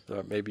over there, I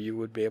thought maybe you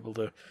would be able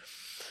to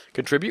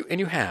contribute, and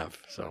you have.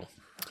 So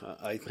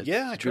I it's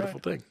tried. a beautiful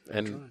thing.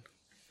 And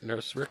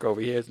Nurse Rick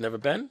over here has never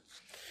been,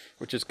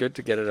 which is good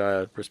to get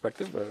a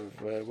perspective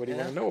of what do you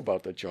want to know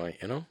about the joint,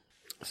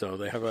 So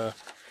they have a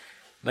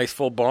nice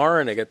full bar,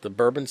 and they got the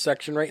bourbon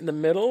section right in the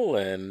middle,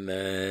 and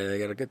they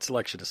got a good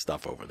selection of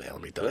stuff over there,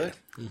 let me tell Good.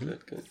 you.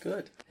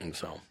 Good. And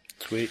so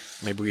Sweet.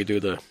 maybe we do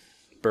the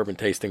bourbon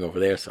tasting over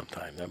there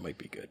sometime. That might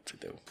be good to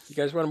do. You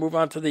guys want to move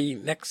on to the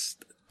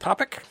next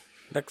topic?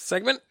 Next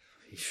segment?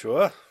 You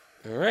sure?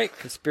 All right,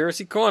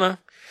 Conspiracy Corner.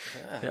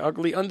 The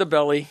ugly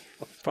underbelly.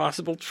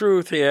 Possible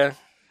truth here.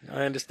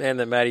 I understand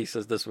that Maddie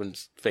says this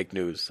one's fake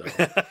news. So.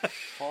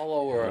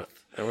 Hollow Earth.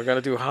 And we're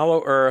going to do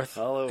Hollow Earth.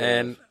 Hollow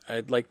and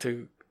I'd like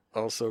to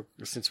also,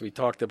 since we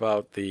talked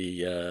about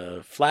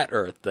the flat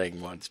Earth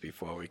thing once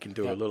before, we can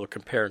do a little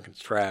compare and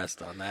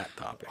contrast on that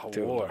topic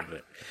too. A little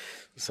bit.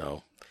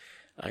 So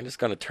I'm just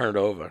going to turn it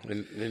over.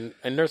 And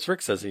Nurse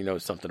Rick says he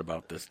knows something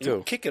about this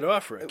too. Kick it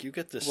off, Rick. You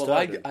get this Well,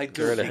 started. I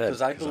do Go right ahead,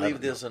 because I 'cause I believe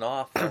don't there's an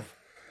author.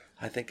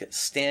 I think it's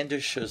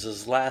Standish is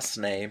his last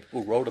name,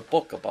 who wrote a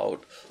book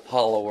about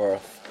Hollow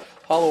Earth.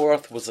 Hollow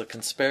Earth was a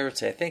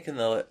conspiracy. I think in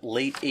the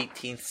late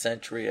 18th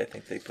century. I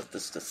think they put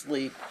this to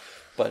sleep.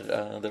 But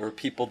there are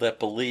people that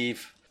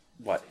believe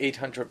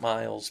 800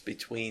 miles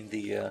between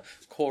the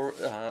core,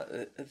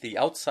 the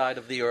outside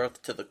of the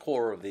Earth to the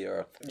core of the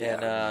Earth,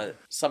 and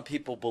some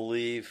people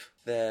believe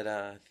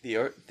that the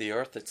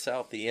Earth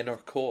itself, the inner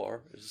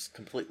core, is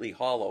completely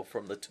hollow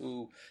from the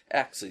 2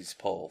 axis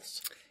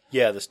poles.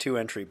 Yeah, there's 2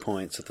 entry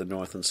points at the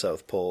North and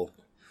South Pole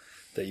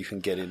that you can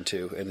get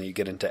into, and then you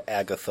get into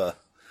Agatha,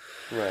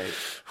 Right.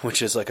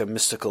 which is like a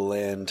mystical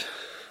land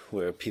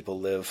where people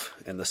live,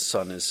 and the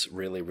sun is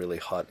really, really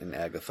hot in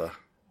Agatha.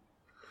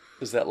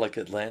 Is that like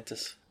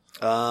Atlantis?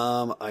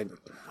 I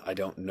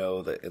don't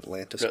know the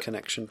Atlantis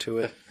connection to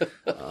it.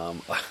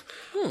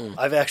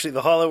 I've actually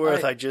the Hollow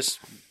Earth.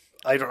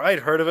 I'd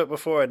heard of it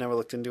before. I never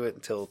looked into it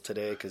until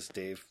today because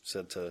Dave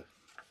said to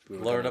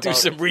Learn about Do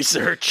some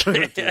research.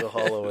 do the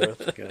Hollow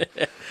Earth.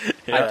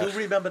 Yeah. I do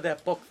remember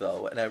that book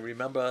though, and I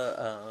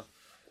remember.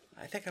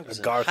 I think I was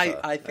Agartha,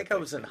 I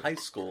was in high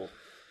school,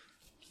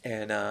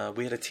 and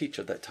we had a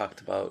teacher that talked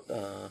about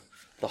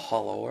the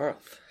Hollow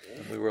Earth,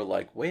 and we were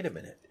like, "Wait a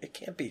minute, it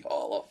can't be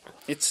hollow."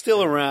 It's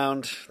still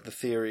around, the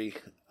theory.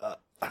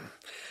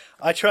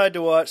 I tried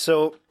to watch,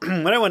 so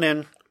when I went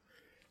in,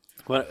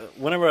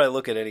 whenever I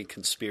look at any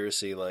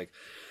conspiracy,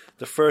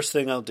 the first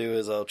thing I'll do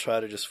is I'll try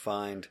to just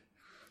find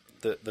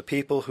the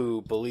people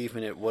who believe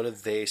in it, what do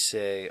they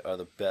say are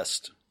the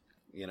best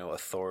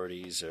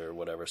authorities or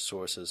whatever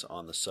sources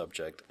on the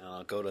subject, and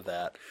I'll go to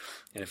that.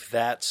 And if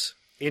that's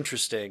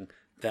interesting,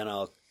 then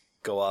I'll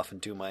go off and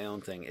do my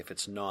own thing. If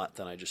it's not,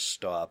 then I just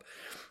stop.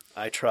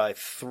 I tried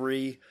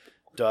 3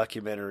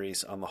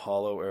 documentaries on the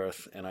hollow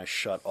earth, and I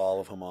shut all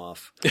of them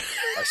off.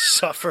 I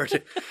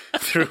suffered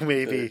through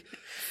maybe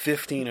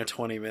 15 or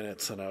 20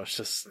 minutes, and I was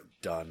just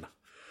done.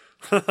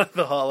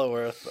 The hollow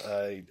earth,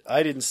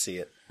 I didn't see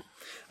it.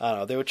 I don't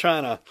know. They were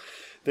trying to...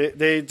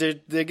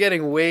 They're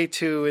getting way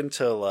too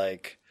into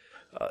like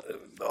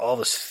all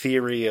this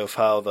theory of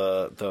how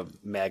the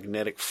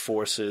magnetic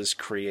forces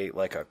create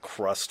like a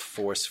crust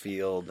force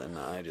field, and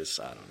I don't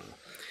know.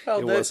 Well,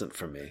 it wasn't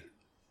for me.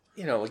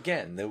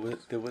 Again,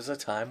 there was a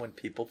time when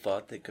people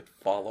thought they could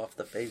fall off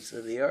the face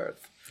of the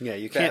earth. Yeah,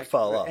 you can't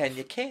fall off, and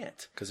you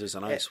can't because there's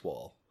an ice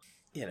wall.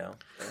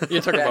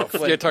 You're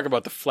talking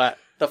about the flat.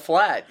 The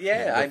flat,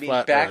 yeah. I mean,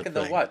 back in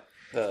the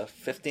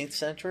 15th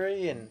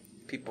century, and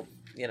people,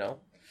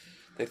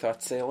 they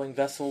thought sailing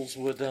vessels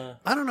would...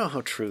 I don't know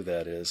how true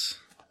that is.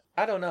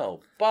 I don't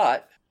know.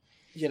 But,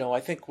 I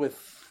think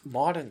with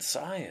modern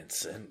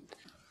science, and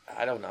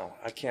I don't know,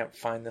 I can't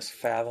find this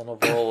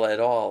fathomable at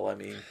all. I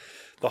mean...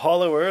 The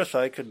hollow earth,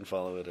 I couldn't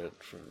follow it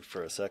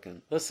for a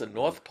second. Listen,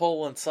 North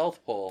Pole and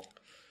South Pole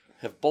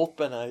have both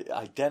been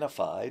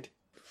identified.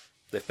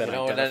 They've been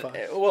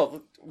identified?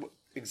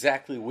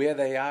 Exactly where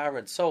they are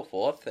and so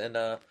forth. And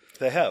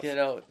they have.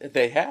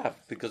 They have,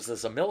 because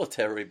there's a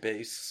military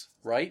base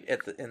right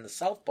in the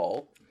South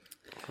Pole.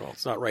 Well,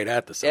 it's not right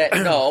at the South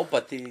Pole. No,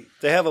 but they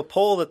have a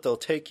pole that they'll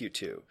take you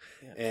to,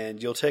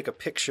 and you'll take a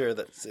picture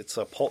it's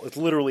a pole. It's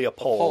literally a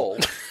pole.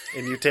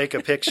 And you take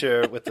a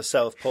picture with the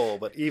South Pole,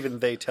 but even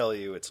they tell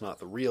you it's not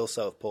the real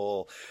South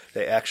Pole.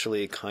 They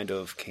actually kind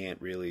of can't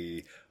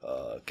really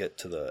get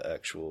to the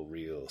actual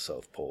real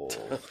South Pole.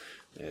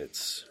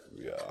 It's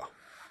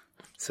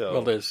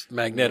So there's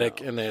magnetic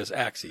and there's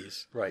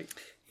axes, right?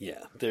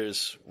 Yeah,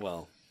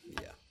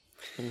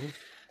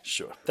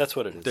 Sure, that's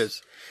what it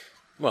is.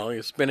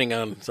 You're spinning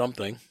on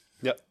something.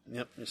 Yep,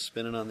 you're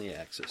spinning on the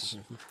axis.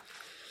 Mm-hmm.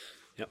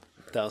 Yep,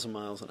 1,000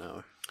 miles an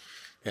hour.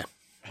 Yeah,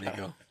 there you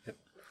go. Yep.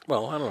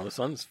 Well, I don't know. The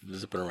sun's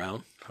zipping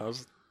around. For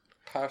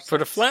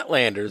the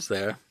flatlanders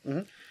there?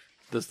 Mm-hmm.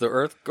 Does the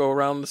Earth go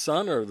around the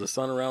sun, or the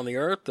sun around the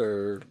Earth,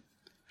 or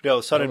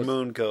no? Sun and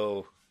moon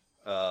go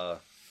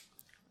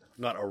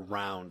not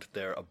around;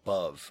 they're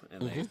above,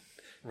 and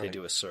they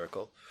do a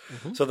circle.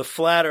 Mm-hmm. So the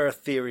flat Earth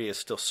theory is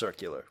still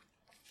circular.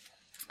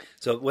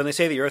 So when they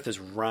say the Earth is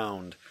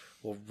round,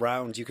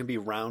 round, you can be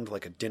round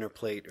like a dinner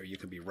plate, or you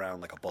can be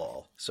round like a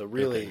ball. So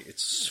really,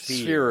 it's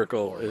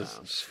spherical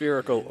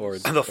or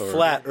the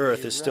flat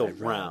Earth is still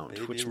round.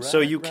 So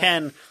you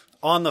can,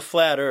 on the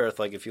flat Earth,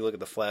 like if you look at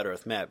the flat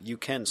Earth map, you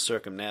can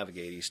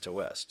circumnavigate east to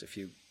west. If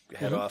you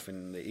head off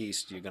in the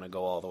east, you're going to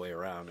go all the way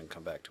around and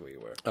come back to where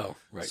you were. Oh,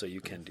 right. So you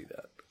can do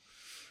that.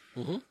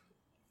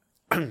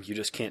 Mm-hmm. You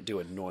just can't do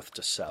a north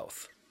to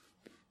south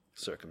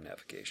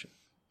circumnavigation.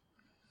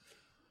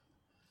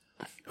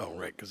 Oh,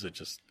 right, because you're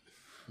just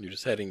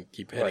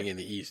keep heading in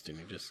the east, and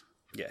you're just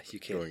you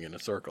can't going in a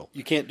circle.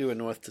 You can't do a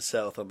north to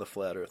south on the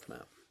flat Earth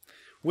map,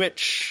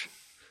 which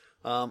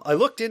I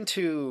looked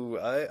into.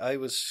 I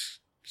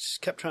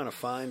kept trying to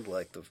find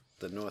like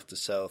the north to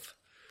south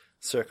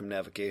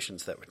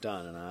circumnavigations that were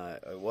done, and I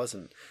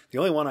wasn't. The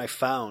only one I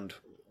found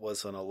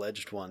was an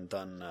alleged one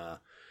done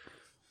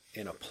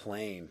in a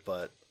plane,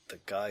 but the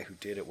guy who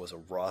did it was a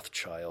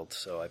Rothschild,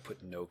 so I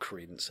put no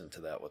credence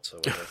into that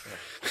whatsoever.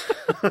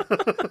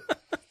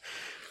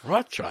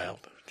 Rothschild?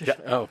 Yeah.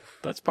 Oh,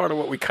 that's part of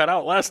what we cut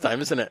out last time,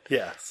 isn't it?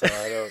 Yeah, so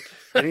I don't...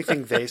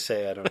 Anything they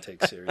say, I don't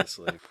take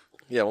seriously.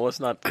 Yeah, well, let's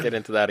not get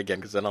into that again,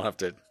 because then I'll have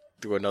to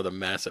do another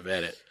massive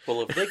edit.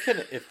 Well,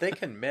 if they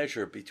can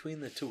measure between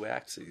the two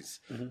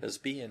axes as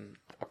being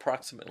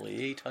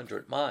approximately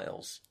 800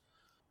 miles,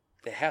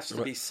 there has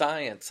to be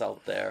science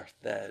out there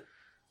that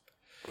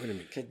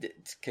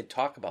can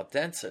talk about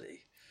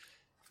density.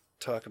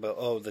 Talk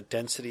about the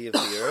density of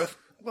the Earth.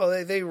 Well,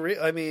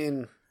 I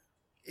mean,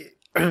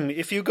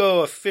 if you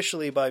go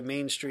officially by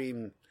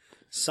mainstream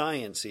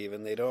science,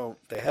 even they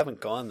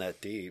haven't gone that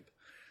deep.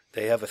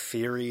 They have a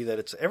theory that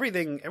it's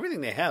everything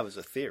they have is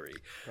a theory.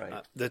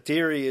 Right. The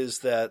theory is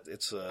that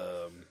it's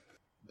a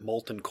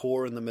molten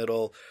core in the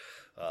middle.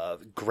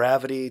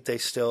 Gravity, they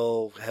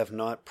still have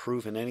not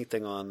proven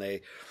anything on.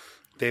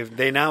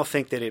 They now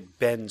think that it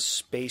bends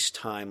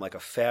space-time like a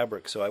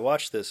fabric. So I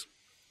watched this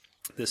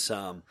it's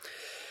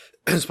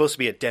supposed to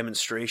be a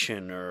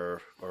demonstration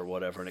or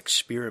whatever, an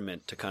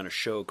experiment to kind of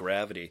show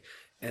gravity.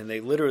 And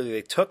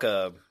they took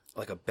a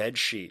bed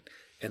sheet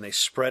and they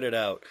spread it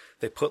out.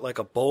 They put like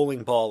a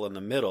bowling ball in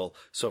the middle.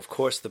 So of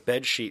course the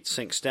bed sheet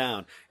sinks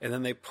down, and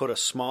then they put a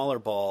smaller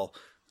ball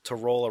to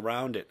roll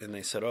around it. And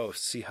they said,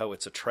 see how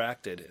it's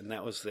attracted. And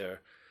that was their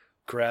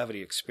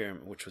gravity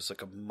experiment, which was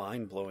like a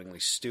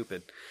mind-blowingly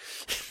stupid.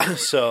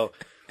 So,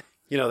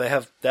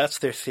 that's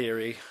their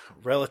theory.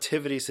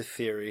 Relativity's a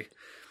theory.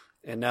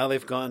 And now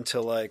they've gone to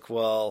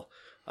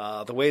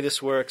the way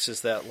this works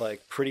is that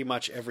like pretty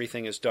much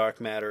everything is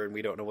dark matter and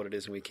we don't know what it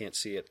is and we can't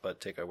see it,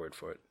 but take our word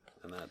for it.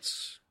 And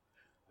that's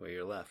where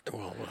you're left.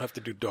 Well, we'll have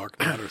to do dark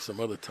matter some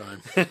other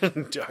time.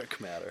 Dark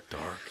matter.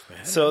 Dark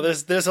matter. So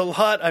there's a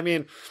lot. I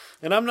mean,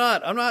 and I'm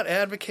not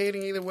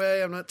advocating either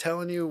way. I'm not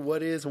telling you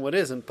what is and what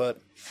isn't,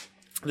 but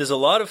there's a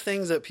lot of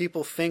things that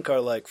people think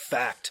are like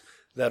fact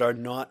that are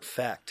not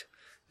fact.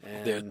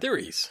 And They're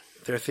theories.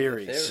 they're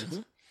theories.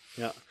 Theories.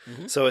 Yeah.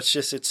 So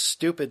it's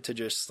stupid to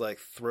just like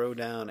throw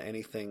down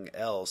anything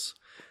else.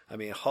 I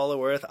mean,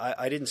 Hollow Earth,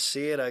 I didn't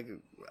see it.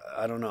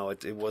 I don't know.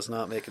 It was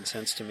not making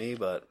sense to me,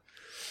 but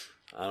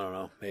I don't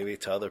know. Maybe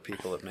to other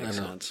people it makes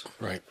sense.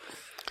 Right.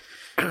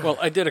 Well,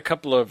 I did a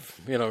couple of,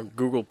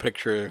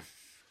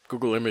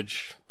 Google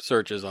image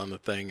searches on the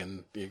thing,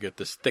 and you get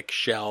this thick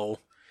shell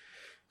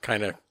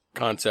kind of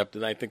concept,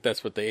 and I think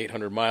that's what the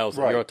 800 miles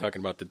that you're talking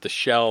about, that the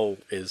shell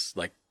is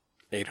like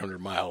 800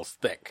 miles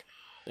thick.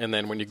 And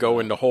then when you go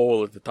in the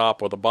hole at the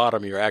top or the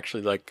bottom, you're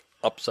actually like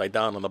upside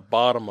down on the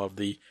bottom of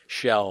the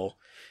shell,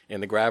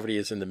 and the gravity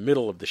is in the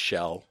middle of the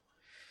shell,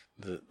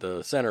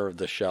 the center of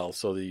the shell.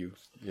 So that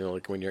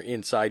like when you're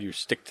inside, you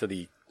stick to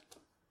the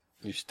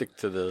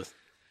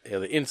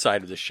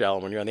inside of the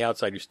shell. When you're on the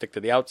outside, you stick to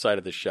the outside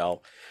of the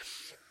shell,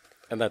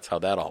 and that's how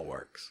that all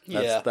works.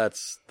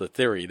 That's the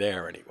theory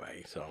there,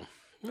 anyway. So,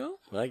 well,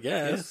 I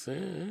guess.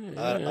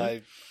 Yeah.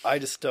 I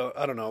just don't.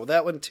 I don't know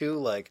that one too.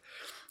 Like,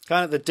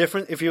 kind of the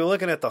difference. If you're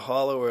looking at the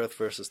Hollow Earth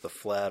versus the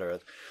Flat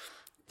Earth,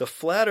 the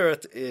Flat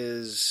Earth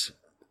is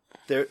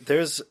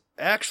there's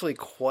actually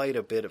quite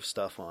a bit of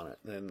stuff on it,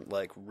 and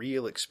like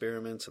real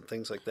experiments and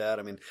things like that.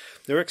 I mean,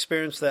 there were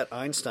experiments that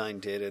Einstein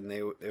did, and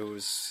he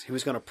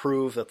was going to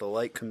prove that the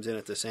light comes in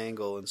at this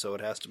angle, and so it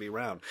has to be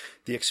round.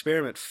 The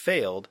experiment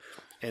failed,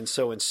 and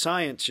so in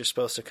science, you're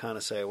supposed to kind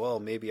of say,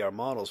 well, maybe our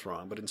model's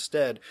wrong, but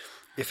instead,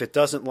 if it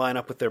doesn't line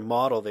up with their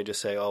model, they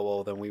just say, oh,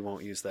 well, then we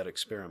won't use that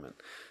experiment.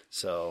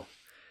 So,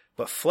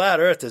 but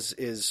Flat Earth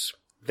is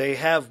they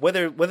have,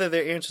 whether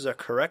their answers are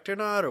correct or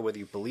not, or whether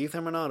you believe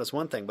them or not, is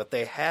one thing, but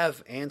they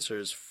have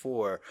answers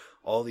for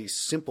all these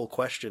simple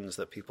questions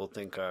that people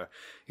think are,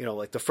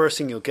 like the first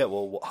thing you'll get,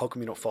 well, how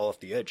come you don't fall off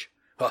the edge?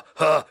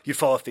 You'd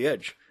fall off the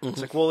edge. Mm-hmm.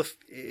 It's like, well,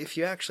 if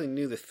you actually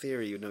knew the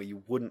theory,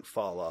 you wouldn't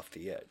fall off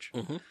the edge.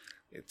 Mm-hmm.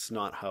 It's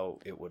not how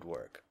it would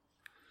work.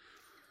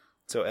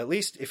 So at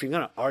least, if you're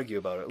going to argue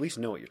about it, at least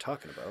know what you're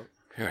talking about.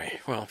 Right.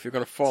 Well, if you're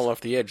going to fall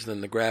off the edge,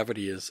 then the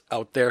gravity is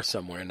out there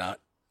somewhere,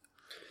 not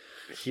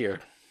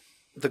here.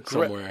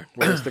 Somewhere.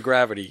 Where's the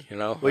gravity,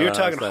 Well, you're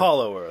talking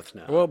Hollow Earth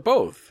now. Well,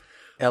 both.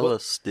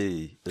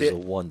 LSD is a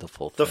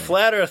wonderful thing. The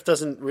Flat Earth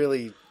doesn't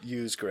really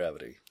use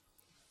gravity.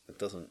 It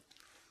doesn't.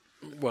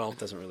 Well, it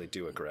doesn't really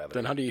do a gravity.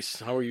 Then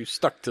how are you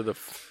stuck to the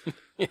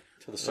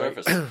to the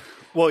surface?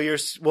 Well, you're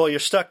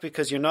stuck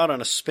because you're not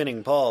on a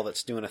spinning ball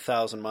that's doing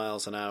 1,000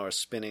 miles an hour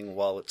spinning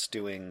while it's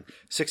doing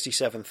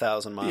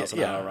 67,000 miles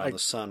an hour around the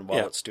sun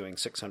while it's doing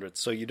 600.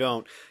 So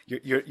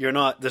you're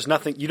not. There's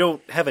nothing. You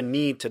don't have a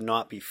need to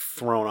not be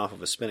thrown off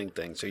of a spinning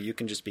thing. So you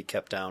can just be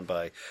kept down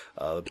by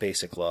the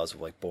basic laws of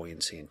like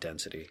buoyancy and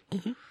density.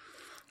 Mm-hmm.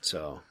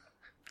 So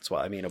that's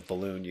why a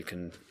balloon. You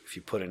can, if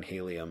you put in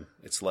helium,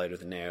 it's lighter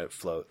than air. It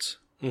floats.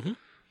 Mm-hmm.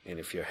 And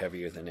if you're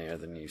heavier than air,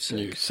 then you sink.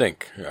 You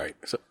sink, right?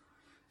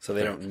 So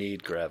they don't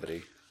need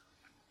gravity.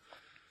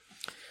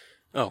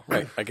 Oh,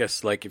 right. I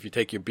guess like if you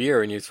take your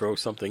beer and you throw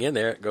something in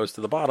there, it goes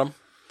to the bottom.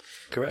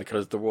 Correct.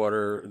 Because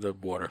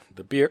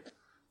the beer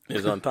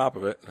is on top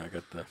of it. I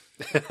got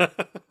the.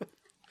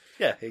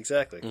 Yeah,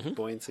 exactly. Mm-hmm.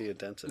 Buoyancy and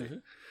density. Mm-hmm.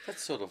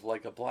 That's sort of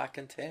like a black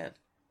and tan.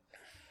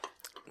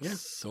 Yeah,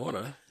 sort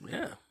of.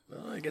 Yeah.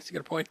 Well, I guess you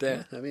got a point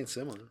there. Yeah,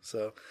 similar.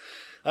 So,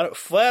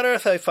 Flat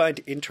Earth I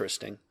find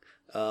interesting.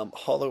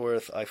 Hollow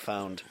Earth I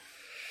found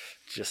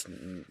just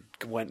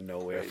went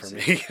nowhere for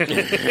me.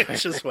 It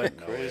just went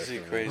nowhere.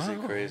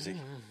 Crazy.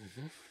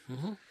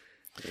 Mm-hmm.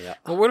 Yeah.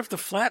 Well, what if the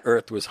flat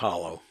Earth was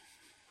hollow?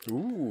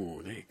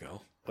 Ooh, there you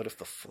go. What if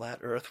the flat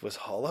Earth was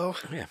hollow?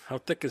 Yeah. How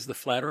thick is the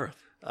flat Earth?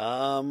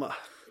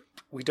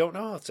 We don't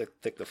know how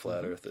thick the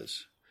flat Earth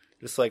is.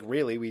 Just like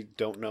really, we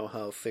don't know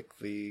how thick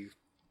the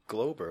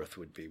globe Earth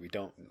would be. We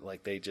don't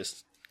they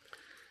just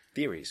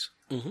theories.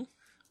 Mm-hmm.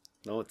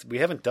 No, we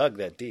haven't dug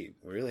that deep.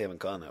 We really haven't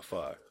gone that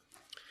far.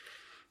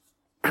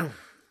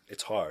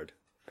 It's hard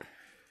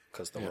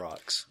because the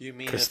rocks. You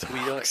mean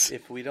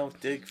if we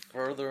don't dig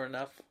further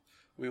enough,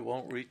 we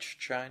won't reach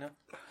China?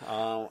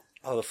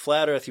 The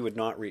flat Earth, you would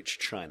not reach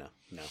China.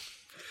 No.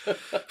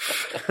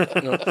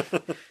 No.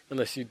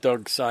 Unless you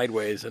dug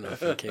sideways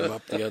enough and came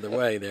up the other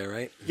way there,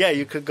 right? Yeah,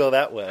 you could go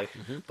that way,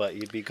 but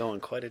you'd be going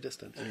quite a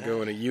distance. You'd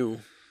go in a U.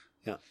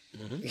 Yeah.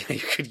 Mm-hmm. Yeah,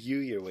 you could U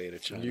your way to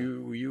China.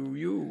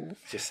 U.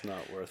 Just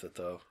not worth it,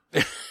 though.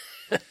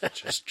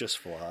 just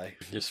fly.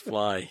 Just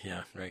fly,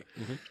 yeah, right.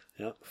 Mm-hmm.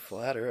 Yeah,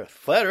 Flat Earth.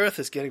 Flat Earth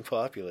is getting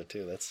popular,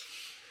 too.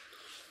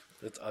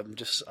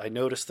 I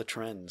noticed the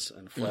trends,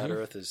 and Flat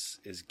Earth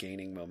is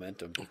gaining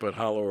momentum. But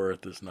Hollow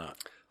Earth is not.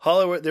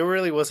 Hollow Earth, there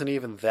really wasn't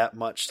even that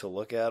much to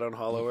look at on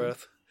Hollow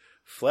Earth.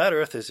 Flat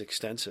Earth is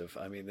extensive.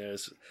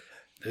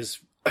 There's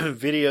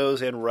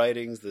videos and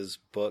writings, there's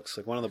books.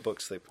 Like one of the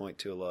books they point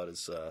to a lot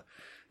is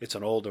it's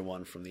an older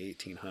one from the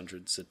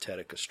 1800s,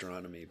 Zetetic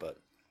Astronomy, but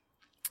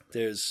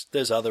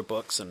There's other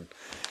books, and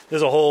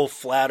there's a whole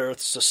Flat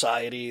Earth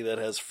Society that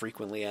has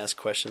frequently asked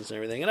questions and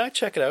everything. And I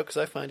check it out because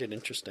I find it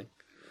interesting.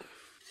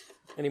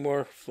 Any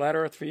more flat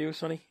Earth for you,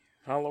 Sonny?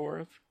 Hollow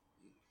Earth?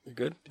 You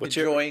good?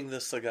 Enjoying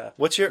the cigar.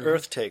 What's your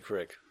Earth take,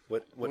 Rick?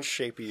 What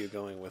shape are you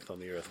going with on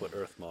the Earth? What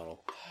Earth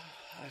model?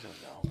 I don't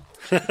know.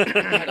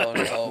 I don't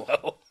know.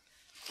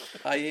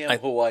 I am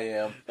who I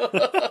am.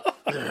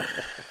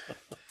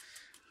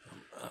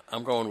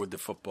 I'm going with the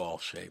football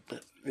shape.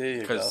 There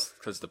you go.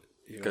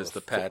 Because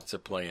the Pats are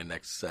playing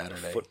next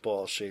Saturday.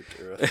 Football-shaped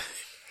Earth.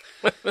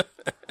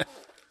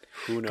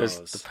 Who Because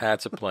knows? the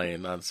Pats are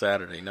playing on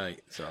Saturday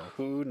night. So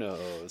Who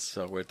knows?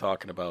 So we're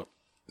talking about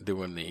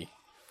doing the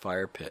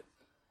fire pit.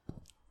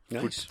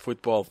 Nice.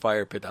 Football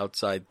fire pit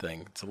outside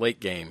thing. It's a late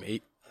game.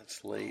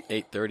 It's late.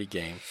 8:30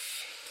 game.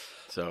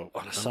 So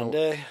On a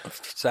Sunday?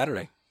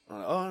 Saturday.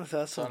 Oh,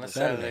 that's On not a as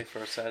Saturday for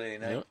a Saturday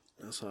night. Yep.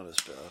 That's not as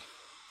bad.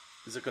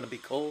 Is it going to be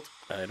cold?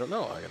 I don't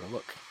know. I gotta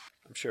look.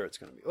 I'm sure it's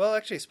going to be. Well,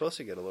 actually, it's supposed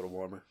to get a little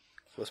warmer.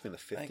 It's supposed to be in the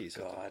Thank 50s.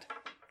 God.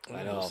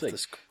 I know. We'll see.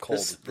 This cold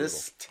is brutal.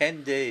 This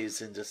 10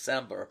 days in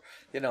December,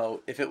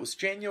 if it was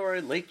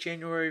January, late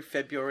January,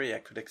 February, I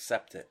could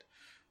accept it.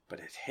 But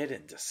it hit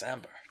in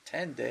December.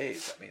 10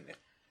 days. I mean, I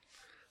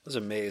was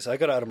amazed. I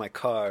got out of my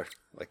car,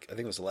 I think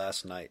it was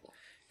last night,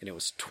 and it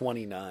was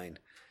 29.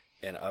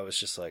 And I was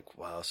just like,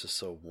 wow, this is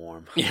so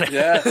warm.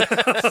 yeah,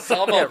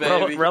 summer,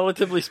 baby.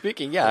 Relatively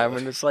speaking, yeah. I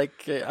mean, it's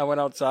like I went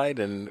outside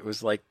and it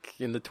was like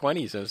in the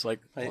 20s. And it was like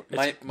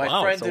My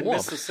wow, friend it's so in warm.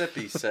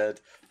 Mississippi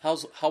said,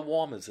 how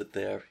warm is it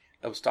there?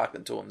 I was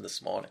talking to him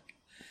this morning.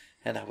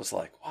 And I was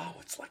like, wow,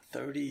 it's like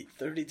 30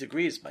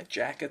 degrees. My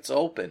jacket's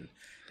open.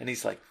 And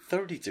he's like,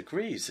 30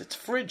 degrees? It's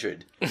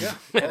frigid. Yeah.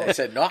 And I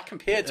said, not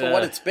compared to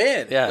what it's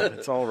been. Yeah,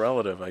 it's all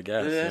relative, I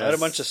guess. Yeah. I had a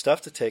bunch of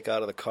stuff to take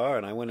out of the car,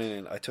 and I went in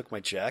and I took my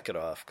jacket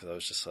off because I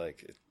was just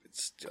like,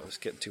 I was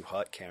getting too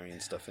hot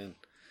carrying stuff in.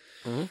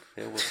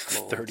 It was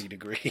cold. 30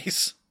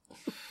 degrees.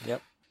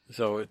 Yep.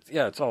 So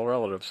it's all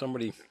relative.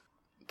 Somebody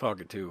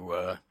talking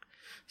to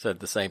said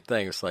the same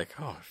thing. It's like,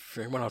 oh, if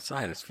I went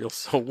outside, it feels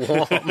so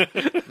warm.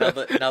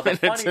 Now the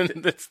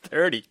funny it's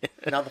 30.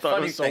 Now the I thought it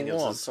funny was so thing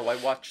warm. is, so I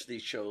watch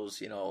these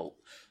shows,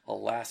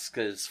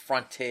 Alaska's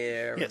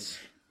Frontier. Yes.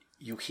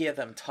 And you hear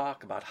them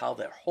talk about how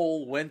their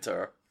whole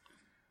winter,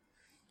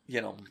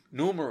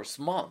 numerous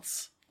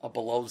months are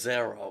below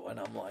zero, and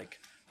I'm like,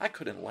 I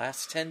couldn't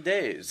last 10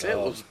 days. It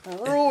was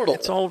brutal.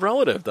 It's all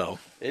relative, though.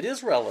 It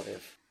is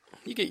relative.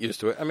 You get used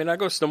to it. I mean, I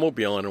go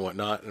snowmobiling and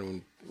whatnot,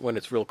 and when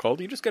it's real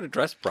cold, you just got to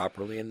dress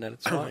properly, and then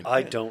it's fine.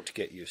 I don't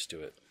get used to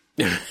it.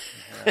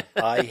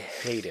 I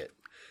hate it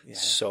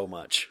so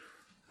much.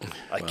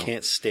 I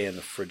can't stand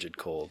the frigid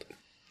cold.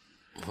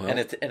 And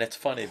it's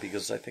funny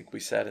because I think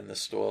we sat in the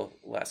store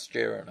last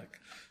year and a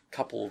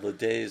couple of the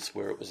days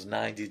where it was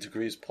 90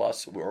 degrees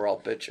plus, we were all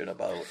bitching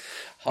about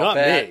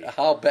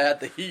how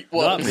bad the heat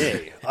was. Not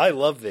me. I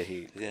love the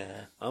heat.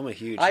 Yeah. I'm a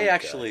huge I heat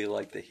actually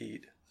like the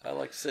heat. I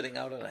like sitting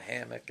out in a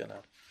hammock in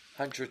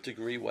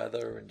 100-degree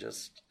weather and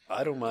just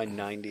guy. I don't mind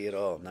 90 at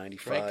all.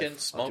 95. drinking, I'll do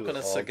smoking it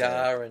a all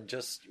cigar, and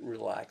just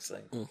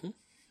relaxing.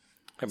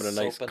 Having a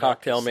nice Soaping up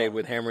cocktail yourself. made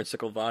with hammer and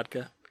sickle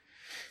vodka,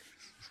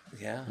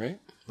 Yeah. right?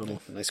 day.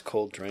 Nice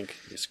cold drink.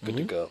 It's good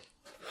to go.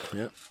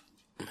 Yeah.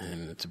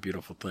 And it's a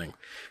beautiful thing.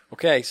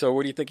 Okay, so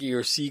what do you think of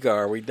your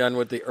cigar? Are we done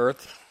with the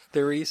Earth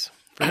theories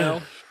for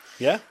now?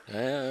 Yeah?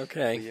 Yeah,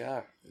 okay. We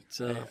are. It's,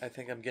 I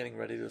think I'm getting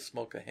ready to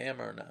smoke a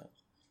hammer now.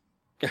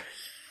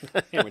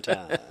 Hammer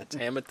time. it's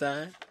hammer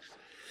time.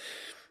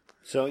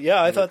 So,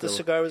 yeah, I thought the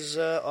cigar was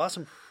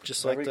awesome.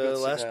 Just Very like the good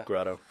last cigar.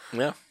 grotto.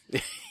 Yeah.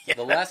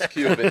 The last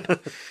Cuban.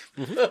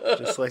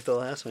 Just like the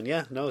last one.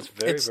 Yeah, no, it's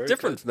very, It's very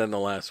different good. than the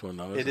last one,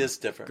 though. It is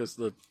different. Because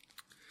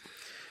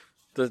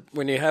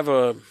when you have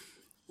a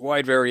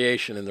wide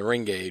variation in the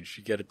ring gauge,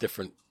 you get a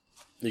different.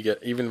 You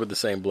get even with the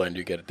same blend,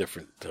 you get a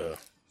different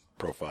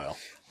profile.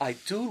 I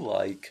do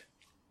like,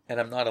 and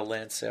I'm not a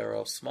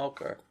Lancero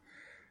smoker,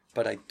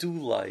 but I do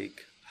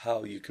like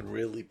how you can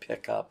really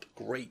pick up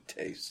great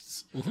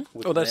tastes.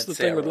 With Oh, that's the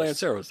thing with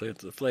Lanceros.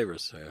 Lanceros. The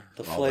flavors.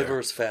 The all flavor there.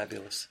 is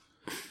fabulous.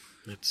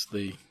 It's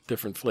the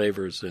different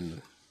flavors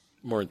and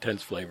more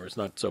intense flavors,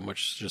 not so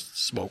much just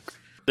smoke.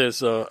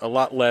 There's a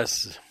lot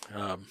less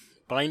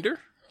binder,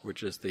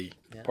 which is the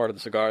part of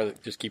the cigar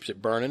that just keeps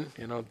it burning.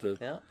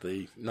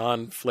 The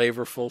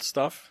non-flavorful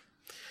stuff.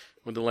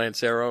 With the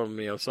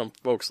Lancero, some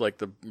folks like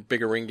the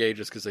bigger ring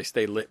gauges because they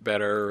stay lit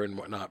better and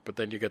whatnot. But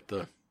then you get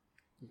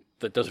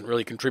that doesn't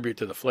really contribute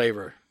to the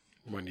flavor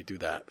when you do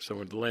that. So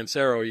with the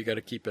Lancero, you got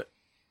to keep it.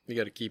 You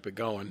got to keep it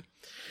going.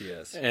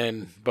 Yes.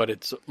 But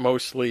it's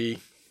mostly,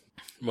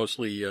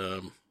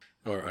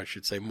 or I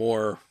should say,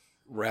 more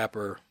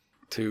wrapper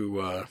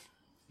to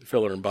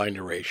filler and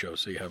binder ratio,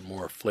 so you have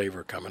more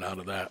flavor coming out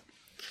of that.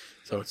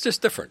 So it's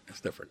just different.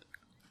 It's different.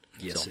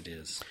 Yes, it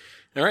is.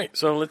 All right,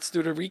 so let's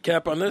do the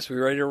recap on this. We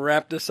ready to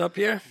wrap this up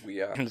here? We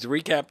are. It's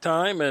recap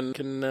time, and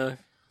can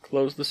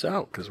close this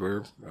out because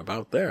we're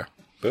about there.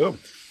 Boom.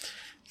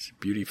 It's a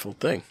beautiful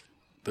thing.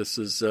 This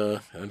is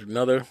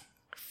another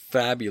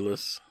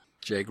fabulous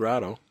J.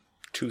 Grotto.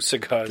 2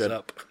 cigars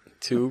up.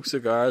 2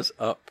 cigars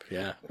up.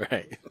 Yeah,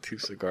 right. 2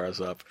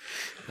 cigars up.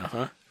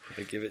 I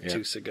give it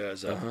 2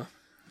 cigars up.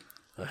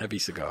 A heavy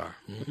cigar.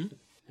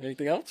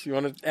 Anything else you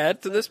want to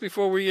add to this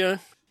before we?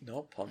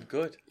 Nope, I'm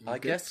good. I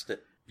guessed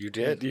it. You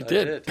did. You I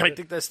did. did. I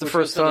think that's the Which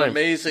first was an time.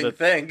 amazing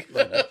thing.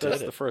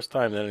 That's the first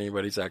time that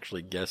anybody's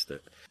actually guessed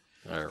it.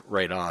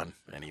 Right on.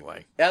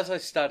 Anyway, As I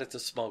started to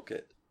smoke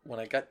it, when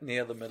I got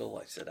near the middle,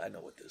 I said, I know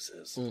what this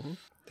is.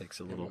 takes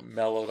a little.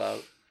 Mellowed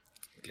out.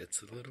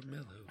 Gets a little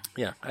mellow.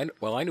 Yeah.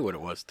 I knew what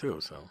it was too.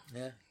 So.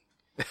 Yeah.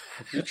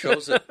 You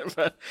chose it.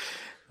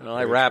 Well,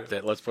 I wrapped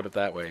it. Let's put it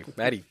that way.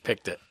 Maddie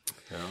picked it.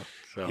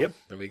 So Yep.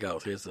 there we go.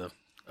 Here's an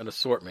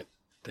assortment.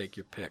 Take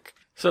your pick.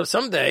 So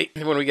someday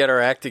when we get our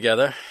act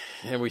together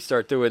and we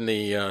start doing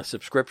the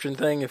subscription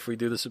thing, if we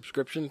do the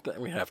subscription thing,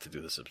 we have to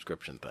do the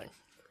subscription thing.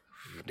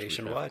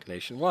 Nationwide.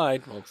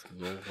 Nationwide. We'll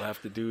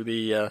have to do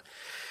the,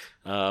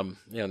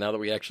 now that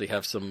we actually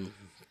have some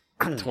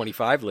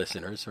 25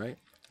 listeners, right?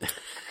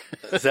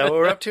 Is that what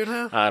we're up to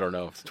now? I don't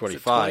know. It's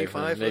 25.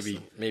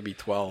 25 maybe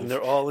 12. And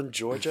they're all in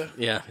Georgia?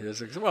 Yeah.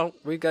 Well,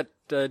 we've got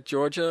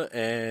Georgia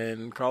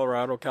and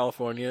Colorado,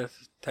 California,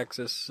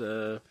 Texas.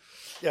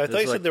 Yeah, I thought you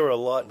like- said there were a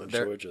lot in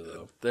there- Georgia,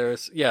 though.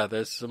 There's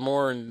some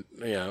more.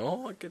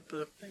 Look at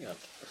the thing up.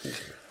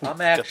 I'm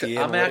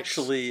analytics.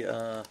 actually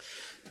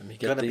Let me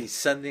get going to the. be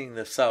sending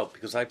this out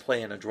because I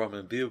play in a drum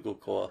and bugle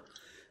corps,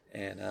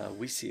 and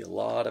we see a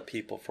lot of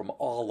people from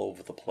all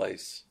over the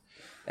place.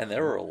 And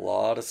there are a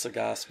lot of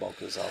cigar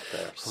smokers out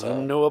there. I So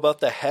don't know about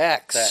the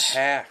hacks. the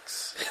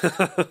hacks.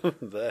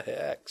 The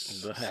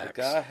hacks. The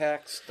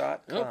hacks.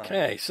 Cigarhacks.com.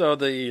 Okay, so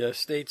the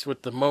states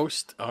with the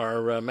most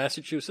are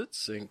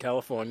Massachusetts and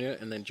California,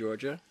 and then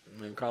Georgia,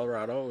 and then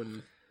Colorado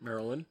and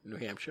Maryland, New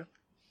Hampshire.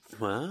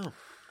 Wow.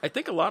 I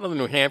think a lot of the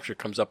New Hampshire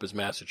comes up as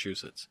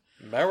Massachusetts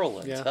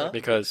Maryland, huh?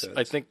 because makes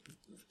I sense. think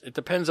it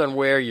depends on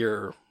where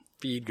your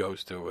feed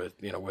goes to,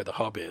 where the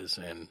hub is,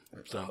 and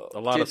so a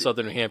lot of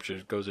southern New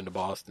Hampshire goes into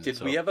Boston. Did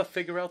so. we ever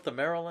figure out the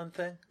Maryland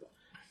thing?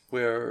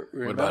 Where about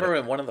remember it?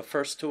 in one of the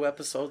first 2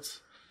 episodes,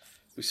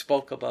 we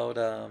spoke about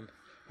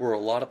where a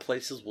lot of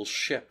places will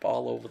ship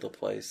all over the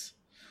place,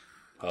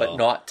 but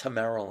not to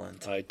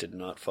Maryland. I did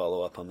not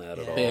follow up on that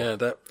at all. Yeah,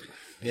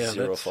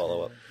 Zero that's-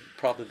 follow up.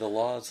 Probably the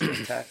laws of Could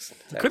be.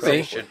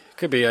 taxation.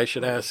 Could be. I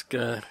should ask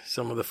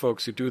some of the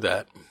folks who do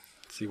that.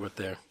 See what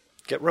their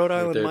Get Rhode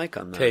Island their Mike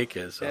on that. take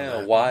is. on Yeah,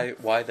 that.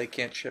 why they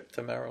can't ship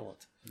to Maryland?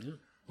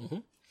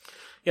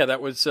 Yeah, that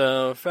was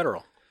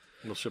federal.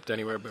 It'll ship to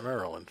anywhere but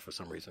Maryland for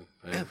some reason.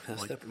 And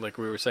like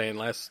we were saying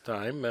last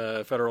time,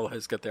 federal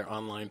has got their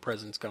online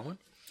presence going,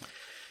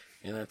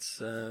 and that's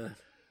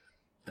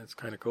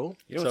kind of cool.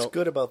 You know what's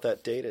good about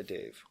that data,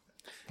 Dave?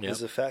 Yeah. Is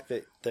the fact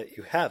that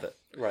you have it.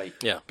 Right.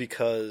 Yeah.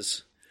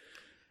 Because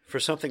for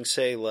something,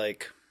 say,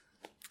 like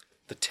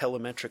the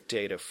telemetric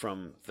data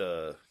from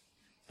the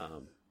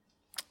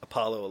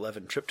Apollo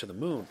 11 trip to the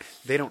moon,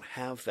 they don't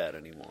have that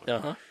anymore.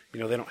 Uh-huh. They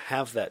don't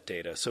have that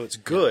data. So it's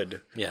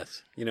good,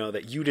 Yes.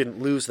 that you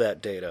didn't lose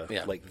that data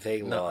Yeah. like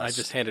they No, lost. I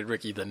just handed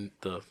Ricky the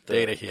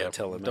data here.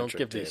 telemetric Don't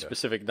give the data.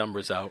 specific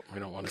numbers out. We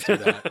don't want to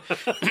do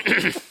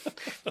that.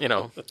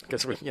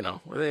 Because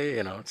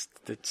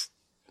it's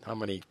how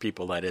many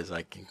people that is.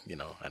 I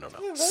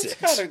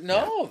don't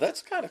know.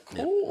 That's kind of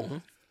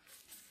cool.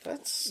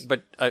 That's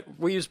But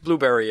we use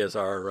Blueberry as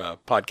our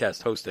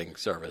podcast hosting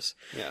service.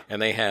 Yeah.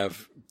 And they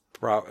have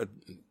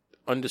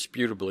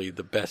undisputably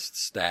the best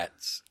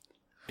stats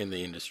in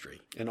the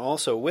industry. And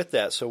also with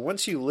that, so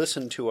once you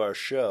listen to our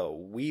show,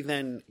 we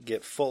then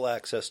get full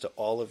access to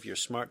all of your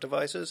smart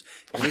devices,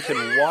 and we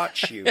can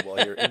watch you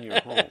while you're in your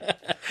home.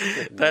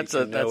 That's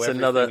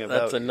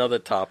another another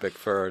topic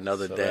for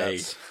another So day.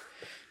 that's-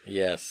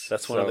 Yes.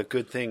 That's one of the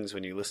good things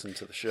when you listen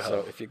to the show.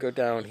 So if you go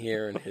down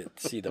here and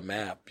see the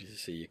map,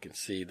 you can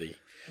see the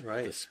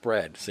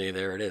spread. See,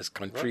 there it is.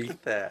 Country Look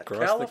at that. across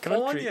the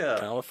country. California.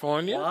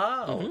 California.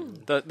 Wow.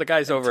 Mhm. The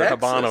guys over at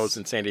Texas. Habanos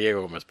in San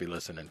Diego must be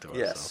listening to us.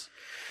 yes.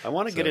 So. I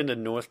want to get into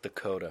North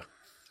Dakota.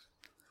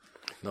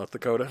 North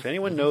Dakota. If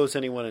anyone knows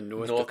anyone in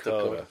North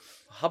Dakota,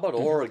 How about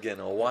Oregon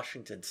or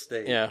Washington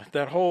State? Yeah,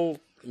 that whole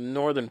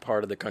northern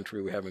part of the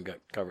country we haven't got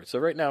covered. So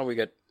right now we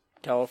got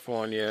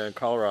California,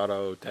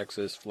 Colorado,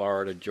 Texas,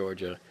 Florida,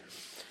 Georgia,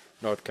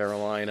 North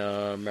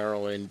Carolina,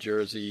 Maryland,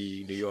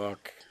 Jersey, New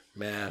York,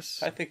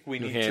 Mass. I think we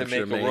New need Hampshire,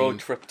 to make Maine. a road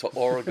trip to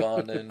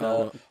Oregon and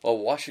or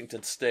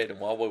Washington State, and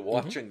while we're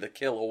watching the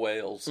killer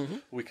whales,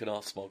 we can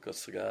all smoke a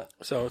cigar.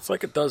 So it's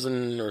like a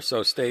dozen or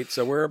so states.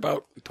 So we're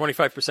about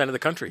 25% of the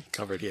country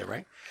covered here,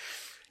 right?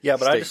 yeah,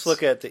 but I States. just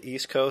look at the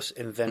East Coast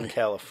and then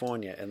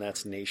California, and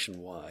that's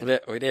nationwide.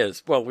 It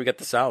is. Well, we got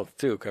the South,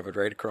 too, covered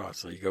right across.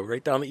 So you go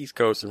right down the East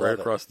Coast and Love right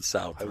it. across the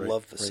South. I right,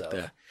 love the right South.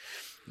 There.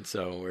 And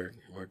so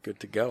we're good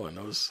to go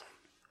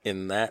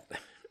in that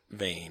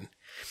vein.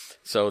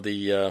 So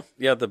the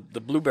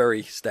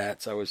Blueberry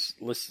stats,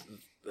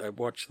 I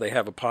watched, they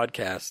have a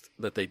podcast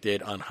that they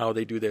did on how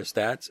they do their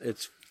stats.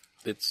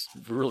 It's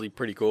really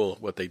pretty cool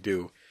what they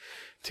do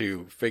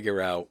to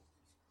figure out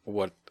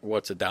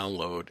what's a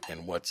download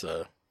and what's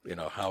a,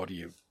 how do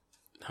you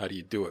how do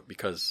you do it?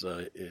 Because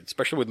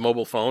especially with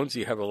mobile phones,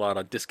 you have a lot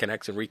of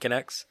disconnects and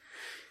reconnects.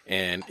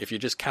 And if you're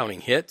just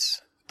counting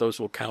hits, those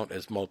will count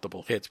as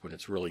multiple hits when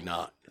it's really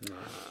not.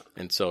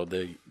 And so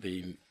the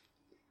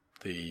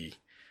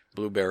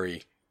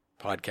Blueberry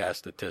podcast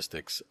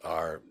statistics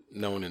are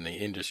known in the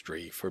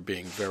industry for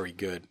being very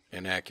good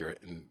and accurate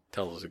and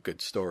tell us a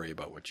good story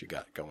about what you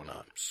got going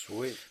on.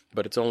 Sweet.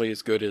 But it's only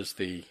as good as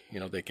they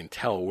can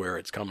tell where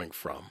it's coming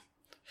from.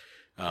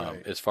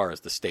 As far as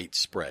the state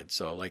spread.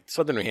 So, like,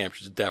 Southern New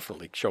Hampshire is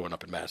definitely showing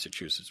up in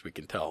Massachusetts. We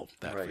can tell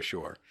that for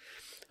sure.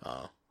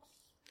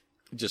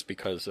 Just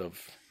because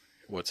of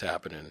what's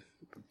happening,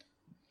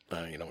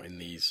 in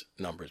these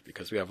numbers.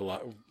 Because we have a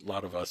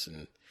lot of us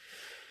in,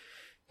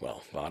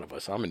 well, a lot of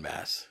us. I'm in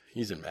Mass.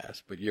 He's in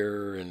Mass. But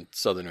you're in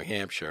Southern New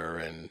Hampshire,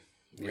 and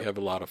we have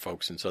a lot of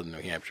folks in Southern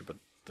New Hampshire, but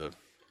the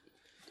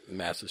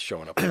Mass is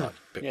showing up a lot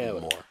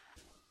more.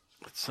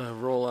 Let's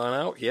roll on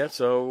out here.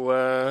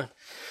 So,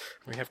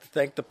 we have to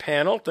thank the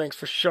panel. Thanks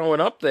for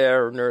showing up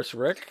there, Nurse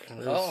Rick.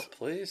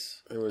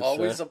 Please. It was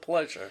always a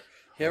pleasure.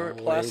 Here at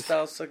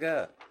Plastow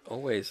Cigar.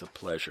 Always a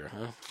pleasure,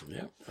 huh?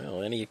 Yeah.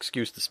 Well, any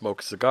excuse to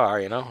smoke a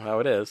cigar, you know how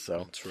it is. So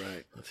That's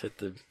right. let's hit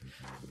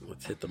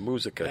the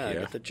musica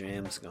here. Get the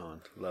jams going.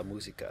 La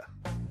musica.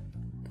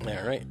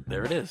 All right,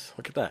 there it is.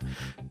 Look at that.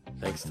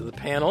 Thanks to the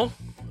panel.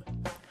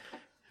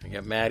 We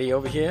got Maddie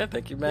over here.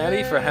 Thank you,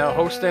 Maddie, for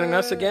hosting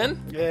us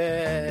again.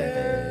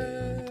 Yay!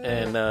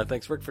 And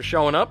thanks, Rick, for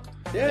showing up.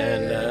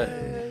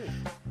 And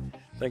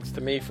thanks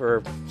to me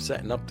for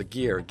setting up the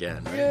gear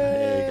again. Right?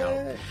 There you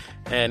go.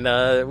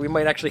 And we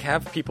might actually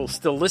have people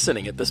still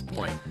listening at this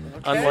point.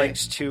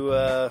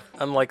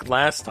 Unlike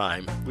last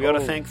time. We ought to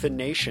thank the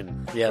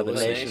nation. Yeah, the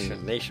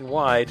nation.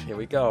 Nationwide. Here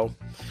we go.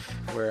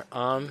 We're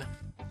on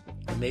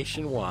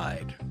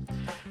nationwide.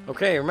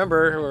 Okay,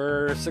 remember,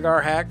 we're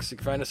Cigar Hacks. You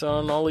can find us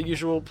on all the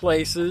usual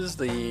places,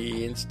 the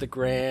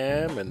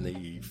Instagram and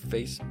the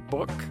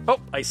Facebook. Oh,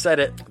 I said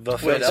it. The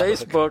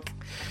Facebook.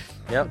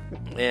 Yep.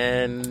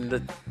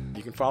 And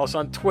you can follow us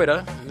on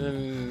Twitter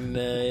and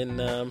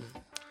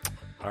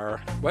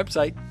our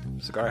website,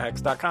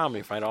 cigarhacks.com.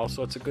 You find all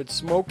sorts of good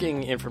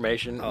smoking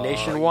information,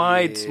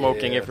 nationwide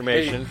smoking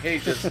information. Hey,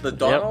 does the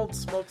Donald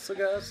smoke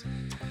cigars?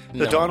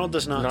 The Donald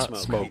does not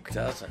smoke. He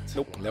doesn't.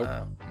 Nope.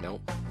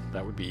 Nope.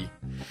 That would be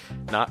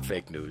not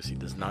fake news. He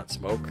does not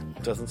smoke.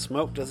 Doesn't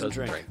smoke, doesn't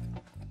drink.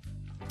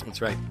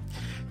 That's right.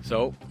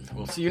 So,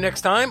 we'll see you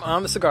next time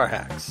on the Cigar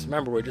Hacks.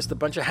 Remember, we're just a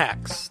bunch of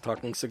hacks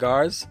talking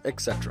cigars,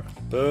 etc.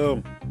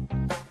 Boom.